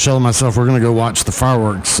Michelle and myself, we're going to go watch the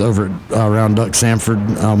fireworks over at, around Duck Sanford.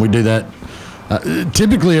 We do that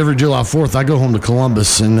typically every July 4th. I go home to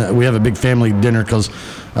Columbus, and we have a big family dinner because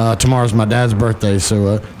tomorrow's my dad's birthday.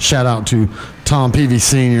 So shout out to Tom Peavy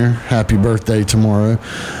Sr. Happy birthday tomorrow.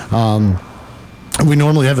 We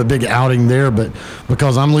normally have a big outing there, but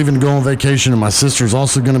because I'm leaving to go on vacation and my sister's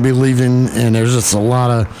also going to be leaving, and there's just a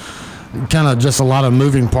lot of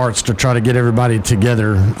moving parts to try to get everybody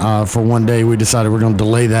together for one day. We decided we're going to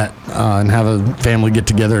delay that and have a family get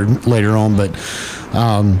together later on. But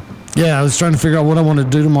I was trying to figure out what I wanted to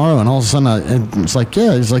do tomorrow, and all of a sudden it's like,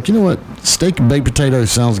 he's like, you know what, steak and baked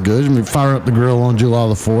potatoes sounds good. I mean, fire up the grill on July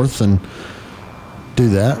the 4th and do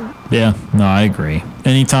that. Yeah, no, I agree.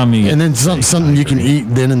 Anytime you get, and then something you can eat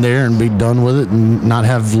then and there and be done with it, and not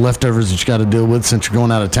have leftovers that you got to deal with since you're going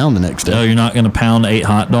out of town the next day. Oh, you're not going to pound 8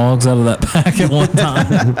 hot dogs out of that pack at one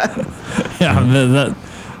time.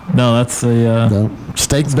 That's a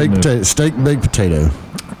steak baked potato.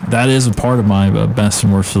 That is a part of my best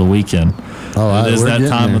and worst of the weekend. Oh, it is that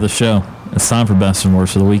time of the show. It's time for best and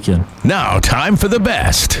worst of the weekend. Now, time for the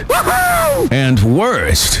best and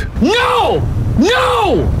worst. No!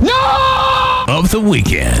 Of the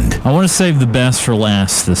weekend. I want to save the best for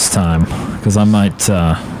last this time because I might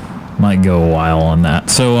go a while on that.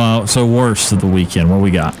 So worst of the weekend. What we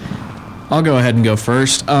got? I'll go ahead and go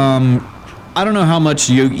first. I don't know how much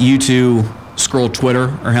you two scroll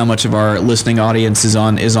Twitter or how much of our listening audience is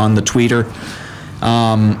on the Tweeter.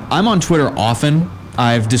 I'm on Twitter often.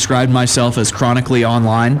 I've described myself as chronically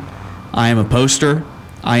online. I am a poster.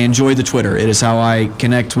 I enjoy the Twitter. It is how I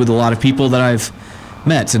connect with a lot of people that I've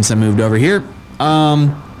met since I moved over here.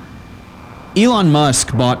 Elon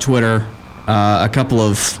Musk bought Twitter a couple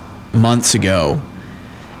of months ago,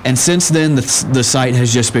 and since then the site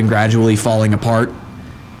has just been gradually falling apart.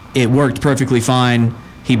 It worked perfectly fine.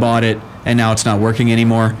 He bought it, and now it's not working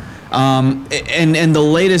anymore. And the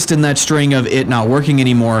latest in that string of it not working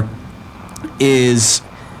anymore is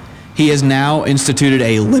he has now instituted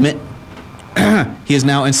a limit. He has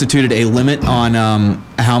now instituted a limit on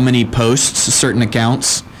how many posts certain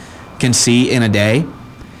accounts can see in a day.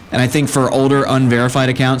 And I think for older unverified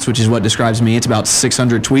accounts, which is what describes me, it's about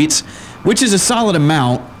 600 tweets, which is a solid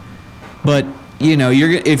amount. But,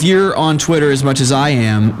 if you're on Twitter as much as I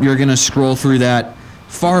am, you're going to scroll through that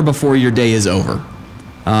far before your day is over.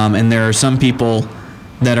 And there are some people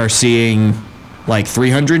that are seeing like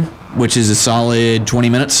 300, which is a solid 20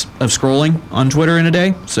 minutes of scrolling on Twitter in a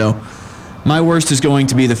day. So my worst is going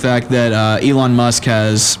to be the fact that Elon Musk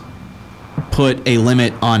has put a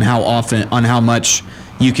limit on how much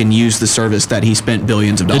you can use the service that he spent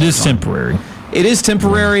billions of dollars on. It is temporary. It is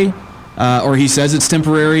temporary, or he says it's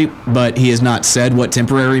temporary, but he has not said what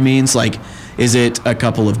temporary means. Like, is it a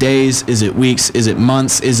couple of days? Is it weeks? Is it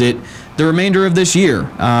months? Is it the remainder of this year?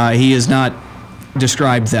 He has not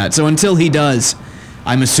described that. So until he does,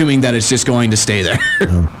 I'm assuming that it's just going to stay there.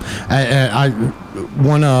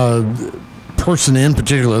 One person in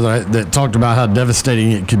particular that talked about how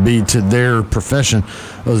devastating it could be to their profession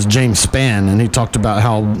was James Spann, and he talked about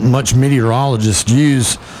how much meteorologists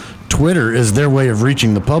use Twitter as their way of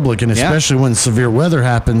reaching the public, and especially when severe weather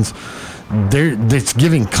happens, it's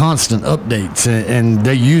giving constant updates, and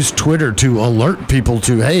they use Twitter to alert people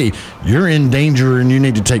to, hey, you're in danger and you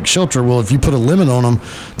need to take shelter. Well, if you put a limit on them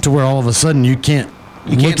to where all of a sudden you can't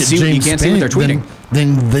see what they're tweeting,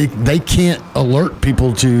 then they can't alert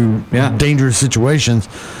people to dangerous situations.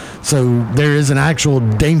 So there is an actual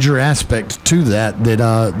danger aspect to that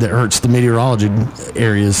hurts the meteorology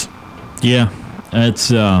areas. Yeah,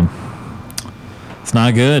 it's not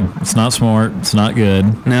good. It's not smart. It's not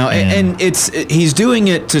good. No, and he's doing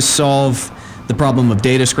it to solve the problem of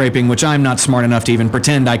data scraping, which I'm not smart enough to even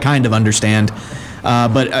pretend I kind of understand.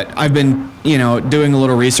 But I've been, doing a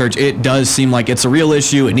little research. It does seem like it's a real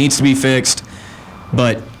issue. It needs to be fixed.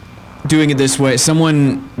 But doing it this way,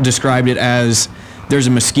 someone described it as there's a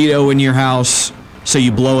mosquito in your house, so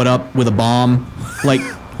you blow it up with a bomb. Like,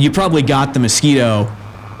 you probably got the mosquito,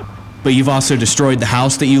 but you've also destroyed the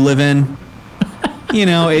house that you live in.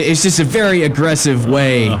 It's just a very aggressive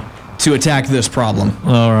way to attack this problem.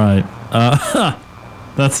 All right.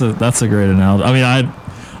 That's a great analogy. I mean,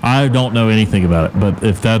 I don't know anything about it, but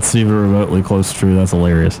if that's even remotely close to true, that's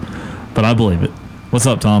hilarious. But I believe it. What's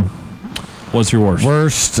up, Tom? What's your worst?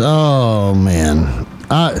 Worst? Oh, man.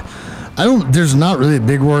 I don't. There's not really a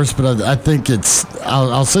big worst, but I think it's.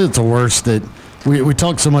 I'll say it's a worst that we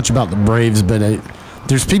talk so much about the Braves, but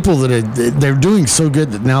there's people they're doing so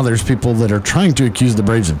good that now there's people that are trying to accuse the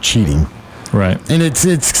Braves of cheating. Right. And it's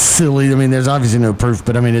silly. I mean, there's obviously no proof,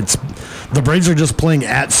 but I mean, the Braves are just playing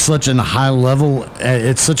at such a high level.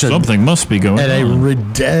 It's such something must be going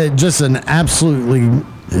on. Just an absolutely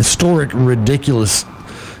historic, ridiculous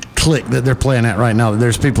click that they're playing at right now.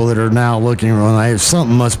 There's people that are now looking around like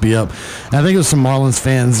something must be up. And I think it was some Marlins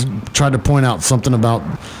fans tried to point out something about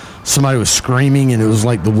somebody was screaming, and it was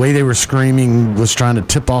like the way they were screaming was trying to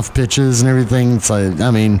tip off pitches and everything. It's like,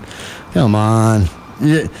 I mean, come on.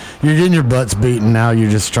 You're getting your butts beaten now.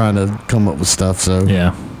 You're just trying to come up with stuff. So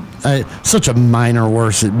yeah, such a minor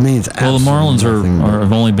worse. It means well, the Marlins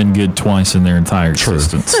have only been good twice in their entire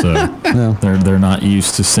existence, so yeah. they're not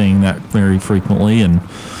used to seeing that very frequently, and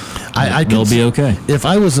they'll be okay. If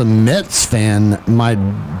I was a Mets fan, my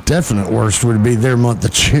definite worst would be their month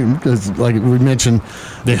of June, because like we mentioned,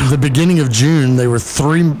 the beginning of June they were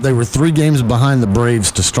three games behind the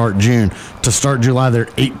Braves to start June. To start July, they're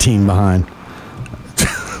 18 behind.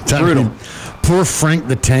 Brutal. Poor Frank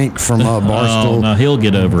the Tank from Barstool. Oh, no, he'll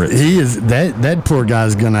get over it. He is that poor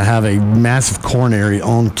guy's going to have a massive coronary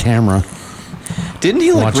on camera. Didn't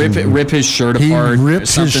he rip his shirt apart? He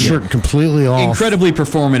ripped his shirt completely off. Incredibly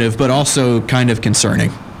performative, but also kind of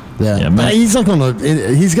concerning. Yeah, he's like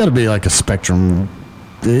he's got to be like a spectrum.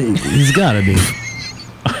 He's got to be.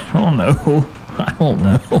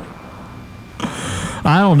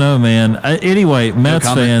 I don't know, man. Anyway, Mets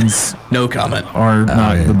fans no comment. Are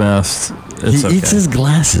not the best. He eats his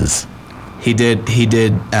glasses. He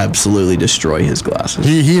did absolutely destroy his glasses.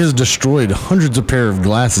 He has destroyed hundreds of pair of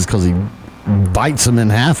glasses because he bites them in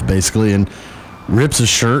half, basically, and rips his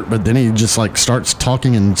shirt, but then he just like starts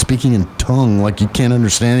talking and speaking in tongue like you can't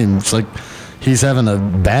understand him. It's like he's having a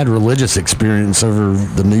bad religious experience over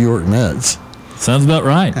the New York Mets. Sounds about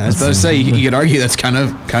right. I was about to say you could argue that's kind of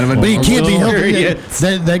a. But he can't be healthy.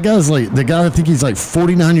 That guy's like the guy. I think he's like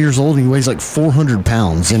 49 years old and he weighs like 400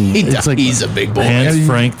 pounds. And it's like he's a big boy. And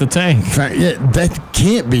Frank the Tank. Yeah, that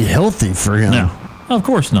can't be healthy for him. No, of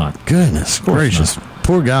course not. Goodness gracious,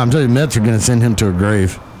 poor guy. I'm telling you, Mets are going to send him to a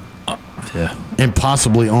grave. Yeah, and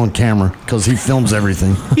possibly on camera because he films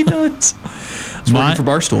everything. He does. It's working for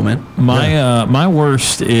Barstool, man. My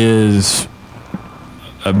worst is.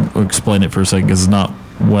 I'll explain it for a second because it's not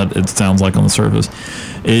what it sounds like on the surface,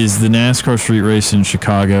 is the NASCAR street race in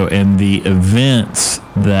Chicago and the events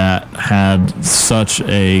that had such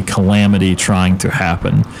a calamity trying to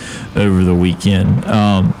happen over the weekend.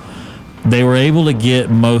 They were able to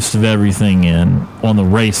get most of everything in on the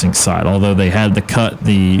racing side, although they had to cut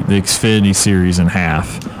the Xfinity Series in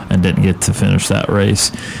half and didn't get to finish that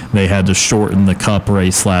race. They had to shorten the Cup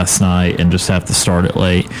race last night and just have to start it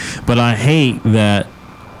late. But I hate that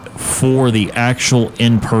for the actual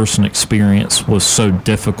in-person experience was so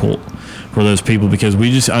difficult for those people because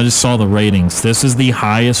I just saw the ratings. This is the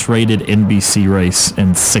highest rated NBC race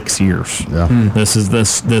in 6 years. Yeah.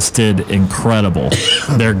 This did incredible.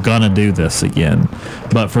 They're gonna do this again.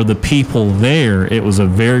 But for the people there, it was a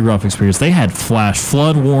very rough experience. They had flash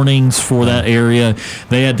flood warnings for that area.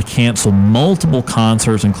 They had to cancel multiple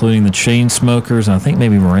concerts, including the Chainsmokers, and I think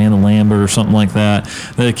maybe Miranda Lambert or something like that.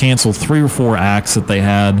 They had canceled 3 or 4 acts that they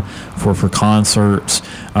had for concerts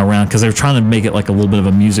around because they were trying to make it like a little bit of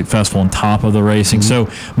a music festival on top of the racing. So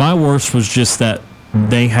my worst was just that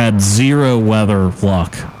they had zero weather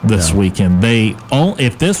luck this weekend.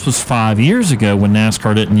 If this was 5 years ago when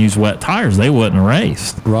NASCAR didn't use wet tires, they wouldn't have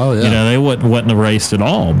raced. Oh, yeah. They wouldn't have raced at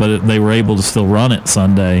all. But they were able to still run it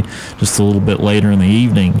Sunday, just a little bit later in the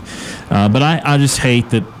evening. But I just hate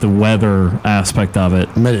that the weather aspect of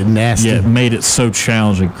it made it nasty. Yeah, it made it so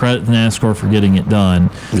challenging. Credit to NASCAR for getting it done,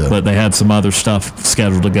 but they had some other stuff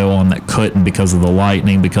scheduled to go on that couldn't because of the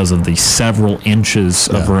lightning, because of the several inches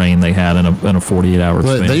of rain they had in a 48-hour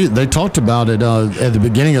span. They talked about it at the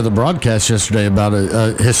beginning of the broadcast yesterday about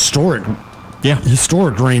a historic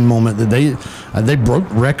rain moment that they broke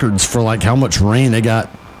records for like how much rain they got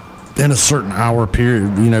in a certain hour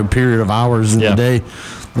period of hours in the day.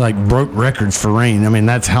 Like broke records for rain. I mean,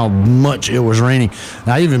 that's how much it was raining.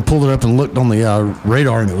 I even pulled it up and looked on the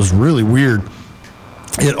radar, and it was really weird.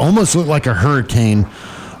 It almost looked like a hurricane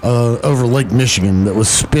over Lake Michigan that was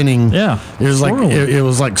spinning. Yeah, it was swirling. It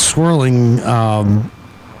was like swirling.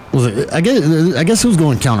 I guess it was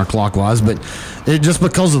going counterclockwise, but it just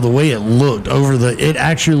because of the way it looked it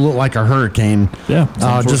actually looked like a hurricane. Yeah,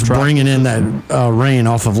 just bringing in that rain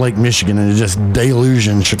off of Lake Michigan, and it just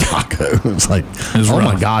deluging Chicago. It was like, oh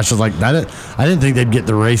my gosh! I was like, I didn't think they'd get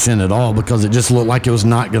the race in at all because it just looked like it was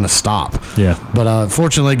not going to stop. Yeah, but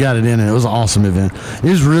fortunately, they got it in, and it was an awesome event. It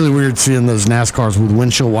was really weird seeing those NASCARs with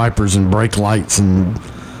windshield wipers and brake lights, and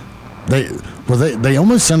they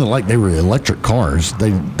almost sounded like they were electric cars. They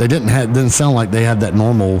didn't sound like they had that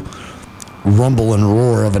normal rumble and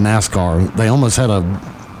roar of a NASCAR. They almost had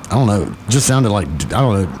just sounded like, I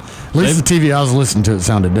don't know. At least the TV I was listening to, it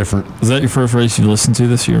sounded different. Is that your first race you listened to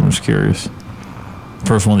this year? I'm just curious.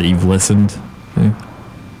 First one that you've listened to?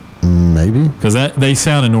 Maybe. Because they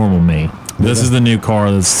sounded normal to me. This is the new car.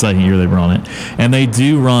 This is the second year they've run it. And they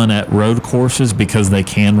do run at road courses because they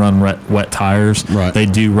can run wet tires. Right. They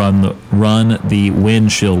do run the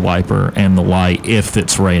windshield wiper and the light if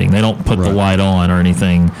it's raining. They don't put the light on or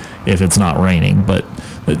anything if it's not raining. But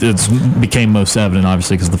it became most evident,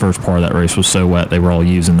 obviously, because the first part of that race was so wet. They were all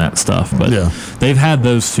using that stuff. But they've had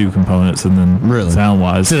those two components, and then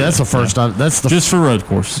sound-wise. See, that's the first time. That's just for road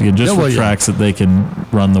courses. Just for tracks that they can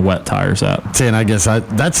run the wet tires at. See, and I guess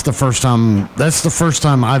that's the first time. That's the first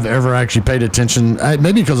time I've ever actually paid attention.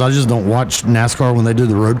 Maybe because I just don't watch NASCAR when they do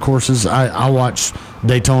the road courses. I watch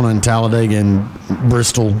Daytona and Talladega and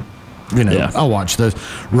Bristol. I watch those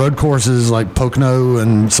road courses like Pocono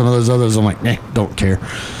and some of those others. I'm like, don't care.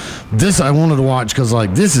 This I wanted to watch because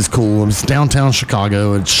this is cool. It's downtown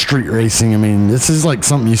Chicago. It's street racing. I mean, this is like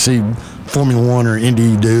something you see Formula One or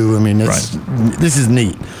Indy do. I mean, this is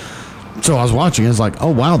neat. So I was watching. It's like,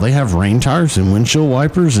 oh wow, they have rain tires and windshield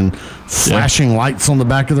wipers and flashing lights on the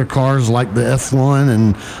back of their cars like the F1,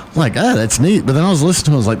 and I'm like, that's neat. But then I was listening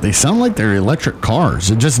to it. I was like, they sound like they're electric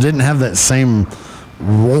cars. It just didn't have that same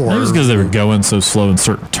roar. Maybe it's because they were going so slow in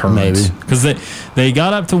certain turns. Maybe because they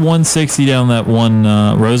got up to 160 down that one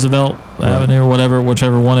Roosevelt Avenue or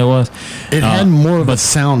whichever one it was. It had more of a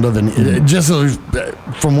sound of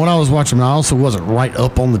from what I was watching. I also wasn't right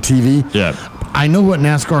up on the TV. Yeah, I know what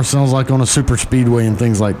NASCAR sounds like on a super speedway and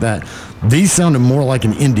things like that. These sounded more like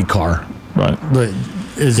an Indy car. Right. But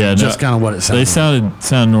just kind of what it sounded. They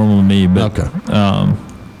sound normal to me, but okay.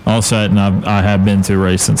 Also, and I have been to a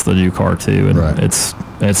race since the new car too, and it's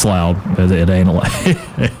loud. It ain't a lot.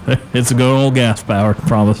 It's a good old gas power, I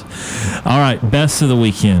promise. All right, best of the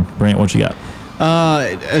weekend, Brant. What you got?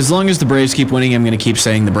 As long as the Braves keep winning, I'm going to keep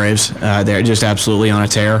saying the Braves. They're just absolutely on a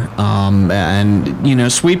tear,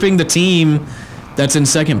 and sweeping the team that's in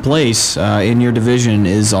second place in your division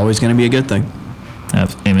is always going to be a good thing.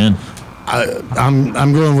 Amen.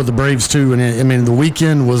 I'm going with the Braves too, and I mean the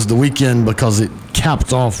weekend was the weekend because it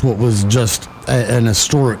capped off what was just an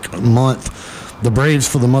historic month. The Braves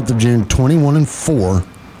for the month of June, 21-4.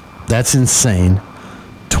 That's insane.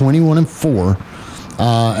 21-4.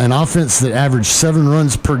 An offense that averaged 7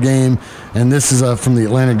 runs per game, and this is from the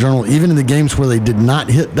Atlanta Journal. Even in the games where they did not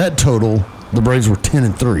hit that total, the Braves were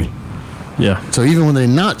 10-3. Yeah. So even when they're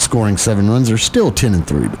not scoring 7 runs, they're still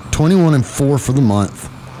 10-3. 21-4 for the month.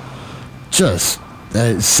 Just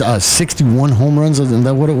 61 home runs. Isn't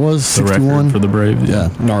that what it was? 61 the record for the Braves. Yeah,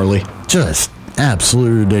 gnarly. Just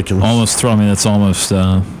absolutely ridiculous. Almost. I mean, that's almost.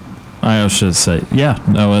 I should say. Yeah.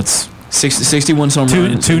 No, it's 61 home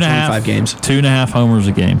runs. 2.5 games. 2.5 homers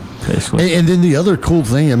a game, basically. And then the other cool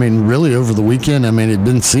thing, I mean, really over the weekend, I mean, I've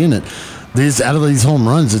been seeing it. Out of these home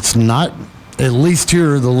runs, it's not. At least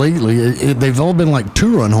here lately, they've all been like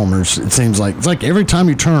 2-run homers, it seems like. It's like every time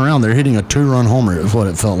you turn around, they're hitting a 2-run homer is what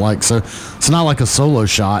it felt like. So it's not like a solo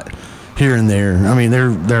shot here and there. I mean,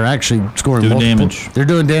 they're actually scoring damage. They're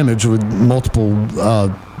doing damage with multiple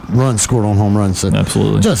runs scored on home runs. So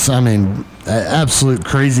absolutely. Just, I mean, absolute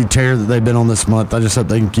crazy tear that they've been on this month. I just hope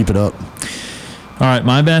they can keep it up. All right,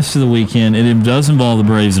 my best of the weekend, it does involve the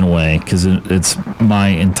Braves in a way because it's my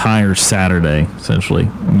entire Saturday, essentially.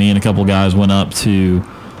 Me and a couple guys went up to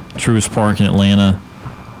Truist Park in Atlanta,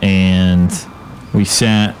 and We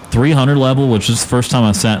sat 300 level, which is the first time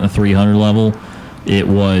I sat in a 300 level. It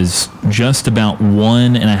was just about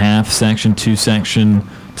 1.5 section, 2 section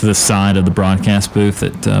to the side of the broadcast booth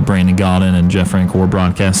that Brandon Gaudin and Jeff Rancourt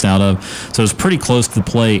broadcast out of. So it was pretty close to the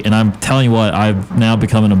plate. And I'm telling you what, I've now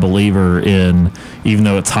become a believer in, even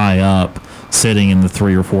though it's high up, sitting in the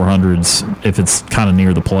 300 or 400s if it's kind of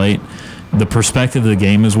near the plate. The perspective of the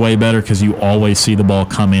game is way better because you always see the ball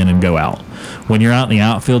come in and go out. When you're out in the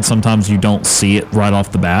outfield, sometimes you don't see it right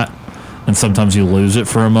off the bat, and sometimes you lose it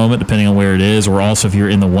for a moment depending on where it is, or also if you're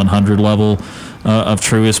in the 100 level of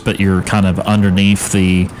Truist, but you're kind of underneath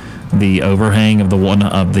the overhang of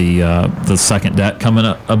the second deck coming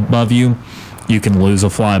up above you, you can lose a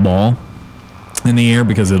fly ball in the air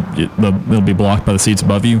because it'll be blocked by the seats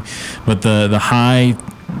above you. But the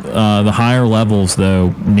higher levels,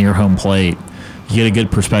 though, near home plate, you get a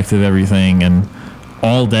good perspective of everything. And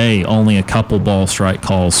all day, only a couple ball strike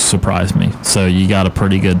calls surprised me. So you got a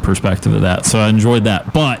pretty good perspective of that. So I enjoyed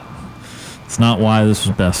that. But it's not why this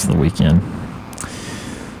was best of the weekend.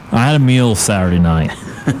 I had a meal Saturday night.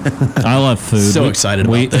 I love food. So excited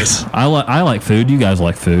about this. I like food. You guys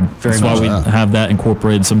like food. That's why we have that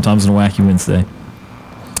incorporated sometimes in a Wacky Wednesday.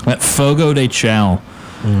 At Fogo de Chao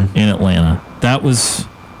in Atlanta. That was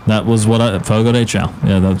what Fogo de Chao.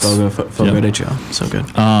 Yeah, that's Fogo de Chao. So good.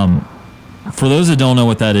 For those that don't know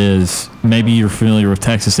what that is, maybe you're familiar with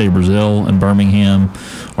Texas State Brazil and Birmingham,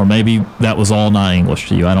 or maybe that was all not English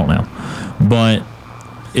to you. I don't know. But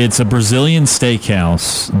it's a Brazilian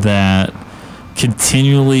steakhouse that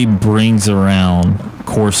continually brings around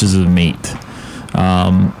courses of meat.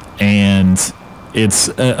 And it's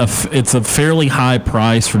a fairly high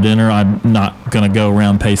price for dinner. I'm not going to go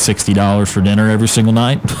around and pay $60 for dinner every single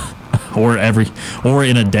night. or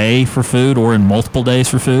in a day for food, or in multiple days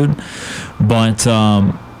for food. But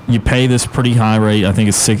you pay this pretty high rate. I think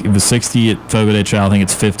it was 60 at Fogo de Chao. I think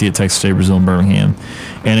it's 50 at Texas State Brazil in Birmingham.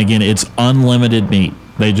 And again, it's unlimited meat.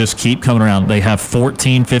 They just keep coming around. They have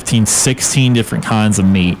 14, 15, 16 different kinds of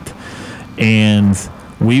meat. And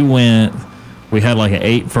we had like an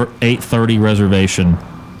 8:30 reservation.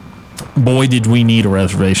 Boy, did we need a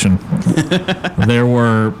reservation. There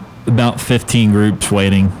were about 15 groups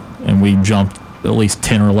waiting, and we jumped at least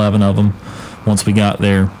 10 or 11 of them once we got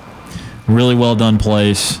there. Really well done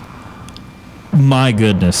place. My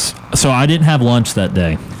goodness. So I didn't have lunch that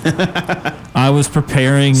day. I was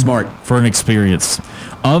preparing for an experience.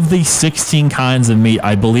 Of the 16 kinds of meat,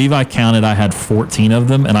 I believe I counted I had 14 of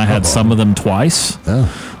them, and I had some of them twice.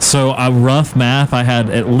 Oh. So rough math, I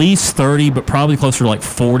had at least 30, but probably closer to like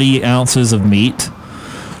 40 ounces of meat.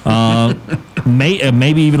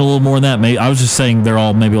 Maybe even a little more than that. I was just saying they're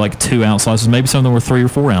all maybe like 2 ounce slices. Maybe some of them were 3 or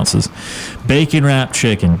 4 ounces. Bacon wrapped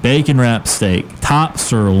chicken, bacon wrapped steak, top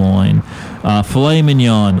sirloin, filet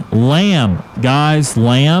mignon, lamb. Guys,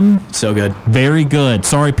 lamb. So good. Very good.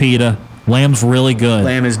 Sorry, PETA. Lamb's really good.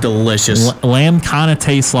 Lamb is delicious. Lamb kind of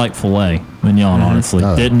tastes like filet mignon, honestly.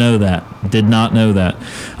 Oh. Didn't know that. Did not know that.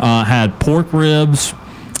 Had pork ribs,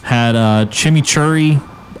 had chimichurri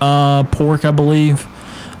pork, I believe,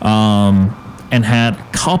 and had a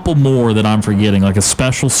couple more that I'm forgetting, like a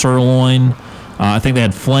special sirloin. I think they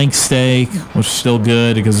had flank steak, which is still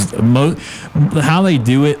good because how they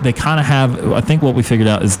do it, they kind of have, I think what we figured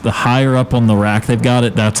out is the higher up on the rack they've got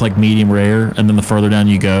it, that's like medium rare, and then the further down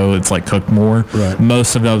you go, it's like cooked more. Right.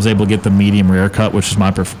 Most of it I was able to get the medium rare cut, which is my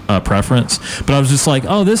preference. But I was just like,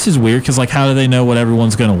 oh, this is weird because like how do they know what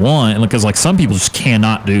everyone's going to want? And because like some people just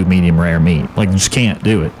cannot do medium rare meat, like just can't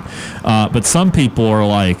do it. But some people are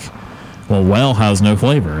like, well has no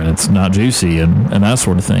flavor and it's not juicy and that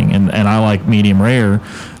sort of thing. And I like medium rare,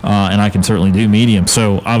 and I can certainly do medium.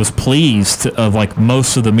 So I was pleased of like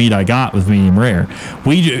most of the meat I got was medium rare.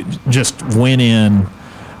 We just went in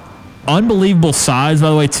unbelievable size,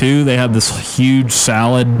 by the way, too. They had this huge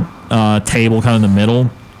salad table kind of in the middle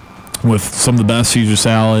with some of the best Caesar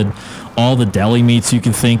salad, all the deli meats you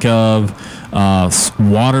can think of,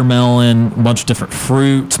 watermelon, a bunch of different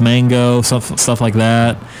fruits, mango, stuff like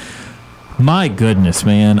that. My goodness,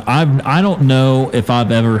 man. I don't know if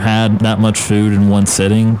I've ever had that much food in one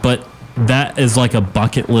sitting, but that is like a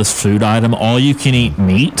bucket list food item. All you can eat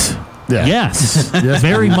meat? Yeah. Yes.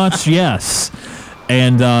 Very much yes.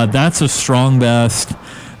 And that's a strong best.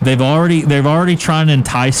 They've already trying to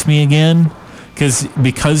entice me again because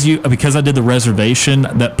I did the reservation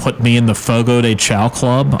that put me in the Fogo de Chao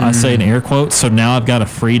Club. I say in air quotes. So now I've got a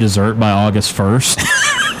free dessert by August 1st.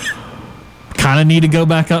 Kind of need to go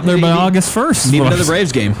back up there by August 1st. Need another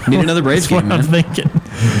Braves game. Man. I'm thinking.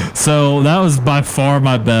 So that was by far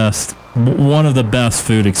my best, one of the best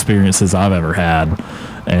food experiences I've ever had.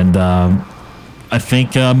 And I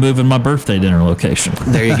think moving my birthday dinner location.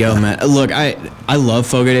 There you go, man. Look, I love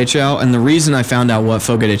Fogo de Chão, and the reason I found out what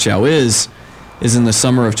Fogo de Chão is in the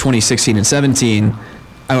summer of 2016 and 17,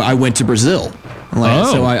 I went to Brazil.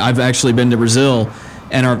 So I've actually been to Brazil,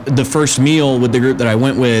 and the first meal with the group that I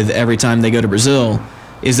went with every time they go to Brazil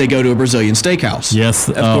is they go to a Brazilian steakhouse. Yes.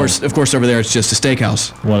 Of course, over there it's just a steakhouse.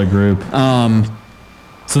 What a group.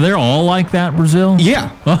 So they're all like that, Brazil?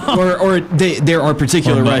 Yeah. or there are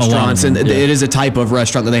particular restaurants, and it is a type of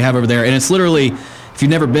restaurant that they have over there. And it's literally, if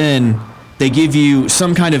you've never been, they give you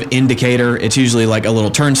some kind of indicator. It's usually like a little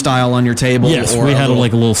turnstile on your table. Yes, or we had a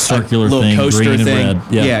little circular thing, little coaster green thing. and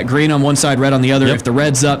red. Yeah, green on one side, red on the other. Yep. If the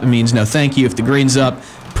red's up, it means no thank you. If the green's up,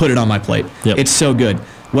 put it on my plate. Yep. It's so good.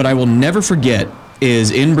 What I will never forget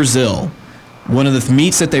is in Brazil, one of the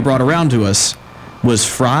meats that they brought around to us was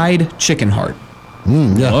fried chicken heart.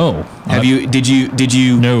 Yeah. Whoa. Did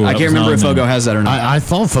you? No, I can't remember if Fogo has that or not. I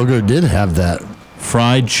thought Fogo did have that.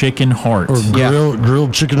 Fried chicken heart. Or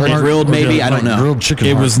grilled chicken heart. Grilled maybe, I don't know. Grilled chicken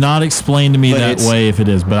It heart. was not explained to me that way if it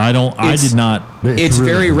is, but I did not. It's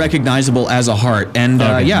really very good. recognizable as a heart. And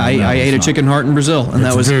Okay, I ate a chicken heart in Brazil, and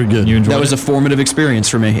that was very good. You enjoyed That was it? a formative experience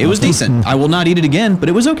for me. It was decent. I will not eat it again, but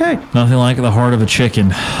it was okay. Nothing like the heart of a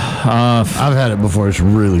chicken. I've had it before. It's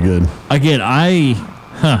really good. Again,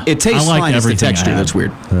 It tastes I liked fine. It's the everything I texture had. that's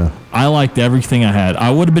weird. Yeah. I liked everything I had.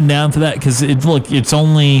 I would have been down for that because it's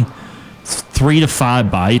only 3 to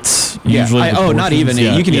 5 bites. Usually the not portions. even.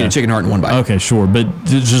 Yeah, You can eat yeah. a chicken heart in one bite. Okay, sure, but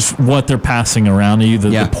just what they're passing around to you,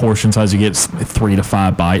 the portion size you get is 3 to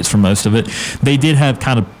 5 bites for most of it. They did have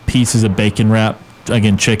kind of pieces of bacon wrap,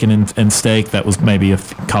 again, chicken and steak. That was maybe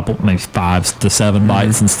maybe 5 to 7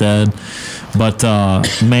 bites instead. But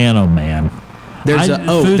man, oh man.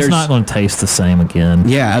 Food's not going to taste the same again.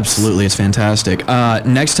 Yeah, absolutely. It's fantastic.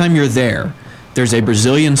 Next time you're there, there's a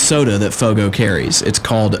Brazilian soda that Fogo carries. It's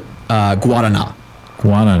called Guaraná.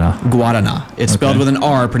 Guaraná. It's spelled with an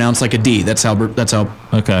R, pronounced like a D. That's how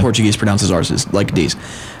Portuguese pronounces ours, is like D's.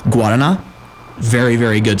 Guaraná. Very,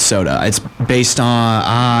 very good soda. It's based on,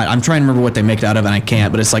 I'm trying to remember what they make it out of, and I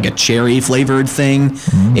can't, but it's like a cherry flavored thing.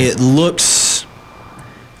 It looks...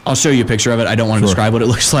 I'll show you a picture of it. I don't want to describe what it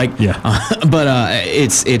looks like. Yeah. But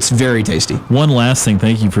it's very tasty. One last thing.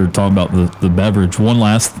 Thank you for talking about the beverage. One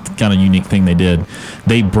last kind of unique thing they did.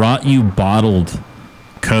 They brought you bottled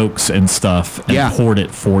Cokes and stuff and poured it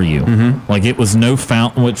for you. Like it was no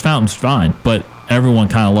fountain, which fountain's fine, but everyone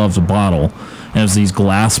kind of loves a bottle. And it was these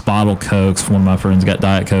glass bottle Cokes. One of my friends got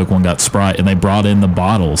Diet Coke, one got Sprite, and they brought in the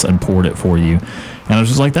bottles and poured it for you. And I was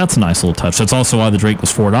just like, that's a nice little touch. That's also why the drink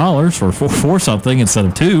was $4 or for something instead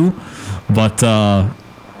of $2. But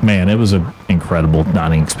man, it was an incredible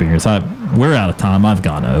dining experience. We're out of time. I've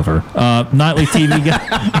gone over. Nightly TV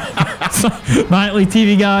guide. Nightly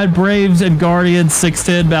TV guide, Braves and Guardians,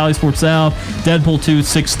 6:10, Valley Sports South. Deadpool 2,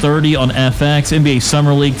 6:30 on FX. NBA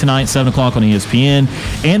Summer League tonight, 7 o'clock on ESPN.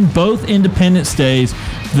 And both Independence Days.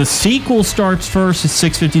 The sequel starts first at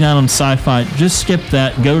 6:59 on Sci-Fi. Just skip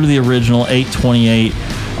that. Go to the original, 8:28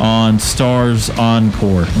 on Stars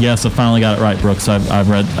Encore. Yes, I finally got it right, Brooks. I've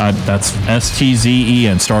read. That's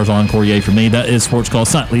STZEN, Stars Encore. Yay for me. That is Sports Call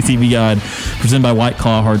Nightly TV Guide, presented by White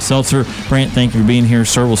Claw Hard Seltzer. Brant, thank you for being here,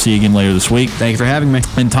 sir. We'll see you again later this week. Thank you for having me.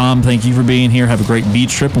 And Tom, thank you for being here. Have a great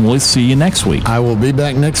beach trip, and we'll see you next week. I will be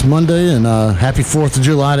back next Monday, and happy 4th of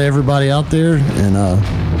July to everybody out there. And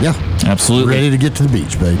absolutely ready to get to the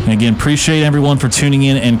beach, baby. And again, appreciate everyone for tuning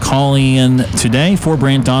in and calling in today. For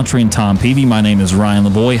Brant Daughtry and Tom Peavy, my name is Ryan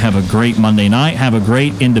Lavoie. Have a great Monday night. Have a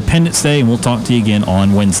great Independence Day, and we'll talk to you again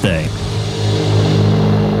on Wednesday.